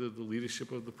under the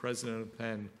leadership of the president of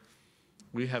Penn,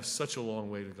 we have such a long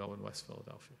way to go in West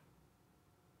Philadelphia.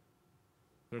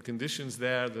 There are conditions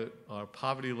there that are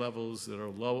poverty levels that are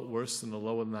worse than the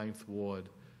lower Ninth Ward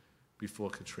before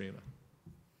Katrina.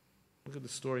 Look at the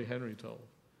story Henry told,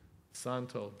 Son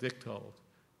told, Dick told.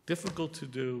 Difficult to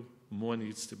do, more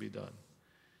needs to be done.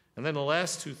 And then the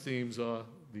last two themes are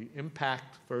the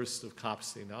impact first of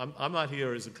COPSI. Now, I'm not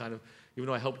here as a kind of, even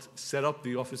though I helped set up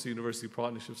the Office of University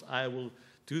Partnerships, I will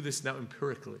do this now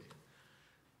empirically.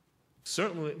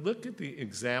 Certainly, look at the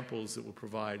examples that were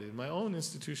provided. In my own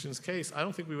institution's case, I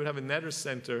don't think we would have a netter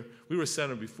center. We were a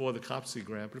center before the COPSI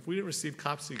grant, but if we didn't receive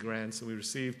COPSI grants, and we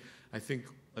received, I think,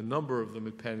 a number of them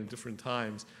at Penn at different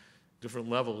times, different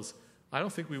levels, I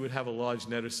don't think we would have a large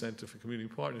netter center for community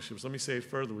partnerships. Let me say it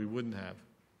further, we wouldn't have.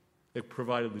 It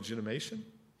provided legitimation.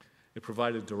 It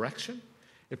provided direction.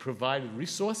 It provided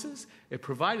resources. It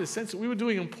provided a sense that we were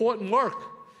doing important work.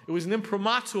 It was an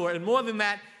imprimatur, and more than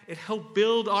that, it helped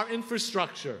build our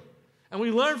infrastructure. And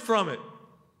we learned from it.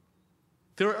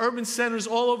 There are urban centers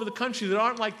all over the country that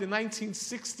aren't like the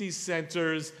 1960s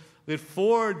centers that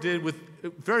Ford did with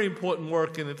very important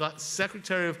work, and the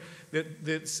secretary of,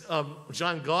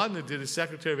 John Gardner did as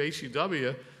secretary of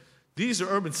HUD. These are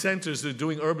urban centers that are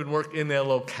doing urban work in their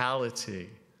locality.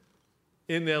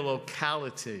 In their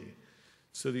locality.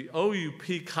 So the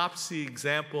OUP COPSI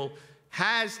example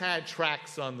has had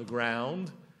tracks on the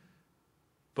ground,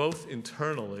 both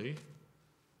internally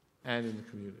and in the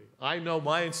community. I know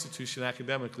my institution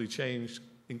academically changed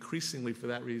increasingly for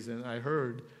that reason. I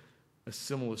heard a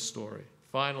similar story.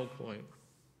 Final point.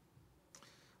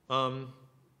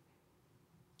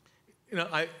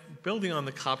 Building on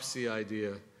the COPSI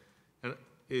idea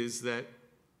is that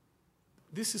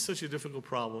this is such a difficult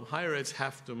problem. Higher eds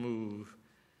have to move.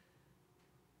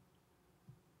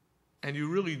 And you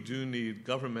really do need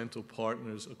governmental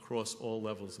partners across all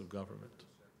levels of government.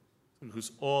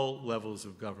 Across all levels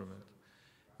of government.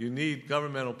 You need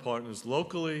governmental partners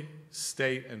locally,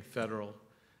 state, and federal.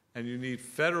 And you need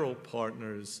federal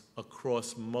partners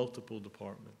across multiple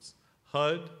departments.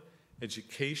 HUD,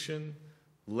 education,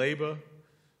 labor,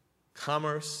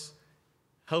 commerce,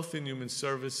 health and human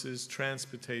services,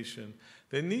 transportation.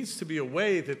 There needs to be a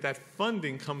way that that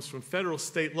funding comes from federal,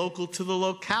 state, local to the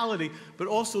locality, but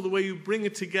also the way you bring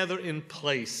it together in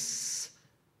place.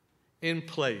 In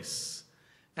place.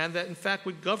 And that, in fact,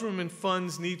 what government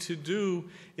funds need to do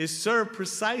is serve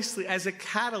precisely as a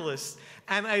catalyst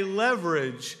and a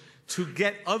leverage to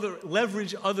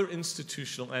leverage other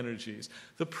institutional energies.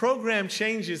 The program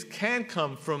changes can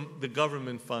come from the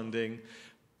government funding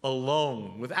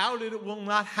alone. Without it, it will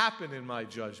not happen, in my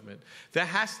judgment.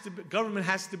 Government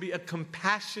has to be a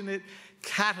compassionate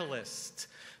catalyst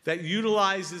that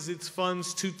utilizes its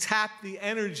funds to tap the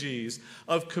energies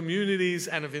of communities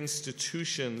and of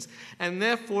institutions. And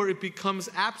therefore, it becomes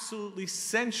absolutely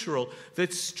central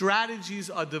that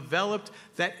strategies are developed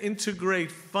that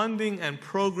integrate funding and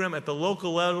program at the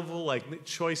local level, like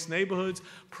choice neighborhoods,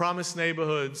 promise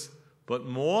neighborhoods, but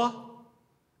more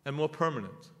and more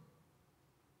permanent.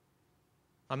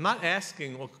 I'm not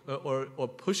asking or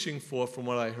pushing for, from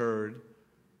what I heard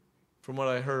from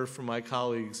my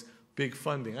colleagues, big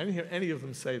funding. I didn't hear any of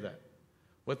them say that.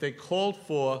 What they called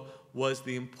for was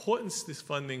the importance this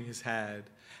funding has had,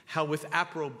 how with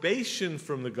approbation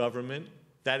from the government,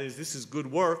 that is, this is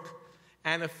good work,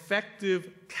 and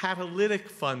effective catalytic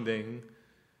funding,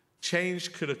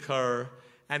 change could occur,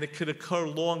 and it could occur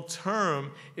long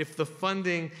term if the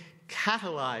funding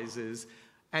catalyzes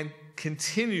and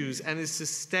continues and is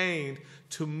sustained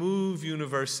to move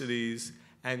universities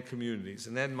and communities.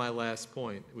 And then my last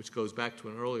point, which goes back to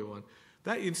an earlier one,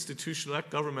 that institutional, that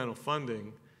governmental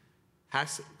funding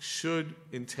should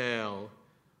entail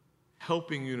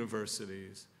helping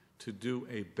universities to do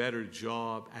a better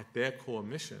job at their core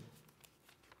mission,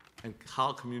 and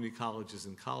community colleges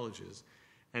and colleges,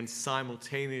 and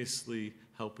simultaneously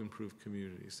help improve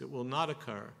communities. It will not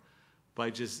occur by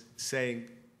just saying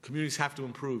communities have to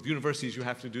improve, universities, you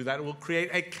have to do that. It will create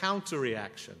a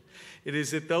counter-reaction. It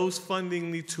is that those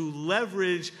funding need to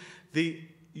leverage the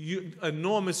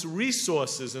enormous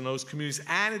resources in those communities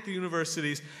and at the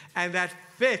universities, and that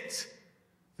fit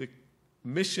the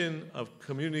mission of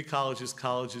community colleges,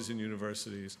 colleges, and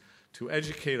universities to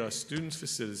educate our students for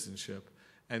citizenship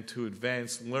and to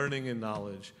advance learning and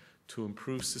knowledge, to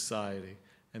improve society,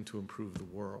 and to improve the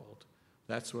world.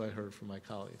 That's what I heard from my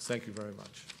colleagues. Thank you very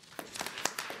much.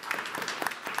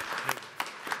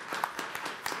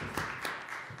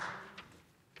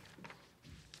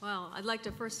 Well, I'd like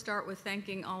to first start with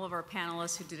thanking all of our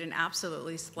panelists who did an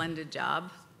absolutely splendid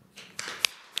job.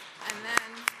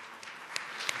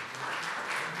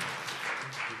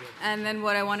 And then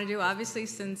what I want to do, obviously,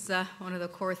 since one of the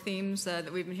core themes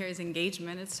that we've been hearing is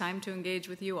engagement, it's time to engage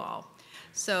with you all.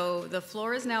 So the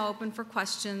floor is now open for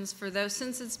questions. For those,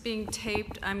 since it's being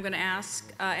taped, I'm going to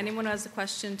ask anyone who has a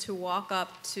question to walk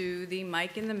up to the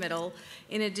mic in the middle.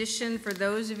 In addition, for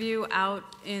those of you out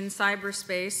in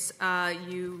cyberspace,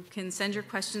 you can send your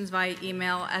questions via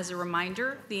email. As a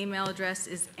reminder, the email address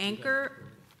is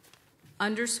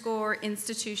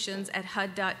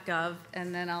anchor_institutions@hud.gov,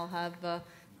 and then I'll have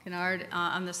Kennard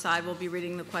on the side will be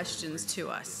reading the questions to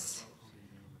us.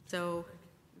 So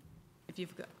if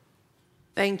you've got.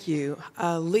 Thank you.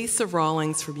 Lisa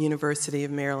Rawlings from University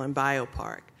of Maryland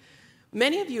Biopark.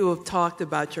 Many of you have talked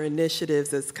about your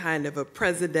initiatives as kind of a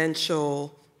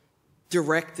presidential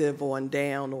directive on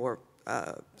down, or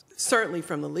certainly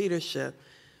from the leadership.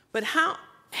 But how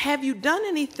have you done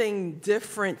anything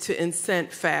different to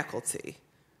incent faculty?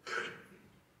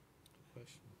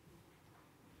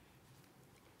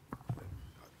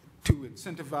 To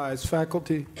incentivize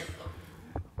faculty?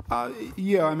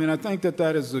 Yeah, I mean, I think that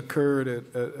has occurred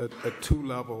at two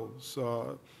levels.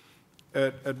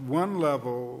 At one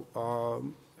level,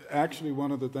 actually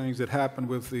one of the things that happened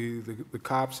with the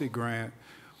COPSI grant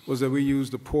was that we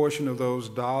used a portion of those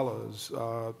dollars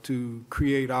to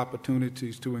create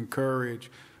opportunities to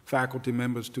encourage faculty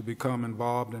members to become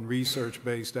involved in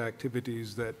research-based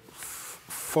activities that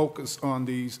focus on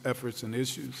these efforts and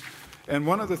issues. And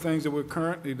one of the things that we're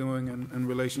currently doing in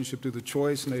relationship to the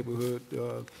Choice Neighborhood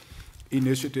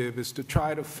initiative is to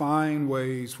try to find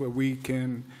ways where we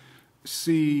can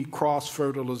see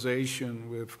cross-fertilization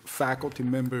with faculty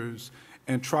members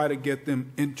and try to get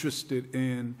them interested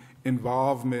in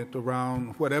involvement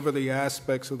around whatever the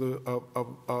aspects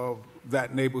of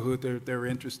that neighborhood they're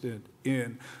interested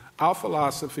in. Our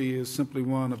philosophy is simply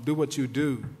one of do what you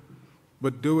do,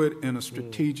 but do it in a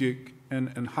strategic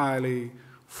and highly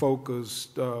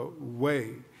focused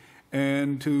way,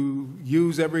 and to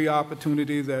use every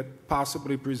opportunity that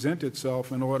possibly presents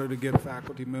itself in order to get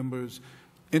faculty members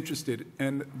interested.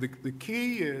 And the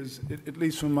key is, at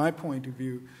least from my point of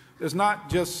view, there's not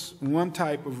just one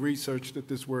type of research that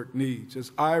this work needs.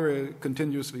 As Ira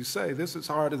continuously say, this is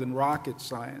harder than rocket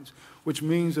science, which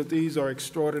means that these are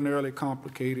extraordinarily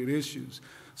complicated issues.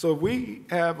 So if we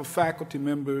have a faculty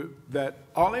member that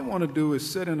all they want to do is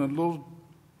sit in a little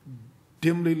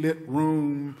dimly lit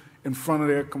room in front of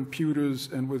their computers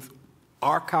and with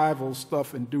archival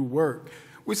stuff and do work,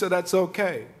 we say that's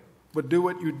okay, but do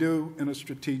what you do in a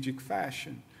strategic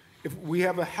fashion. If we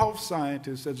have a health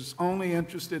scientist that's only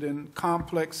interested in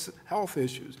complex health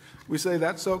issues, we say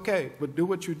that's okay, but do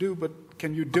what you do, but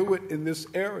can you do it in this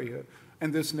area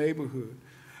and this neighborhood?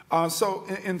 So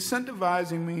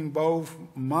incentivizing means both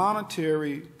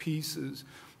monetary pieces,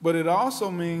 but it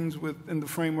also means, within the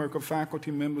framework of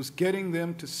faculty members, getting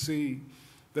them to see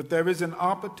that there is an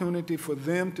opportunity for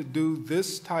them to do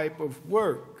this type of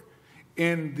work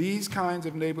in these kinds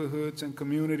of neighborhoods and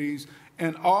communities,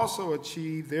 and also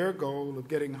achieve their goal of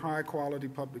getting high-quality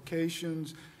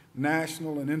publications,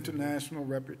 national and international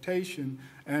reputation,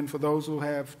 and for those who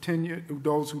have tenure,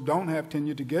 those who don't have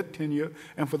tenure to get tenure,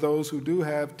 and for those who do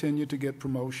have tenure to get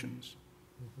promotions.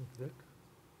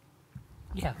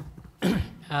 Yeah.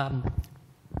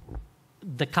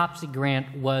 The COPSI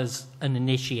grant was an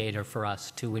initiator for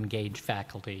us to engage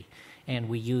faculty, and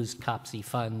we used COPSI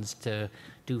funds to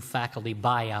do faculty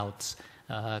buyouts,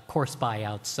 course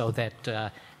buyouts, so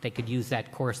that they could use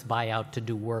that course buyout to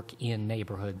do work in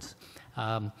neighborhoods.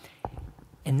 And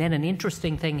then an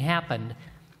interesting thing happened.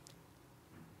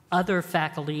 Other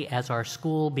faculty, as our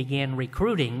school began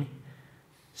recruiting,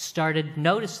 started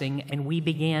noticing, and we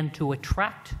began to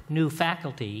attract new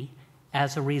faculty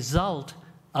as a result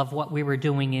of what we were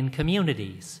doing in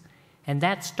communities. And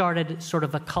that started sort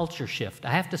of a culture shift.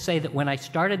 I have to say that when I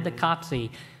started the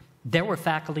COPSI, there were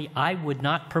faculty I would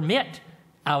not permit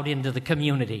out into the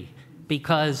community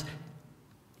because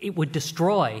it would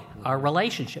destroy our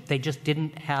relationship. They just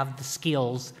didn't have the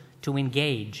skills to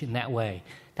engage in that way.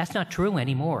 That's not true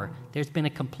anymore. There's been a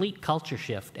complete culture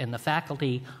shift, and the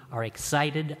faculty are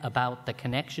excited about the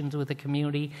connections with the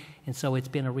community, and so it's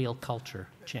been a real culture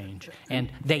change.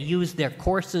 And they use their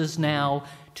courses now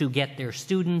to get their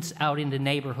students out into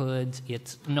neighborhoods.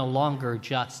 It's no longer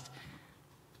just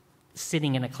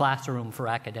sitting in a classroom for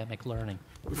academic learning.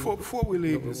 Before we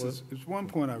leave, this is one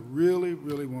point I really,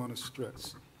 really want to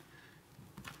stress.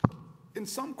 In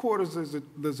some quarters,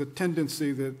 there's a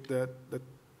tendency that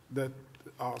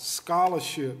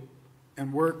scholarship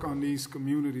and work on these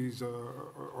communities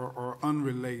are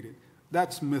unrelated.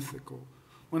 That's mythical.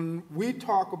 When we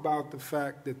talk about the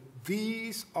fact that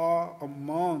these are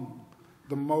among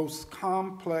the most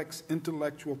complex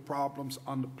intellectual problems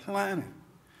on the planet,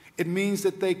 it means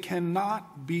that they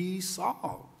cannot be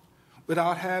solved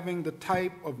without having the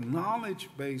type of knowledge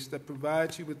base that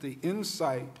provides you with the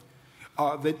insight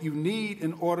that you need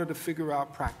in order to figure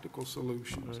out practical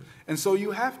solutions. Right. And so you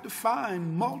have to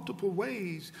find multiple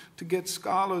ways to get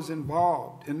scholars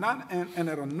involved. And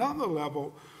at another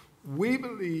level, we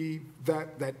believe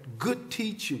that good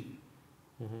teaching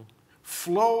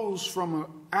flows from an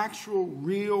actual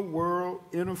real world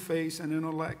interface and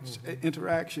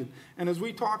interaction. And as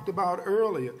we talked about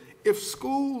earlier, if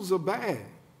schools are bad,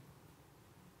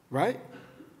 right,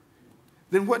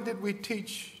 then what did we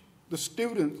teach the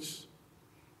students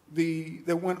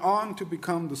that went on to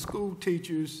become the school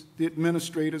teachers, the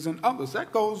administrators, and others?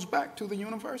 That goes back to the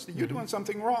university. You're doing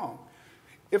something wrong.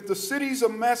 If the cities are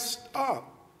messed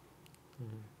up,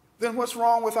 then what's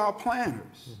wrong with our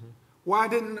planners?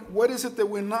 What is it that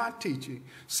we're not teaching?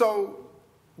 So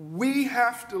we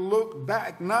have to look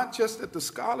back, not just at the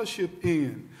scholarship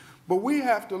end, but we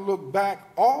have to look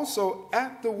back also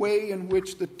at the way in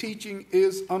which the teaching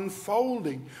is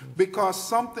unfolding, because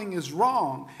something is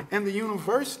wrong, and the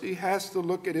university has to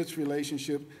look at its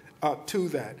relationship to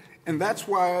that. And that's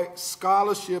why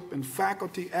scholarship and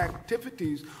faculty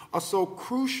activities are so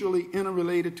crucially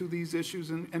interrelated to these issues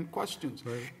and questions.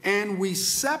 Right. And we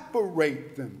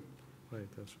separate them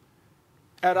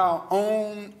at our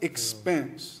own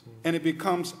expense, and it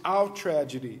becomes our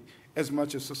tragedy as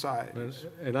much as society.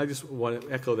 And I just want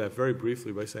to echo that very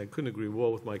briefly by saying I couldn't agree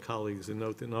more with my colleagues and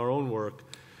note that in our own work,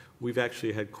 we've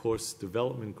actually had course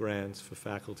development grants for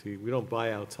faculty. We don't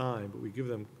buy out time, but we give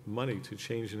them money to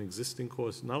change an existing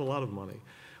course, not a lot of money,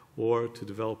 or to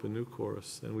develop a new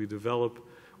course. And we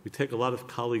take a lot of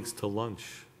colleagues to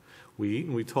lunch. We eat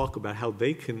and we talk about how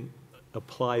they can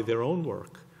apply their own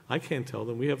work. I can't tell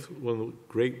them. We have one of the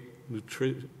great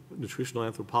nutritional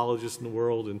anthropologists in the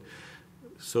world and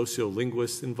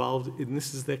sociolinguists involved, and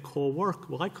this is their core work.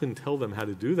 Well, I couldn't tell them how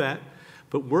to do that,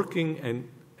 but working, and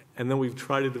then we've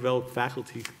tried to develop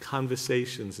faculty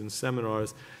conversations and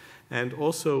seminars, and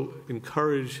also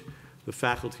encourage the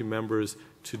faculty members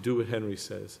to do what Henry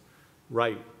says: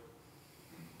 write,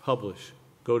 publish,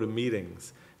 go to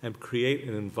meetings, and create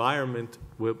an environment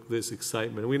with this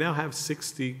excitement. And we now have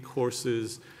 60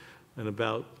 courses and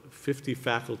about 50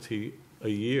 faculty a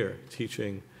year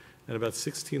teaching, and about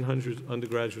 1,600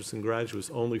 undergraduates and graduates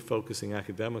only focusing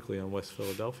academically on West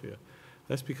Philadelphia.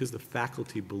 That's because the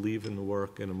faculty believe in the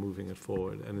work and are moving it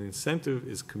forward. And the incentive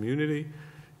is community,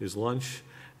 is lunch,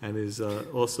 and is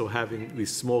also having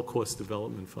these small course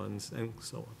development funds, and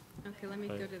so on. Okay, let me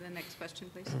go to the next question,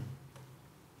 please.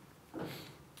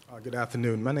 Good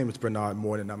afternoon. My name is Bernard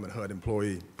Morton. I'm a HUD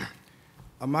employee.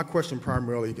 My question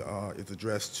primarily is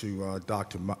addressed to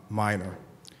Dr. Minor.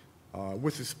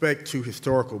 With respect to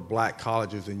historical black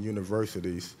colleges and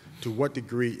universities, to what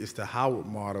degree is the Howard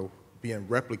model being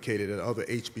replicated at other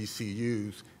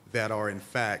HBCUs that are in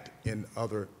fact in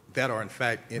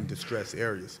distressed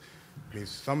areas? I mean,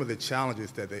 one of the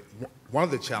challenges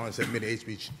that many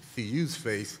HBCUs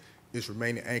face is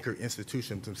remaining anchored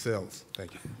institutions themselves.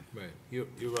 Thank you. Right,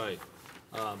 you're right.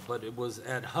 But it was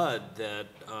at HUD that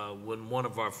when one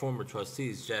of our former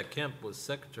trustees, Jack Kemp, was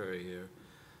secretary here,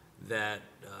 that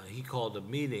he called a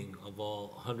meeting of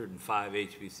all 105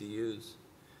 HBCUs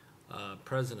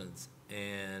presidents,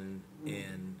 and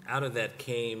out of that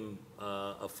came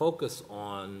a focus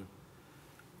on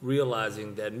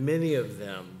realizing that many of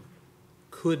them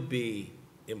could be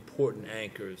important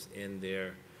anchors in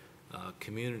their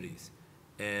communities,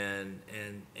 and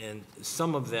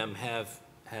some of them have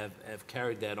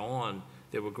carried that on.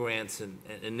 There were grants, and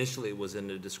initially it was in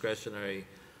the discretionary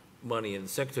money in the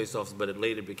Secretary's office, but it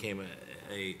later became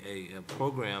a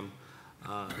program,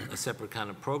 a separate kind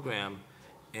of program.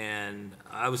 And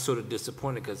I was sort of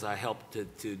disappointed because I helped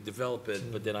to develop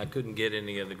it, but then I couldn't get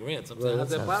any of the grants. I'm saying, how's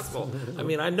that possible? I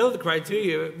mean, I know the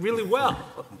criteria really well,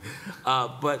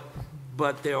 but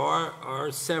there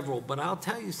are several. But I'll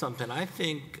tell you something. I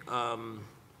think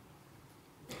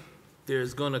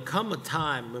there's going to come a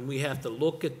time when we have to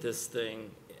look at this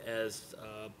thing as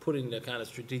putting the kind of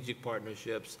strategic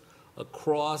partnerships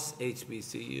across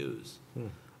HBCUs.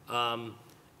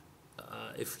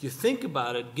 If you think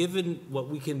about it, given what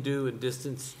we can do in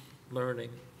distance learning,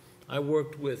 I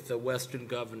worked with the Western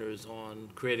governors on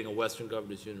creating a Western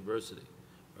Governors University,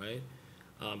 right?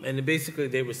 And basically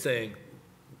they were saying,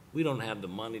 we don't have the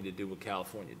money to do what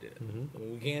California did. I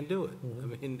mean, we can't do it. I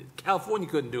mean, California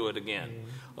couldn't do it again,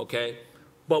 okay?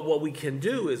 But what we can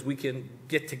do is we can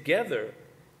get together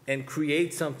and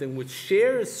create something which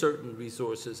shares certain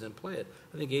resources and play it.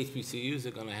 I think HBCUs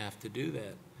are going to have to do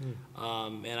that.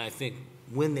 And I think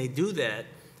when they do that,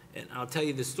 and I'll tell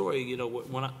you the story, you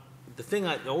know, the thing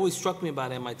that always struck me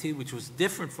about MIT, which was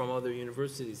different from other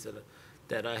universities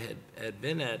that I had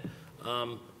been at,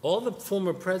 all the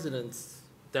former presidents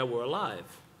that were alive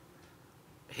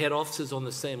had offices on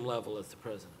the same level as the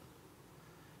president.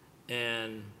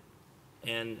 And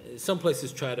some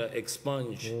places try to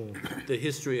expunge the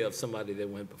history of somebody that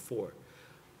went before.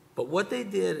 But what they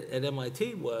did at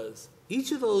MIT was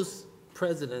each of those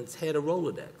presidents had a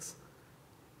Rolodex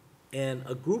and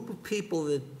a group of people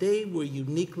that they were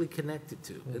uniquely connected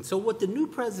to. And so what the new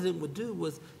president would do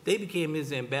was they became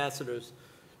his ambassadors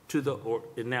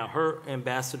and now her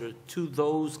ambassador to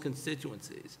those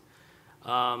constituencies.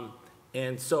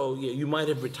 And so you might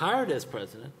have retired as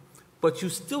president, but you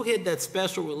still had that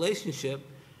special relationship,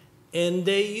 and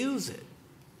they use it.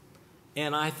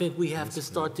 And I think we have to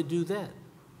start to do that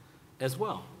as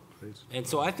well. And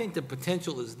so I think the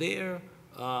potential is there.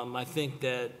 I think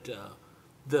that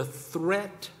the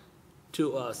threat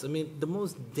to us, I mean, the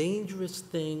most dangerous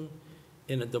thing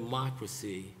in a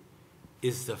democracy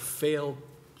is the failed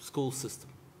school system.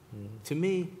 To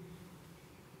me,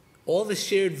 all the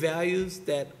shared values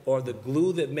that are the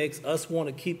glue that makes us want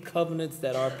to keep covenants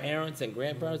that our parents and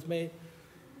grandparents made,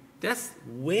 that's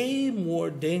way more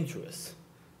dangerous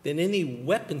than any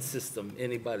weapon system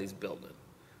anybody's building,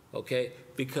 okay?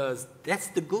 Because that's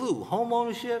the glue. Home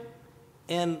ownership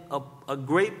and a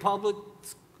great public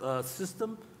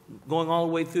system going all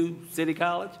the way through City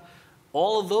College,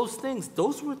 all of those things,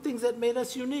 those were things that made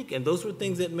us unique, and those were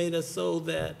things that made us so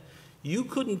that you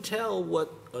couldn't tell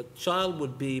what a child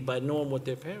would be by knowing what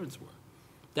their parents were.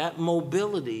 That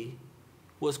mobility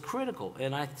was critical,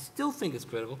 and I still think it's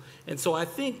critical. And so I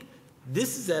think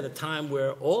this is at a time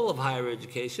where all of higher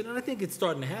education, and I think it's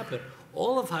starting to happen,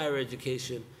 all of higher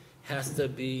education has to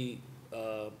be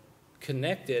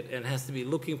connected and has to be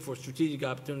looking for strategic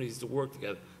opportunities to work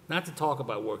together, not to talk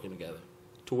about working together,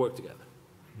 to work together.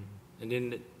 And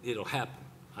then it'll happen,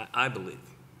 I believe.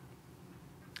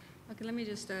 Okay, let me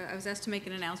just, I was asked to make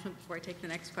an announcement before I take the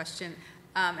next question.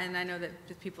 And I know that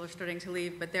people are starting to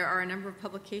leave, but there are a number of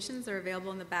publications that are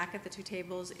available in the back at the two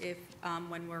tables if,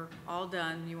 when we're all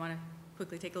done, you want to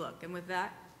quickly take a look. And with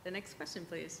that, the next question,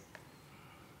 please.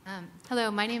 Hello,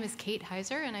 my name is Kate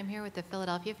Heiser, and I'm here with the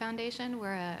Philadelphia Foundation.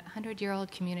 We're a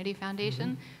 100-year-old community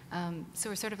foundation, so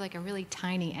we're sort of like a really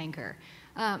tiny anchor.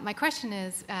 My question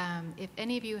is, if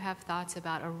any of you have thoughts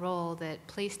about a role that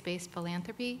place-based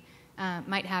philanthropy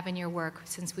might have in your work,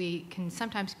 since we can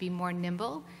sometimes be more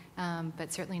nimble,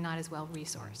 but certainly not as well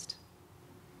resourced.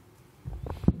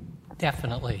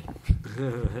 Definitely.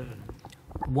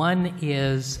 One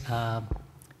is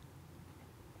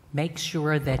make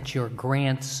sure that your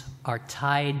grants are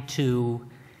tied to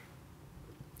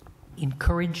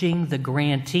encouraging the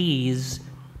grantees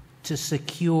to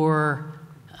secure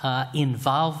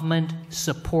involvement,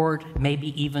 support,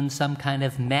 maybe even some kind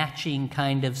of matching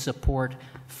kind of support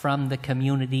from the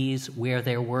communities where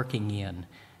they're working in.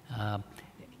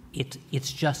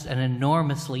 It's just an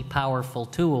enormously powerful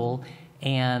tool,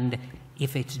 and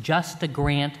if it's just a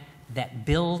grant that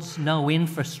builds no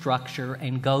infrastructure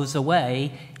and goes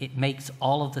away, it makes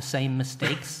all of the same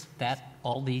mistakes that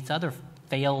all these other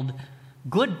failed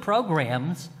good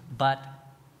programs, but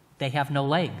they have no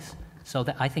legs. So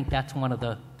I think that's one of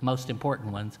the most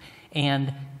important ones.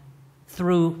 And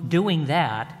through doing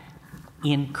that,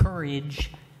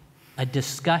 encourage a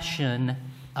discussion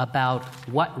about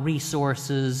what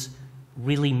resources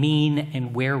really mean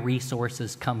and where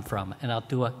resources come from. And I'll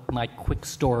do my quick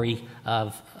story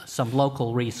of some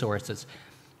local resources.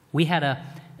 We had a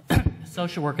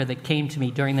social worker that came to me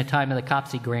during the time of the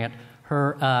COPSI grant.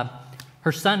 Her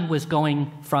Her son was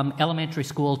going from elementary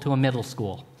school to a middle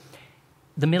school.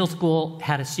 The middle school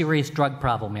had a serious drug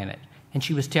problem in it, and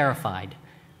she was terrified.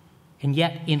 And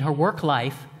yet, in her work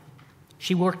life,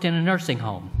 she worked in a nursing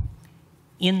home.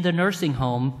 In the nursing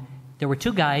home, there were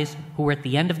two guys who were at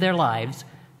the end of their lives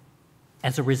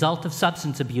as a result of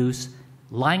substance abuse,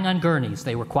 lying on gurneys.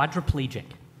 They were quadriplegic.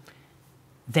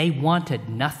 They wanted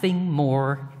nothing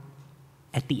more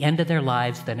at the end of their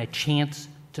lives than a chance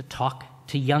to talk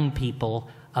to young people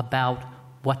about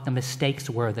what the mistakes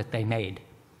were that they made.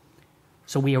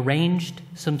 So we arranged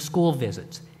some school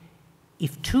visits.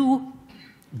 If two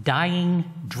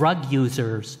dying drug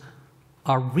users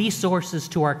are resources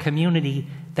to our community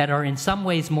that are in some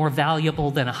ways more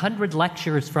valuable than 100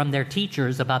 lectures from their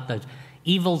teachers about the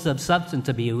evils of substance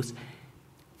abuse,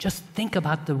 just think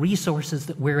about the resources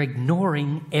that we're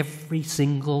ignoring every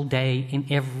single day in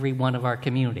every one of our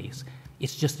communities.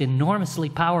 It's just enormously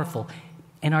powerful,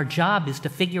 and our job is to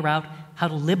figure out how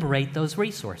to liberate those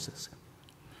resources.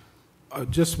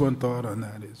 Just one thought on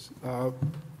that is,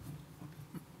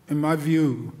 in my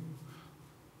view,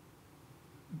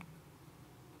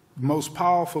 the most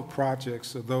powerful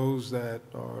projects are those that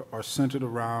are centered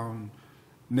around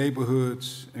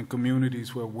neighborhoods and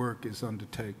communities where work is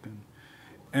undertaken.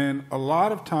 And a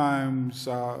lot of times,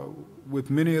 with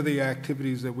many of the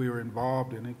activities that we are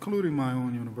involved in, including my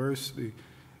own university,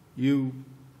 you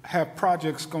have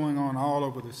projects going on all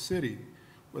over the city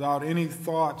without any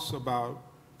thoughts about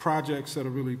projects that are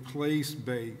really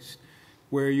place-based,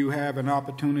 where you have an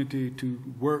opportunity to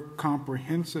work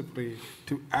comprehensively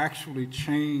to actually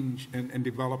change and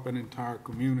develop an entire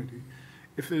community.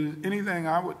 If there's anything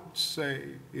I would say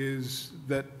is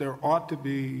that there ought to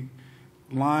be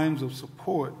lines of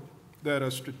support that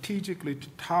are strategically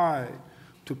tied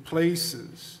to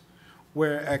places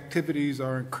where activities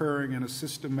are occurring in a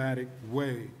systematic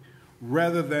way,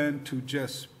 rather than to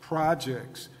just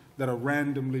projects that are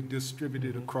randomly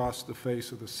distributed across the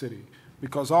face of the city.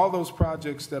 Because all those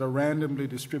projects that are randomly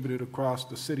distributed across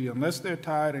the city, unless they're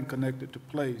tied and connected to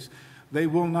place, they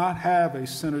will not have a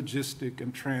synergistic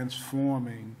and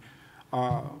transforming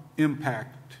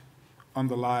impact on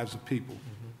the lives of people.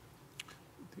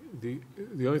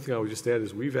 The only thing I would just add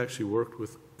is we've actually worked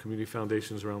with community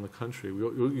foundations around the country.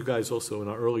 You guys also in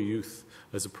our early youth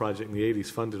as a project in the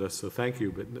 80s funded us, so thank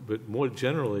you. But more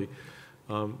generally,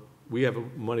 we have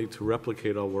money to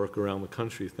replicate our work around the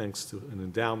country thanks to an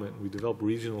endowment. We developed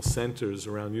regional centers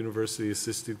around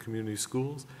university-assisted community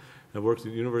schools. I've worked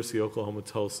at University of Oklahoma,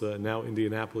 Tulsa, and now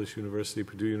Indianapolis University,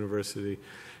 Purdue University,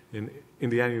 and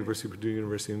Indiana University, Purdue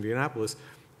University, Indianapolis,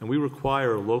 and we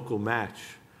require a local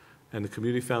match, and the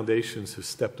community foundations have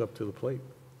stepped up to the plate.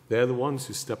 They're the ones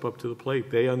who step up to the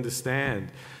plate. They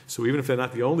understand. So even if they're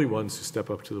not the only ones who step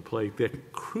up to the plate, they're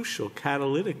crucial,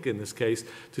 catalytic in this case,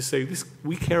 to say,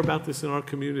 we care about this in our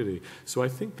community. So I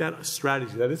think that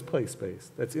strategy, that is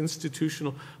place-based, that's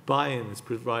institutional buy-in, is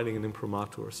providing an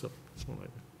imprimatur. So that's one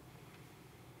idea.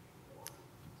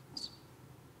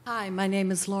 Hi, my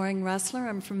name is Loring Ressler.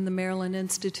 I'm from the Maryland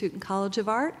Institute and College of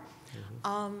Art.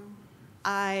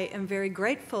 I am very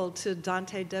grateful to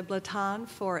Dante Deblaton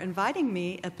for inviting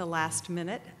me at the last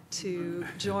minute to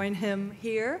join him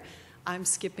here. I'm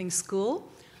skipping school.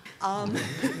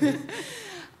 But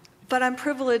I'm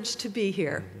privileged to be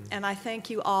here, and I thank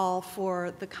you all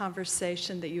for the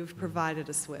conversation that you've provided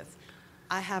us with.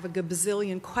 I have a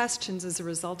gazillion questions as a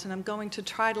result, and I'm going to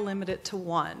try to limit it to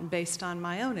one based on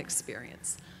my own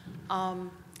experience.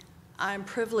 I'm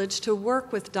privileged to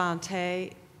work with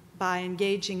Dante by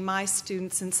engaging my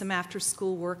students in some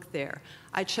after-school work there.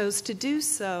 I chose to do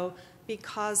so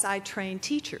because I train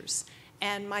teachers,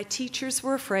 and my teachers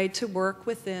were afraid to work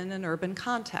within an urban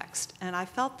context, and I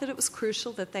felt that it was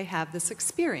crucial that they have this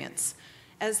experience,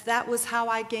 as that was how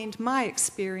I gained my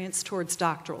experience towards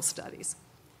doctoral studies.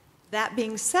 That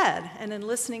being said, and in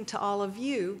listening to all of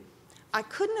you, I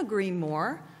couldn't agree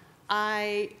more.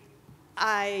 I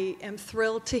am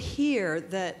thrilled to hear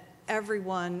that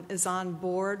everyone is on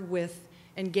board with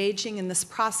engaging in this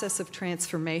process of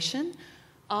transformation.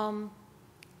 I'm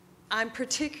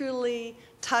particularly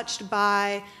touched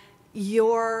by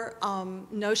your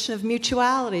notion of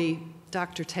mutuality,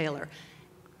 Dr. Taylor.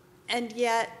 And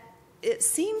yet, it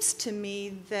seems to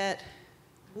me that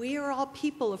we are all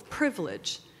people of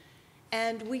privilege,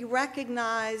 and we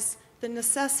recognize the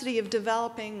necessity of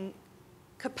developing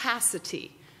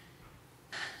capacity.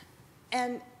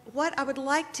 And what I would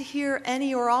like to hear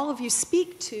any or all of you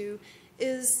speak to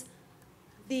is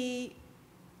the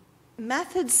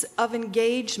methods of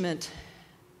engagement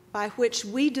by which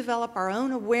we develop our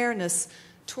own awareness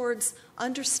towards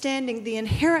understanding the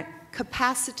inherent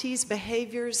capacities,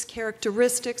 behaviors,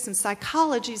 characteristics, and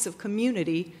psychologies of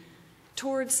community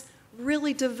towards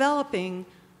really developing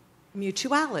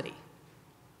mutuality?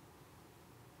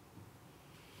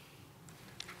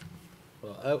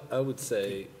 Well, I would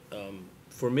say,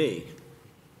 for me,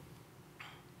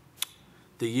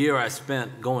 the year I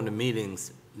spent going to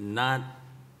meetings, not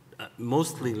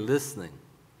mostly listening.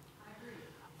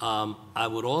 I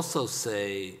would also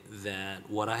say that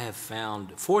what I have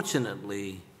found,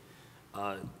 fortunately,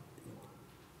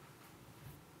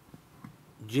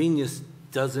 genius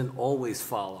doesn't always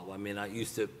follow. I mean, I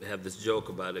used to have this joke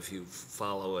about if you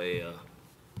follow a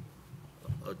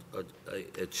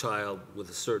child with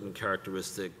a certain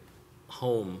characteristic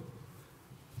home,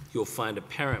 you'll find a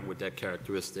parent with that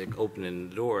characteristic opening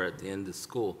the door at the end of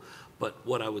school. But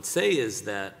what I would say is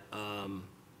that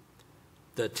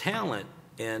the talent,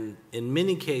 and in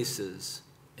many cases,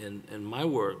 in my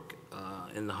work,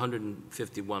 in the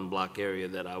 151 block area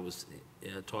that I was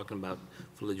talking about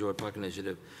for the Joy Park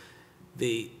Initiative,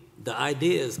 the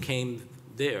ideas came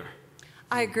there.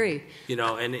 I agree. You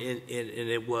know, and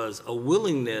it was a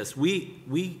willingness.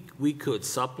 We could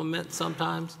supplement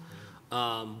sometimes,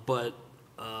 but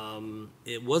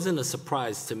it wasn't a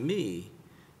surprise to me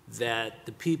that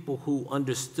the people who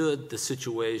understood the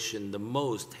situation the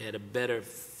most had a better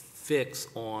fix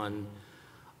on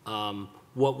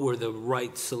what were the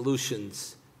right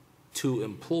solutions to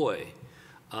employ.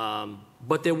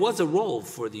 But there was a role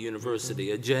for the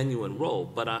university, a genuine role.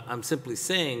 But I'm simply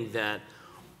saying that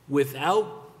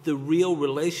without the real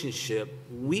relationship,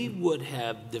 we would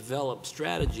have developed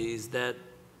strategies that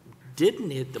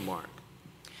didn't hit the mark.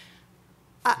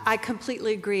 I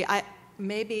completely agree.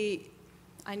 Maybe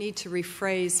I need to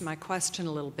rephrase my question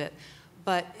a little bit.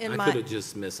 But in I could have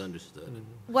just misunderstood.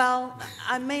 Well,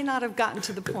 I may not have gotten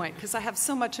to the point because I have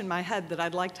so much in my head that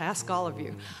I'd like to ask all of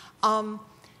you.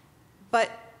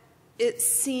 But it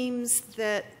seems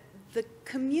that the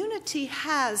community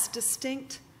has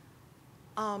distinct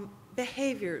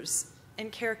behaviors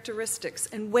and characteristics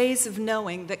and ways of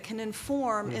knowing that can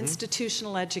inform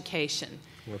institutional education.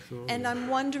 Absolutely. And I'm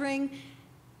wondering,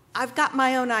 I've got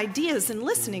my own ideas in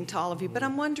listening to all of you, but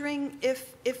I'm wondering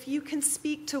if you can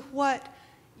speak to what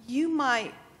you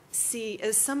might see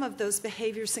as some of those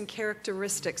behaviors and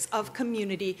characteristics of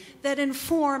community that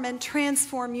inform and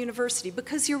transform university,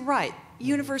 because you're right,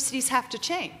 universities have to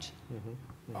change.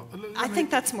 I think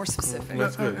that's more specific.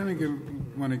 Let me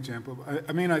give one example.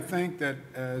 I mean, I think that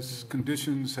as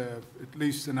conditions have, at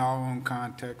least in our own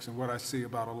context and what I see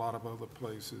about a lot of other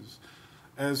places,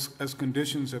 as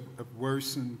conditions have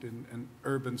worsened in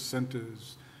urban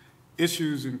centers,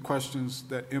 issues and questions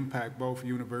that impact both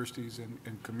universities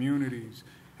and communities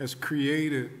has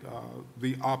created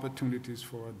the opportunities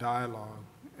for a dialogue.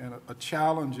 And a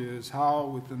challenge is how,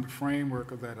 within the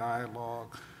framework of that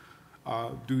dialogue,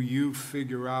 do you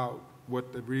figure out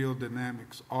what the real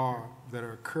dynamics are that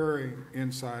are occurring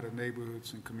inside of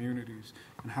neighborhoods and communities,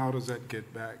 and how does that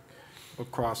get back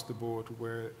across the board to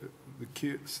where the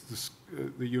kids,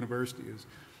 the university is.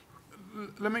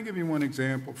 Let me give you one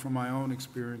example from my own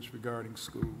experience regarding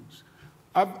schools.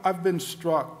 I've been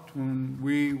struck when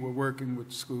we were working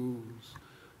with schools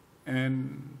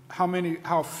and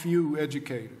how few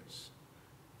educators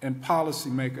and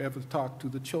policymakers ever talk to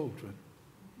the children.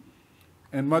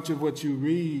 And much of what you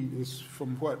read is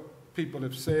from what people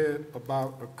have said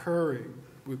about occurring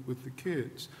with the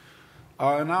kids.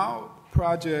 In our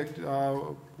project,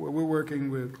 where we're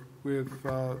working with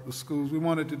the schools, we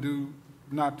wanted to do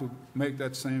not to make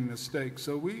that same mistake.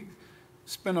 So we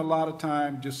spent a lot of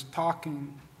time just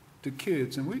talking to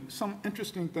kids, and some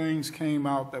interesting things came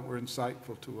out that were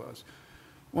insightful to us.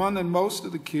 One, that most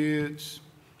of the kids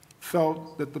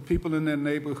felt that the people in their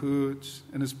neighborhoods,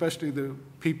 and especially the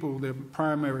people, their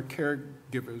primary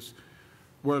caregivers,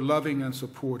 were loving and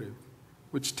supportive,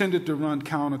 which tended to run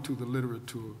counter to the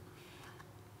literature.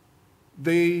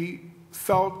 They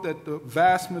felt that the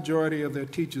vast majority of their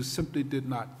teachers simply did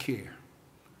not care,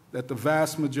 that the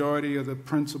vast majority of the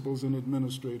principals and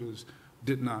administrators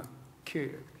did not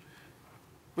care.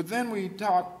 But then we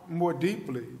talked more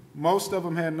deeply. Most of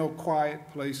them had no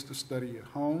quiet place to study at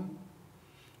home.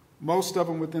 Most of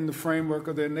them within the framework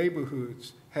of their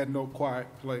neighborhoods had no quiet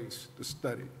place to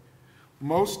study.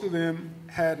 Most of them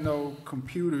had no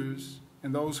computers,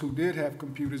 and those who did have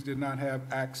computers did not have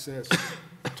access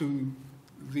to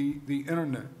the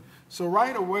internet. So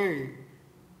right away,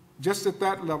 just at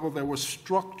that level, there were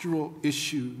structural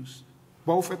issues,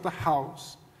 both at the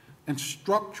house and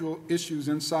structural issues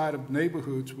inside of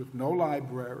neighborhoods with no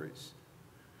libraries,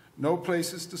 no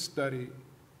places to study,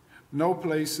 no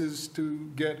places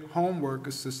to get homework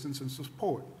assistance and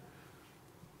support.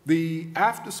 The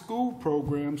after-school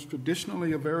programs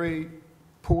traditionally are very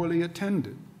poorly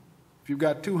attended. If you've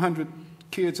got 200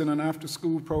 kids in an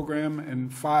after-school program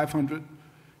and 500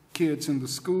 kids in the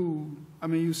school, I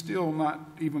mean, you're still not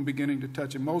even beginning to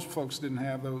touch it. Most folks didn't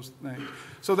have those things.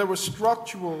 So there were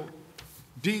structural,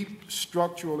 deep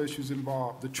structural issues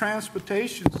involved. The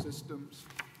transportation systems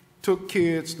took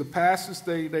kids, the passes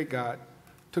they got,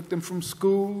 took them from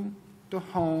school to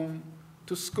home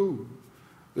to school.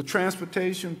 The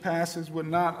transportation passes would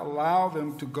not allow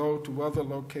them to go to other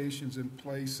locations and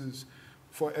places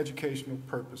for educational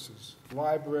purposes,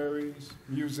 libraries,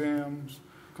 museums,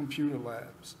 computer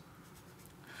labs.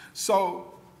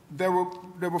 So there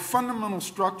were fundamental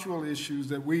structural issues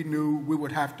that we knew we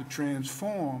would have to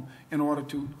transform in order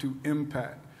to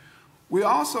impact. We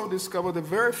also discovered that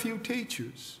very few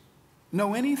teachers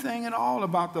know anything at all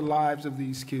about the lives of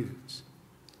these kids.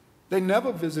 They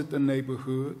never visit the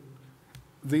neighborhood.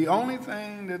 The only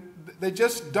thing that they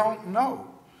just don't know.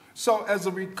 So as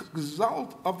a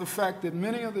result of the fact that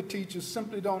many of the teachers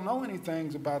simply don't know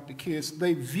anything about the kids,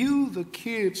 they view the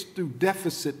kids through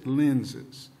deficit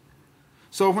lenses.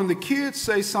 So when the kids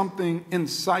say something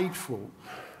insightful,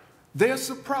 they're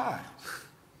surprised.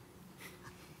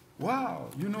 Wow,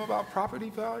 you know about property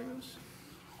values?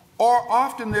 Or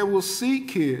often they will see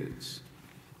kids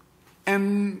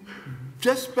and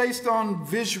just based on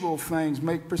visual things,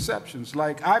 make perceptions.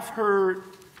 Like I've heard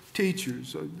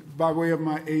teachers, by way of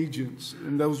my agents,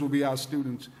 and those will be our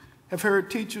students, have heard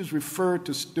teachers refer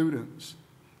to students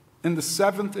in the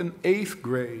 7th and 8th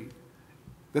grade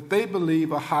that they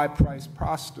believe are high-priced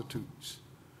prostitutes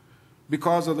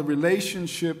because of the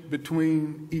relationship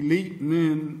between elite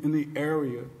men in the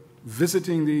area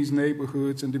visiting these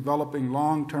neighborhoods and developing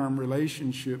long-term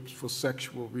relationships for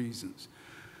sexual reasons.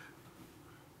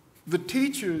 The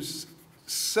teachers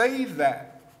say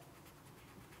that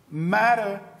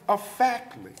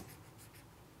matter-of-factly.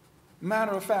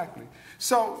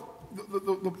 So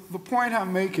the point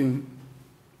I'm making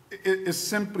is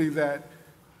simply that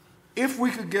if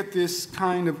we could get this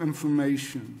kind of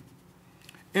information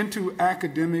into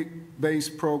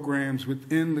academic-based programs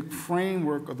within the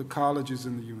framework of the colleges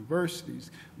and the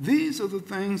universities, these are the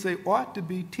things they ought to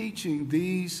be teaching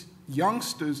these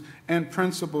youngsters and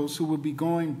principals who would be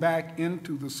going back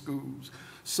into the schools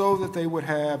so that they would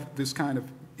have this kind of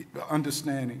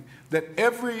understanding that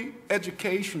every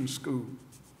education school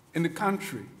in the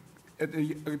country at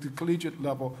the collegiate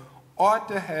level ought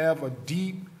to have a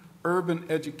deep urban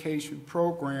education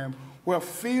program where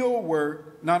field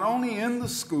work, not only in the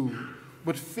school,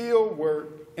 but field work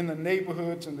in the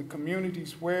neighborhoods and the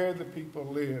communities where the people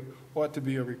live ought to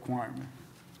be a requirement.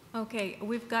 Okay,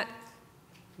 we've got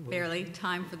barely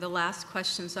time for the last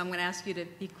question, so I'm going to ask you to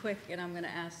be quick, and I'm going to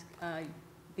ask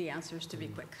the answers to be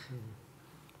quick.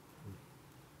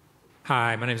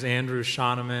 Hi, my name is Andrew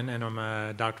Shoneman, and I'm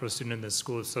a doctoral student in the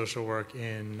School of Social Work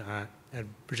at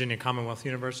Virginia Commonwealth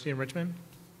University in Richmond.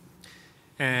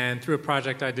 And through a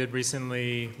project I did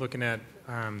recently looking at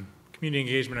community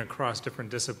engagement across different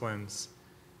disciplines,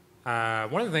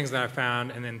 one of the things that I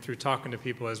found, and then through talking to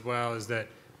people as well, is that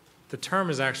the term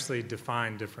is actually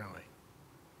defined differently.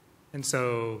 And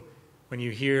so when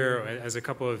you hear, as a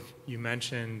couple of you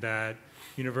mentioned, that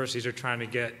universities are trying to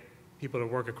get people to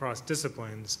work across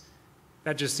disciplines,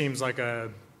 that just seems like a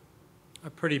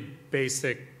pretty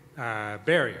basic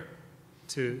barrier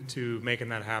to making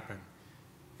that happen.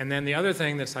 And then the other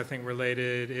thing that's, I think,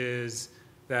 related is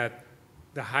that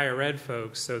the higher ed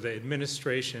folks, so the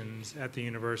administrations at the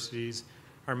universities,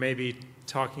 are maybe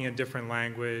talking a different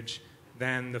language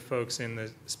than the folks in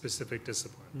the specific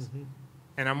disciplines. Mm-hmm.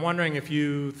 And I'm wondering if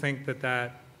you think that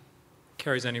that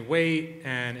carries any weight,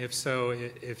 and if so,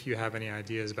 if you have any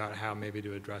ideas about how maybe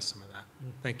to address some of that. Mm-hmm.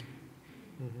 Thank you.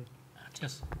 Mm-hmm.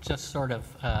 Just sort of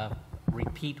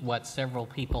repeat what several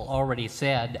people already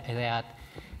said, that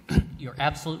you're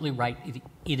absolutely right.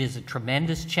 It is a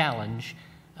tremendous challenge,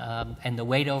 and the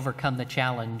way to overcome the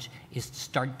challenge is to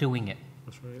start doing it.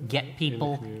 That's right. Get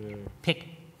people, pick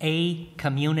a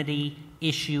community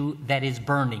issue that is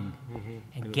burning,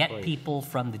 and get people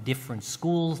from the different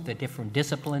schools, the different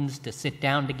disciplines, to sit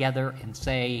down together and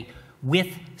say,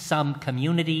 with some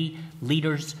community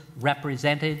leaders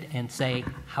represented, and say,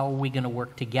 how are we going to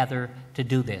work together to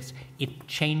do this? It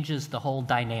changes the whole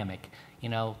dynamic. You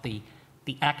know, the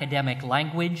academic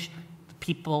language,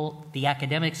 the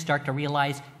academics start to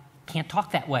realize, can't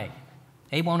talk that way.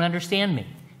 They won't understand me.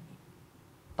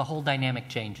 The whole dynamic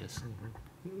changes.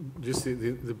 Mm-hmm. Just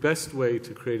the best way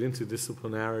to create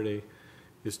interdisciplinarity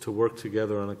is to work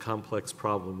together on a complex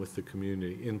problem with the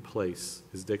community in place,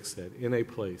 as Dick said, in a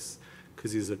place.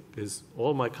 because as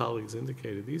all my colleagues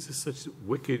indicated, these are such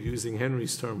wicked, using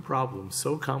Henry's term, problems,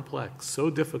 so complex, so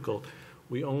difficult.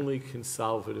 We only can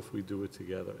solve it if we do it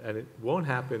together. And it won't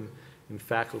happen in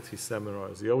faculty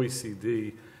seminars. The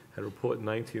OECD had a report in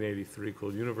 1983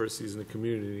 called Universities in the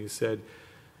Community, and he said,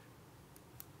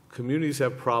 communities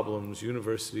have problems,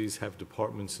 universities have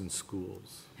departments and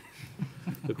schools.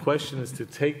 The question is to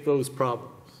take those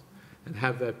problems and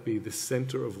have that be the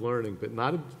center of learning, but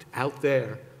not out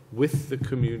there with the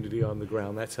community on the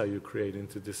ground. That's how you create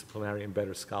interdisciplinary and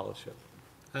better scholarship.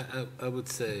 I would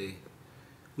say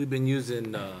we've been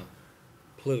using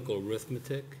political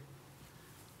arithmetic.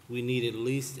 We need at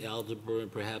least algebra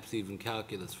and perhaps even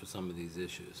calculus for some of these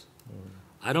issues.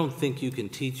 I don't think you can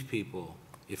teach people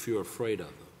if you're afraid of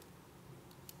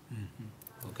them.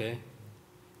 Okay?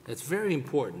 That's very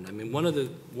important. I mean, one of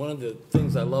the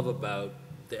things I love about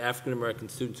the African American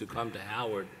students who come to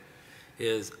Howard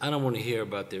is I don't want to hear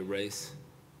about their race.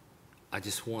 I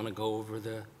just want to go over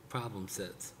the problem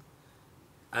sets.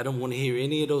 I don't want to hear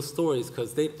any of those stories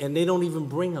because they don't even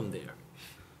bring them there.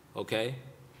 Okay?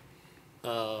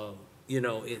 You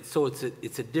know, so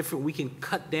it's a different, we can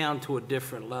cut down to a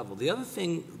different level. The other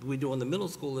thing we do in the middle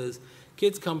school is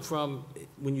kids come from,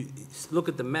 when you look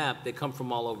at the map, they come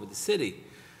from all over the city.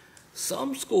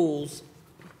 Some schools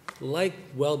like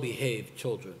well-behaved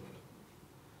children.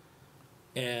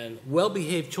 And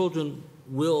well-behaved children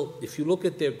will, if you look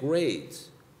at their grades,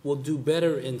 will do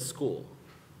better in school.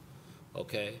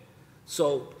 Okay?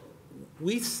 So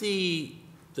we see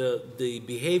the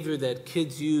behavior that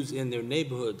kids use in their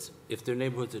neighborhoods, if their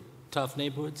neighborhoods are tough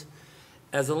neighborhoods,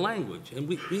 as a language. And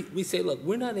we say, look,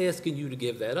 we're not asking you to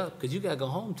give that up because you got to go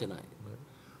home tonight.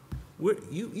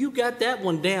 You got that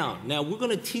one down. Now, we're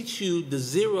going to teach you the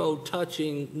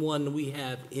zero-touching one we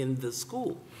have in the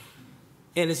school.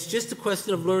 And it's just a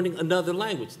question of learning another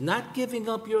language, not giving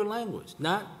up your language,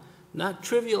 not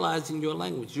trivializing your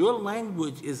language. Your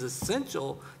language is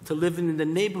essential to living in the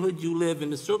neighborhood you live in,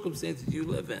 the circumstances you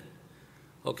live in,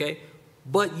 okay?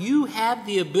 But you have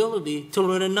the ability to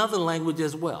learn another language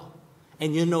as well,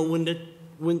 and you know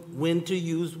when to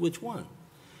use which one.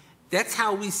 That's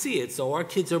how we see it. So our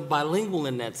kids are bilingual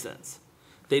in that sense.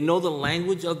 They know the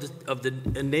language of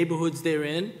the neighborhoods they're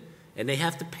in, and they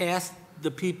have to pass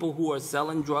the people who are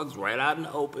selling drugs right out in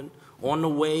the open, on the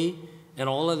way, and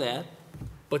all of that.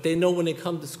 But they know when they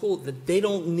come to school that they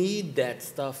don't need that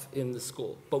stuff in the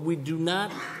school. But we do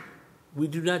not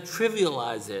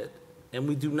trivialize it, and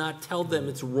we do not tell them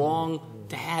it's wrong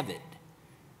to have it.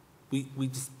 We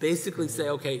just basically say,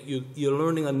 okay, you're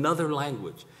learning another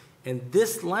language. And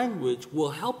this language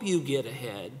will help you get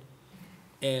ahead.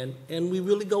 And we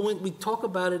really go in, we talk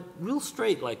about it real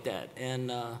straight like that.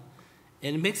 And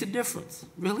it makes a difference.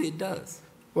 Really, it does.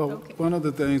 Well, one of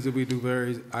the things that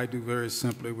I do very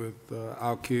simply with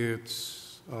our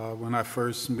kids when I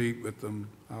first meet with them,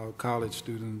 our college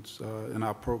students in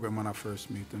our program when I first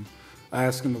meet them, I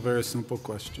ask them a very simple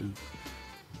question.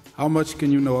 How much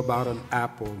can you know about an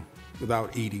apple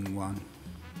without eating one?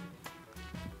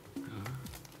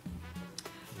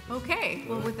 Okay,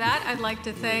 well, with that, I'd like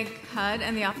to thank HUD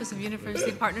and the Office of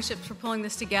University Partnerships for pulling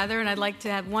this together, and I'd like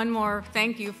to have one more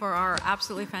thank you for our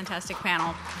absolutely fantastic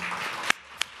panel.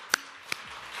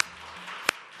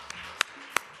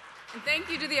 And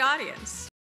thank you to the audience.